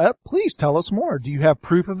murder. Please tell us more. Do you have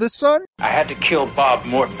proof of this, son? I had to kill Bob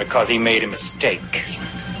Morton because he made a mistake.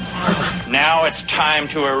 Now it's time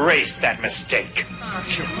to erase that mistake.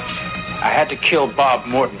 I had to kill Bob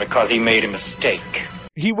Morton because he made a mistake.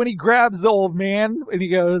 When he grabs the old man and he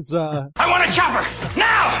goes, I want a chopper!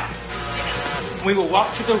 Now! We will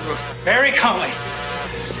walk to the roof very calmly.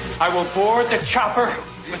 I will board the chopper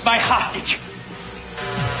with my hostage.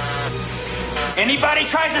 Anybody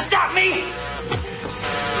tries to stop me,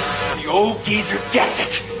 the old geezer gets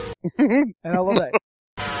it. And I love that.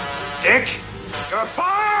 Dick, you're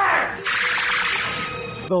fired!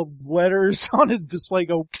 The letters on his display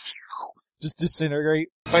go just disintegrate.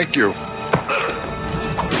 Thank you.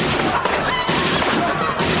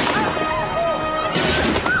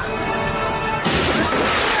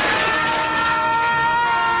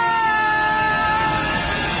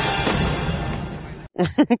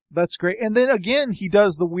 That's great. And then again, he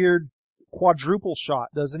does the weird quadruple shot,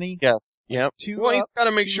 doesn't he? Yes. Yep. Two Well, he's up, got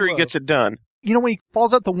to make two sure he low. gets it done. You know, when he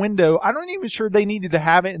falls out the window, I'm not even sure they needed to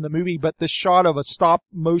have it in the movie, but the shot of a stop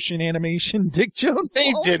motion animation Dick Jones.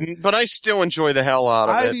 They didn't, but I still enjoy the hell out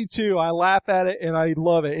of I it. do too. I laugh at it and I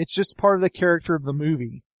love it. It's just part of the character of the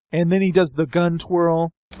movie. And then he does the gun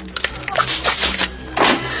twirl.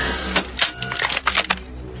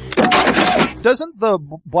 Doesn't the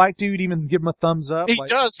black dude even give him a thumbs up? He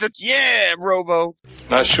does. Yeah, Robo.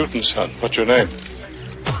 Nice shooting, son. What's your name?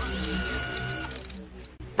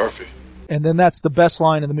 Murphy. And then that's the best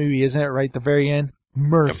line of the movie, isn't it? Right at the very end?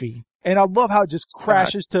 Murphy. And I love how it just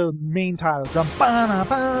crashes to main title.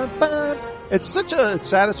 It's such a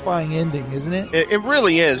satisfying ending, isn't it? It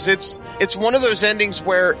really is. It's one of those endings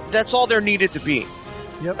where that's all there needed to be.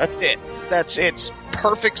 Yep. That's it. It's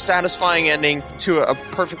perfect, satisfying ending to a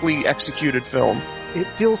perfectly executed film. It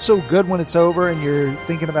feels so good when it's over and you're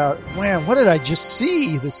thinking about, man, what did I just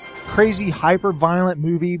see? This crazy, hyper-violent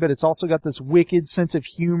movie, but it's also got this wicked sense of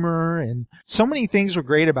humor, and so many things were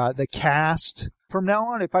great about it. The cast. From now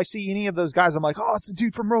on, if I see any of those guys, I'm like, oh, it's the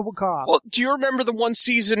dude from RoboCop. Well, do you remember the one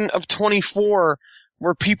season of 24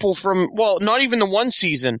 where people from, well, not even the one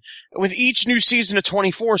season, with each new season of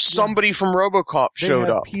 24, somebody from RoboCop showed They had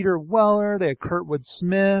up. Peter Weller, they had Kurtwood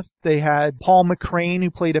Smith, they had Paul McCrane, who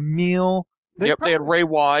played Emil. They had Ray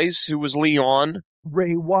Wise, who was Leon.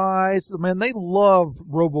 Ray Wise. Man, they love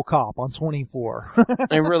RoboCop on 24.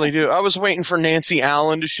 They really do. I was waiting for Nancy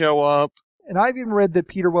Allen to show up. And I've even read that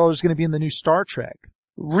Peter Weller is going to be in the new Star Trek.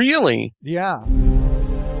 Really? Yeah.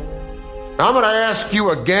 I'm going to ask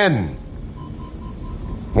you again.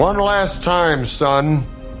 One last time, son.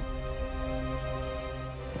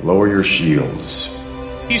 Lower your shields.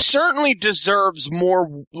 He certainly deserves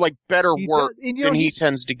more, better work than he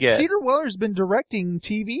tends to get. Peter Weller's been directing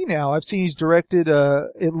TV now. I've seen he's directed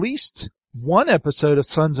at least one episode of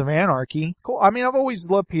Sons of Anarchy. Cool. I mean, I've always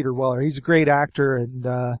loved Peter Weller. He's a great actor,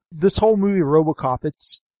 and this whole movie, RoboCop,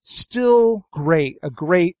 it's still great. A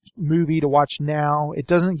great movie to watch now. It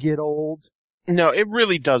doesn't get old. No, it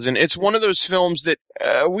really doesn't. It's one of those films that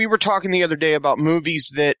we were talking the other day about movies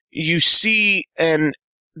that you see and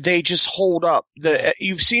they just hold up.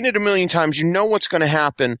 You've seen it a million times. You know what's going to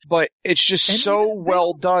happen, but it's just so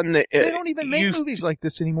well done that They don't even make movies like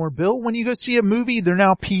this anymore, Bill. When you go see a movie, they're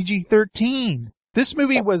now PG-13. This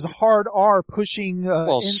movie was hard R pushing...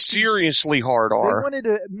 seriously hard R. They wanted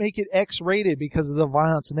to make it X-rated because of the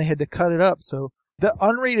violence, and they had to cut it up, so... The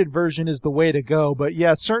unrated version is the way to go, but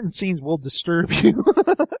yeah, certain scenes will disturb you.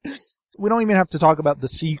 We don't even have to talk about the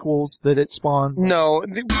sequels that it spawned. No.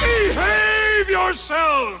 Behave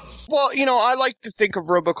yourselves! Well, I like to think of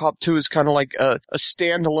RoboCop 2 as kind of like a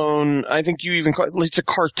standalone, I think you even call it, it's a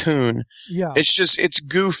cartoon. Yeah. It's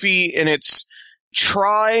goofy and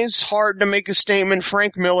tries hard to make a statement.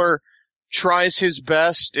 Frank Miller tries his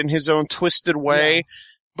best in his own twisted way. Yeah.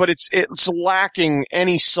 But it's lacking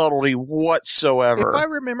any subtlety whatsoever. If I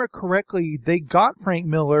remember correctly, they got Frank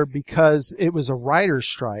Miller because it was a writer's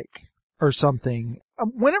strike or something.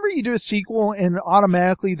 Whenever you do a sequel and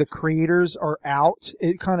automatically the creators are out,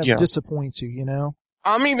 it kind of disappoints you,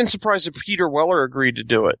 I'm even surprised that Peter Weller agreed to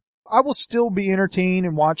do it. I will still be entertained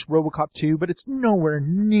and watch RoboCop 2, but it's nowhere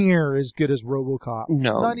near as good as RoboCop.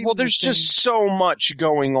 No. Well, there's just so much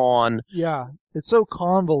going on. Yeah. It's so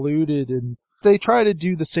convoluted, and they try to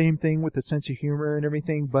do the same thing with the sense of humor and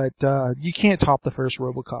everything, but you can't top the first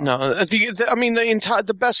RoboCop. No,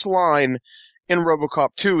 the best line in RoboCop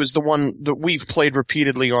 2 is the one that we've played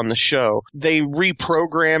repeatedly on the show. They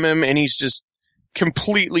reprogram him, and he's just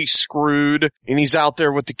completely screwed, and he's out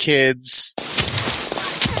there with the kids.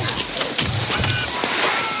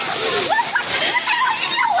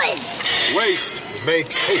 Waste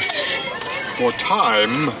makes haste, for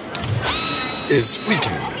time is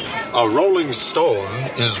fleeting. A rolling stone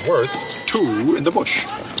is worth two in the bush.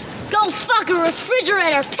 Go fuck a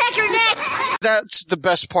refrigerator, peckerneck! That's the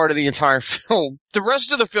best part of the entire film. The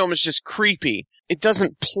rest of the film is just creepy. It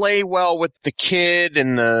doesn't play well with the kid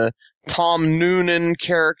and the Tom Noonan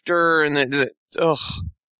character, and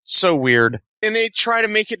so weird. And they try to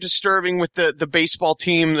make it disturbing with the baseball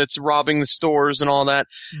team that's robbing the stores and all that.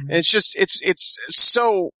 Mm-hmm. And it's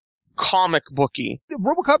so comic booky.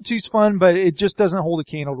 RoboCop 2 is fun, but it just doesn't hold a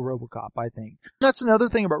candle to RoboCop, I think. That's another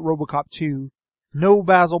thing about RoboCop 2. No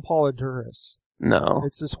Basil Poledouris. No.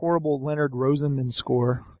 It's this horrible Leonard Rosenman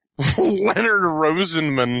score. Leonard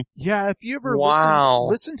Rosenman. Yeah, if you ever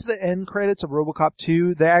listen to the end credits of RoboCop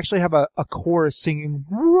 2, they actually have a chorus singing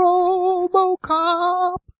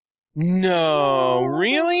RoboCop. No,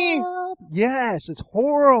 really? Yes, it's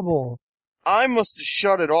horrible. I must have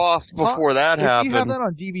shut it off before that happened. If you have that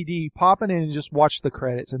on DVD, pop it in and just watch the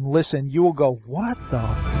credits and listen. You will go, what the...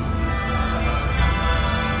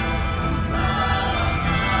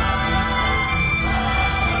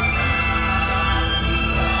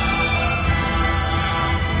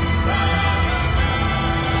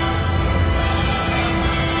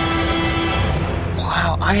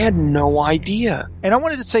 I had no idea. And I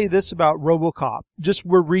wanted to say this about RoboCop. Just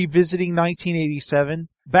we're revisiting 1987.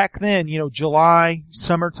 Back then, July,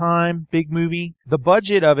 summertime, big movie. The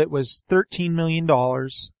budget of it was $13 million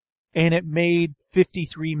and it made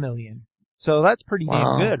 $53 million. So that's pretty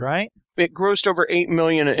damn good, right? It grossed over $8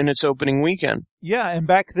 million in its opening weekend. Yeah, and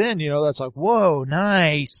back then, that's like, whoa,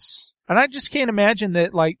 nice. And I just can't imagine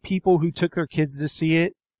that, people who took their kids to see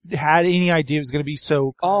it had any idea it was going to be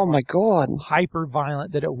so oh my god hyper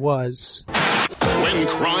violent that it was. When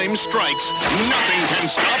crime strikes, nothing can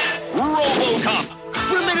stop RoboCop.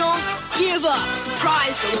 Criminals, give up.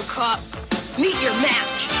 Surprise, RoboCop. Meet your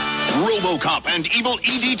match. RoboCop and Evil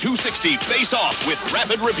ED-260 face off with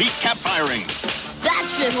rapid repeat cap firing. That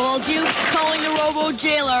should hold you. Calling the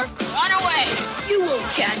Robo-Jailer. Run away. You won't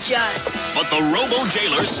catch us. But the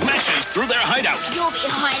Robo-Jailer smashes through their hideout. You'll be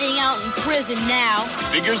hiding out in prison now.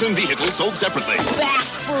 Figures and vehicles sold separately. Back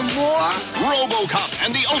for more? RoboCop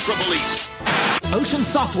and the Ultra Police. Ocean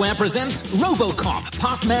Software presents RoboCop,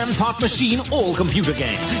 part man, part machine, all computer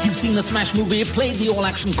game. You've seen the Smash movie, played the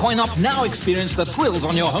all-action coin-op, now experience the thrills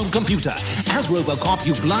on your home computer. As RoboCop,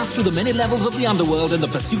 you blast through the many levels of the underworld in the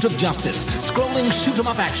pursuit of justice. Scrolling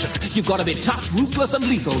shoot-'em-up action. You've got to be tough, ruthless, and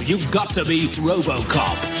lethal. You've got to be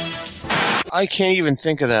RoboCop. I can't even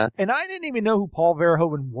think of that. And I didn't even know who Paul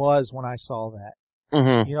Verhoeven was when I saw that.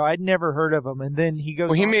 Mm-hmm. I'd never heard of him. And then he goes...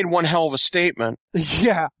 Well, he made one hell of a statement.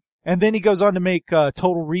 Yeah. And then he goes on to make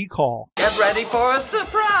Total Recall. Get ready for a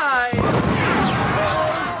surprise!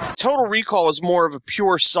 Total Recall is more of a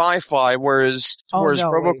pure sci-fi, whereas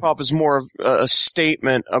RoboCop is more of a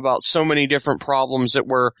statement about so many different problems that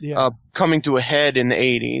were coming to a head in the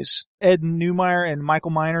 80s. Ed Neumeyer and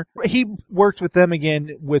Michael Miner. He worked with them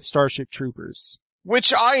again with Starship Troopers.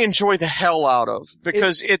 Which I enjoy the hell out of,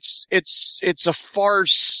 because it's a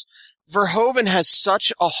farce. Verhoeven has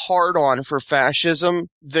such a hard-on for fascism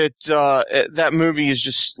that that movie is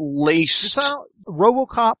just laced.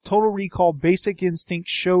 RoboCop, Total Recall, Basic Instinct,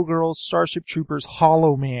 Showgirls, Starship Troopers,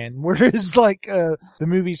 Hollow Man. Whereas, the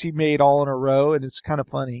movies he made all in a row, and it's kind of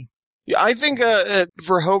funny. Yeah, I think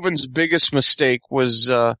Verhoeven's biggest mistake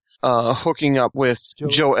was hooking up with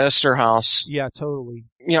Joe Esterhaus. Yeah, totally.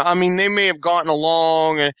 Yeah, I mean, they may have gotten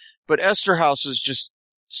along, but Esterhaus was just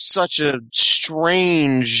such a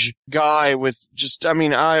strange guy with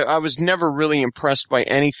I was never really impressed by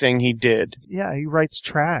anything he did. Yeah, he writes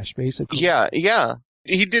trash, basically. Yeah.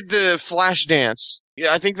 He did the Flashdance.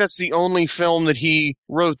 Yeah, I think that's the only film that he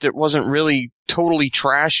wrote that wasn't really totally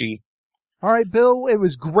trashy. All right, Bill, it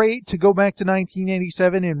was great to go back to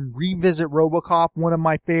 1987 and revisit RoboCop, one of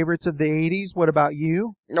my favorites of the 80s. What about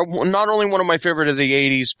you? No, not only one of my favorite of the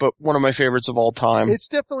 80s, but one of my favorites of all time. It's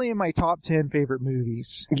definitely in my top 10 favorite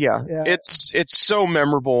movies. Yeah. It's so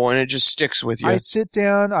memorable and it just sticks with you. I sit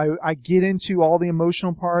down, I get into all the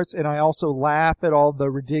emotional parts, and I also laugh at all the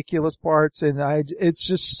ridiculous parts, and it's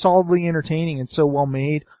just solidly entertaining and so well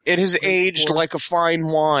made. It has aged like a fine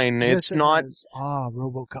wine. Yes, it's not...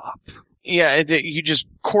 RoboCop. Yeah, you just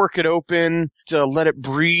cork it open to let it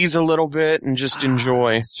breathe a little bit and just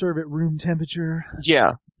enjoy. Serve it room temperature.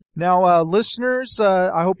 Yeah. Now, listeners,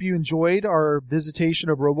 I hope you enjoyed our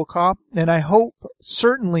visitation of RoboCop, and I hope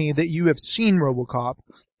certainly that you have seen RoboCop.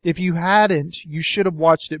 If you hadn't, you should have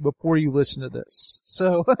watched it before you listen to this.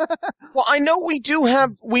 So, well, I know we do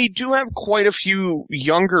have quite a few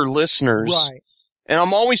younger listeners. Right. And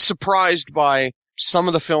I'm always surprised by some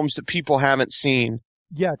of the films that people haven't seen.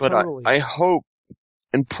 Yeah, but totally. I hope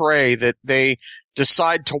and pray that they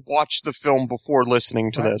decide to watch the film before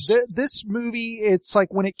listening to this. This movie, it's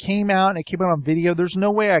like when it came out and it came out on video, there's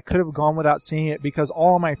no way I could have gone without seeing it because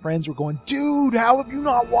all of my friends were going, dude, how have you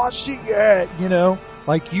not watched it yet?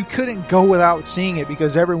 Like you couldn't go without seeing it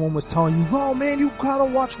because everyone was telling you, oh man, you gotta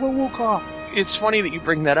watch RoboCop. It's funny that you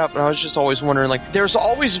bring that up, and I was just always wondering, there's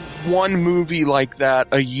always one movie like that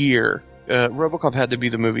a year. RoboCop had to be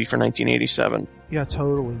the movie for 1987. Yeah,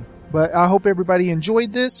 totally. But I hope everybody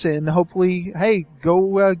enjoyed this, and hopefully, hey,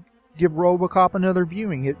 go give RoboCop another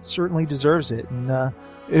viewing. It certainly deserves it.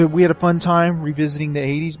 And we had a fun time revisiting the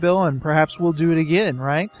 80s, Bill, and perhaps we'll do it again,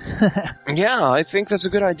 right? Yeah, I think that's a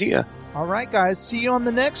good idea. All right, guys. See you on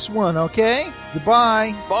the next one, okay?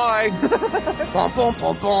 Goodbye. Bye. Bum, bum,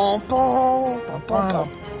 bum, bum, bum, bum, bum.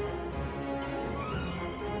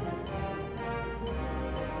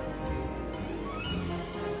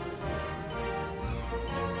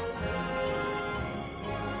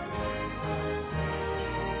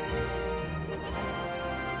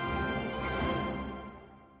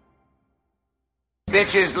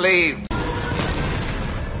 Bitches leave.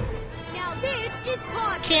 Now this is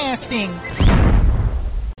podcasting.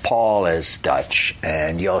 Paul is Dutch,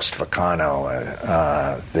 and Joost Vacano,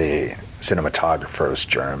 the cinematographer, is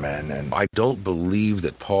German. And I don't believe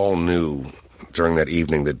that Paul knew during that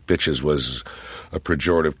evening that bitches was a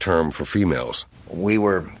pejorative term for females. We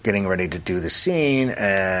were getting ready to do the scene,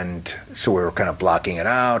 and so we were kind of blocking it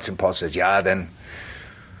out, and Paul says,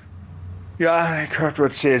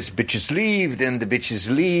 Cartwright says, bitches leave, then the bitches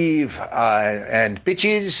leave, and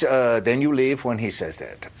bitches, then you leave when he says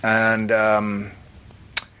that. And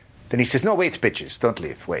then he says, no, wait, bitches, don't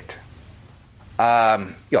leave, wait.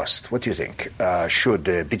 Joost, what do you think? Should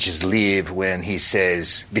bitches leave when he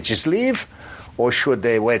says bitches leave, or should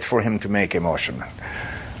they wait for him to make a motion?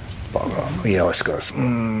 Joost goes,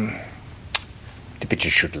 the bitches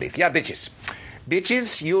should leave. Yeah, bitches.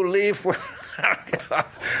 Bitches, you leave.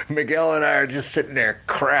 Miguel and I are just sitting there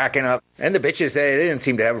cracking up. And the bitches, they didn't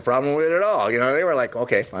seem to have a problem with it at all. You know, they were like,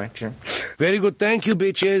 okay, fine, sure. Very good. Thank you,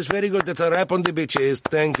 bitches. Very good. That's a wrap on the bitches.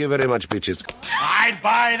 Thank you very much, bitches. I'd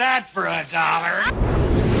buy that for $1.